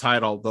chase the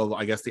title, though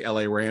I guess the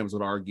LA Rams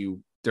would argue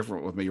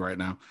different with me right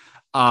now.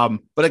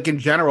 But like, in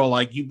general,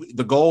 like,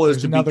 the goal is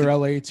There's another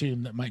LA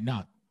team that might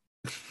not.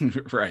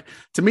 Right.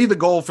 To me, the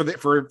goal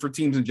for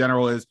teams in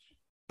general is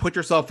put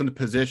yourself in a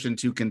position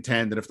to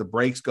contend. And if the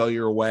breaks go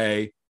your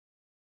way,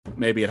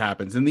 maybe it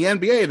happens. In the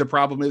NBA, the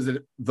problem is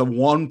that the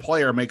one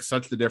player makes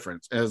such the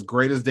difference. As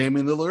great as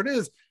Damian Lillard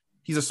is,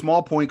 he's a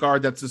small point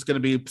guard that's just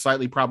going to be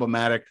slightly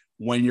problematic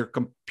when you're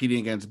competing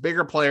against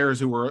bigger players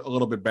who are a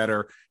little bit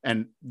better.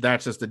 And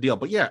that's just the deal.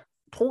 But yeah,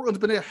 Portland's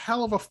been a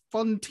hell of a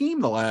fun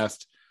team the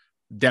last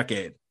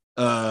decade.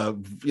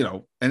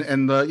 People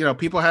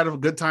had a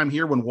good time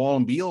here when Wall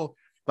and Beal,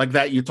 like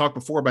that. You talked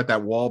before about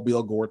that Wall,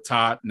 Beal,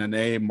 Gortat,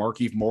 Nene,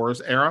 Markieff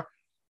Morris era.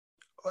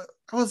 That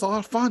was a lot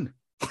of fun.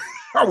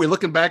 Are we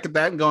looking back at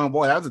that and going,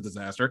 boy, that was a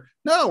disaster?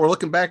 No, we're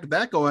looking back at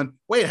that going,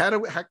 wait, how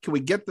can we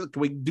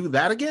do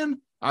that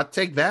again? I'll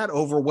take that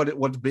over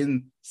what's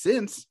been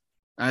since.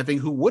 And I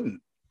think who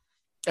wouldn't?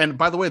 And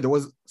by the way, there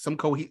was some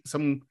kind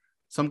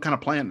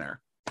of plan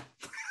there.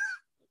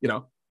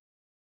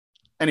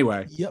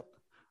 Anyway. Yep.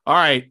 All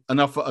right,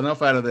 enough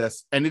out of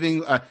this.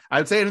 Anything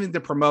I'd say anything to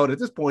promote at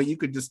this point, you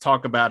could just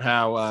talk about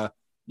how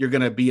you're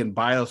going to be in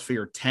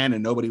Biosphere 10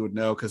 and nobody would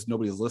know because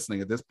nobody's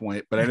listening at this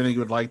point. But anything you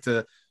would like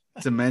to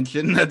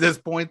mention at this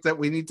point that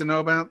we need to know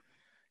about?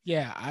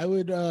 Yeah, I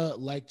would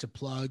like to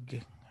plug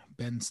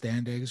Ben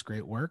Standig's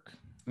great work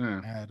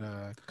at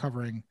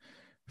covering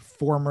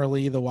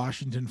formerly the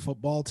Washington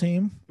football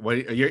team.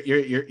 Wait,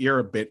 you're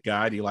a bit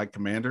guy. Do you like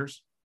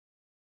Commanders?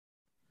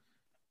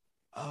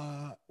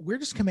 Where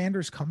does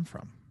Commanders come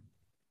from?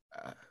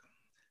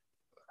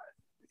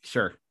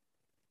 Sure.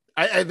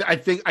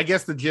 I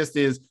guess the gist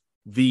is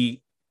the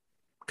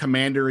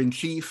commander in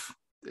chief.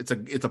 It's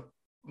a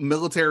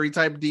military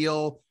type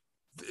deal.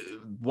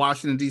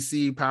 Washington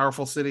D.C.,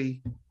 powerful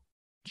city.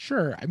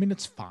 Sure. I mean,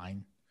 it's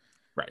fine.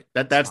 Right.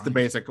 That's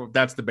fine.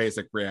 That's the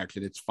basic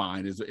reaction. It's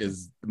fine. Is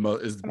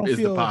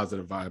the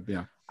positive vibe.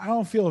 Yeah. I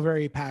don't feel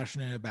very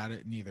passionate about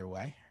it in either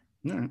way.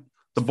 Yeah.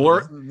 The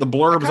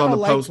blurbs on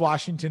the post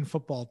Washington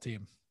football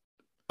team.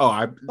 Oh,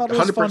 I thought it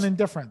was fun and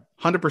different.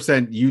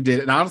 100% you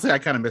did. And honestly, I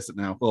kind of miss it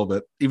now a little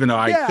bit, even though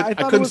I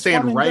couldn't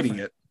stand writing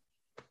it.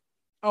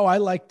 Oh, I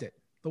liked it.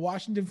 The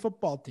Washington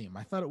football team.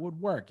 I thought it would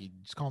work. You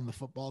just call them the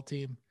football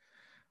team.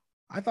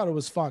 I thought it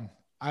was fun.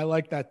 I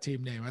like that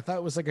team name. I thought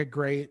it was like a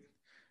great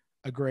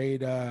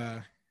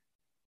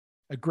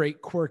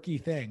quirky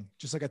thing,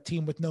 just like a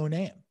team with no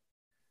name.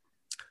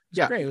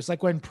 It's great. It was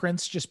like when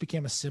Prince just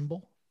became a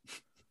symbol,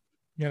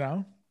 you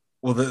know?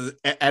 Well,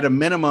 at a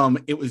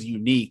minimum, it was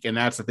unique, and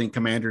that's the thing.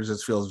 Commanders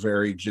just feels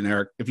very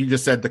generic. If you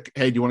just said,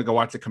 "Hey, do you want to go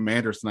watch the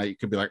Commanders tonight?" You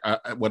could be like,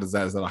 "What is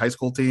that? Is that a high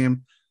school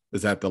team?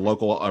 Is that the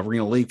local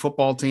arena league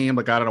football team?"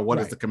 Like, I don't know what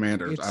is the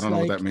Commanders. I don't know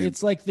what that means.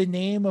 It's like the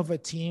name of a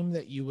team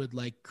that you would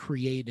like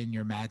create in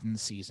your Madden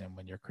season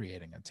when you're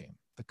creating a team.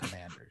 The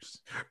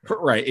Commanders,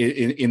 right?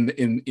 In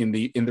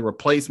the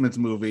Replacements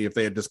movie, if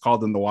they had just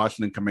called them the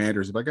Washington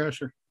Commanders, you'd be like, "Oh,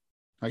 sure,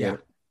 I get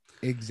it."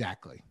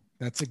 Exactly.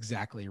 That's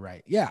exactly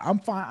right. Yeah, I'm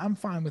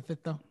fine with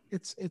it though.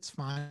 It's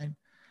fine.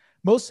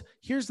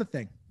 Here's the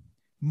thing.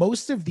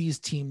 Most of these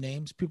team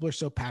names, people are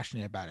so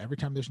passionate about it. Every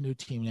time there's a new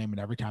team name and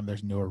every time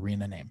there's a new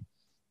arena name.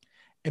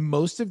 And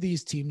most of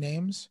these team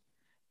names,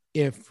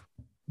 if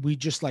we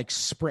just like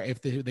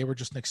if they were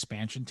just an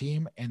expansion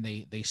team and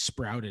they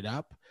sprouted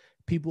up,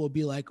 people would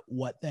be like,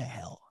 what the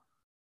hell?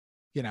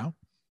 You know?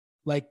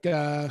 Like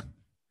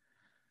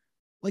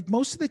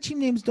most of the team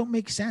names don't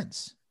make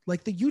sense.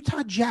 Like the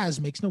Utah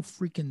Jazz makes no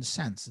freaking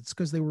sense. It's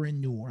because they were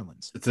in New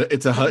Orleans. It's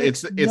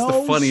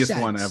the funniest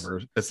one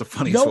ever. It's the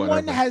funniest one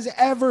ever. No one has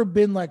ever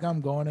been like,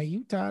 I'm going to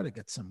Utah to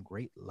get some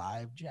great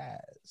live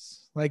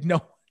jazz. Like, no,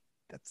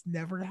 that's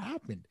never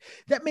happened.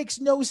 That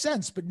makes no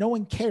sense, but no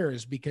one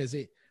cares because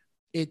it's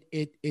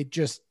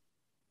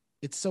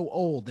so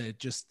old that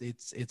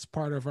it's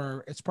part of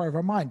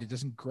our mind. It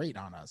doesn't grate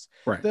on us.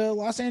 Right. The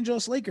Los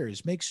Angeles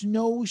Lakers makes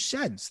no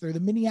sense. They're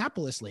the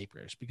Minneapolis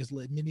Lakers because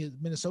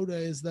Minnesota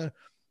is the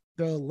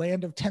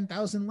land of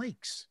 10,000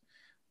 lakes.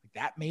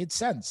 That made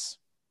sense.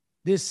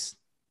 This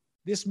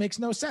makes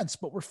no sense,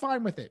 but we're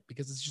fine with it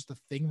because it's just a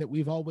thing that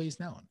we've always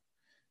known,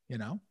 you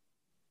know?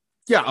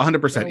 Yeah,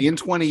 100%. In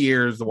 20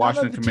 years, the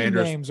Washington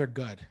Commanders team names are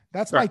good.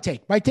 That's my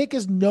take. My take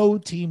is no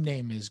team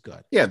name is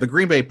good. Yeah, the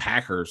Green Bay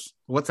Packers.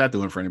 What's that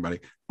doing for anybody?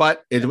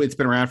 But it's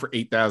been around for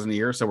 8,000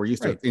 years, so we're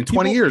used to it. In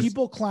 20 years.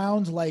 People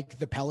clowned like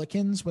the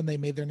Pelicans when they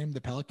made their name the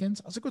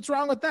Pelicans. I was like, what's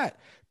wrong with that?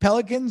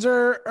 Pelicans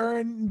are an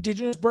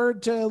indigenous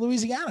bird to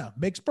Louisiana.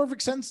 Makes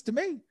perfect sense to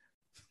me.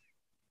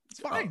 It's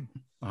fine.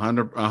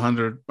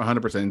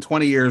 100%. In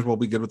 20 years, we'll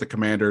be good with the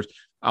Commanders.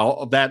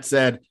 That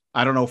said,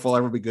 I don't know if we'll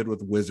ever be good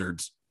with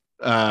Wizards.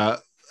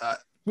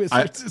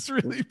 Wizards is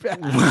really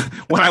bad.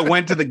 When I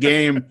went to the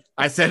game,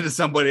 I said to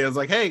somebody, I was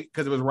like, hey,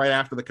 because it was right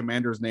after the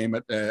Commander's name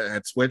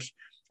at Switch.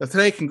 I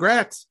said, hey,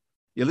 congrats.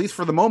 At least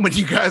for the moment,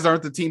 you guys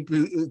aren't the team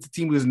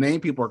whose name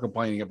people are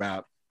complaining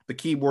about. The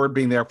key word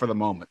being there for the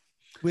moment.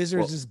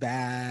 Wizards is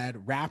bad.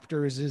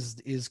 Raptors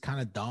is kind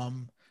of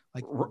dumb.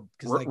 Like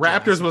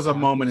Raptors was a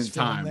moment in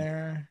time.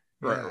 There.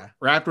 Yeah.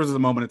 Raptors was a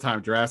moment in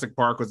time. Jurassic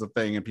Park was a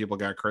thing, and people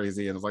got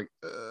crazy, and it was like,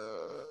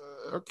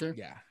 okay,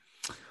 yeah,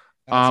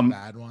 that's a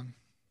bad one.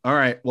 All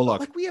right, well, look,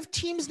 like we have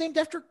teams named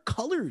after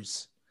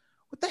colors.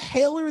 What the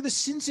hell are the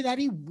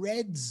Cincinnati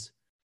Reds?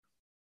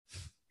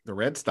 The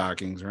Red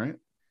Stockings, right?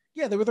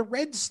 Yeah, they were the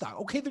Red Stock.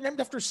 Okay, they're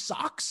named after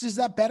socks. Is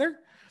that better?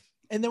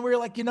 And then we were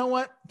like, you know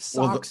what?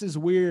 Socks is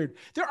weird.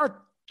 There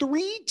are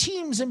 3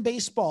 teams in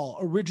baseball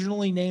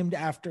originally named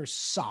after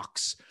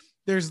socks.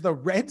 There's the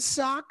Red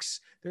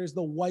Sox, there's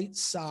the White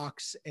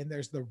Sox, and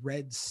there's the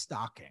Red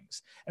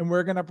Stockings. And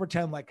we're going to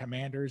pretend like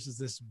Commanders is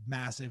this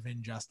massive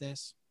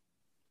injustice.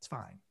 It's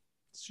fine.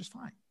 It's just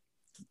fine.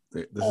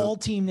 All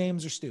team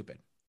names are stupid.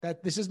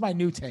 This is my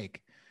new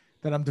take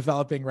that I'm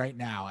developing right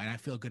now, and I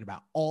feel good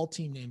about. All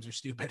team names are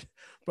stupid,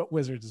 but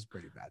Wizards is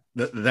pretty bad.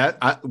 This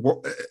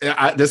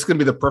is going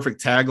to be the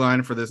perfect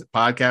tagline for this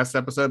podcast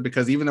episode,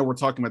 because even though we're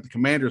talking about the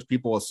Commanders,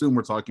 people assume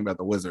we're talking about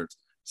the Wizards.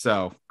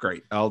 So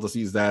great. I'll just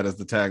use that as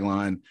the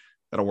tagline.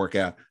 That'll work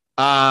out.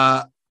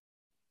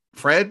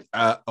 Fred,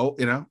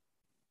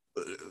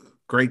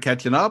 great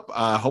catching up.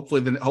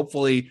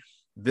 Hopefully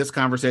this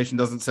conversation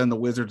doesn't send the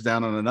Wizards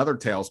down on another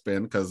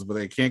tailspin, because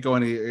they can't go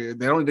they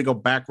don't need to go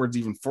backwards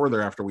even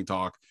further after we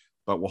talk,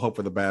 but we'll hope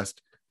for the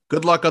best.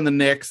 Good luck on the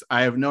Knicks.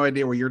 I have no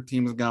idea where your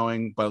team is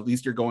going, but at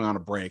least you're going on a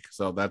break.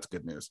 So that's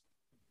good news.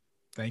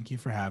 Thank you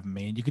for having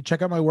me. And you can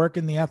check out my work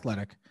in The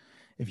Athletic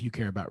if you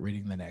care about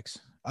reading the Knicks.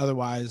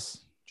 Otherwise,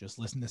 just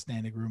listen to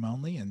Standing Room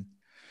Only and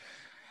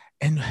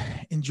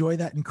enjoy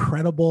that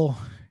incredible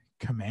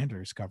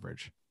Commanders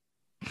coverage.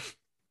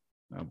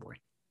 Oh boy.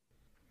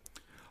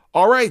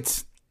 All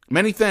right.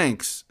 Many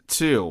thanks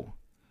to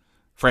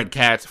Fred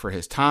Katz for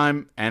his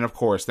time. And of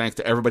course, thanks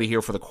to everybody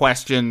here for the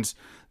questions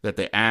that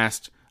they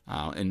asked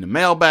in the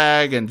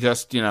mailbag, and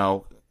just,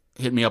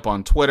 hit me up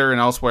on Twitter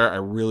and elsewhere. I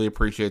really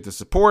appreciate the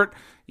support.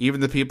 Even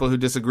the people who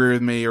disagree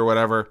with me or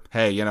whatever.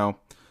 Hey, as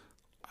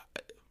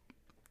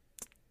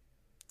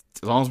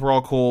long as we're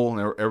all cool and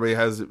everybody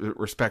has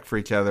respect for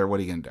each other, what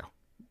are you going to do?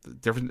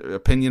 Different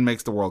opinion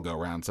makes the world go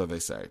round, so they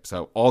say.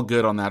 So all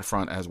good on that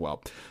front as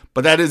well.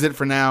 But that is it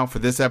for now for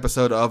this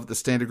episode of the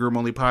Standing Room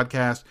Only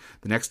podcast.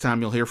 The next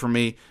time you'll hear from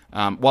me,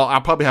 I'll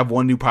probably have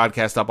one new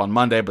podcast up on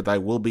Monday, but I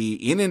will be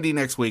in Indy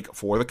next week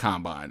for the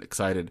Combine.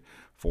 Excited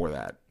for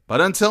that. But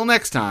until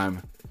next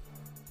time,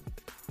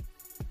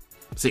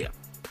 see ya.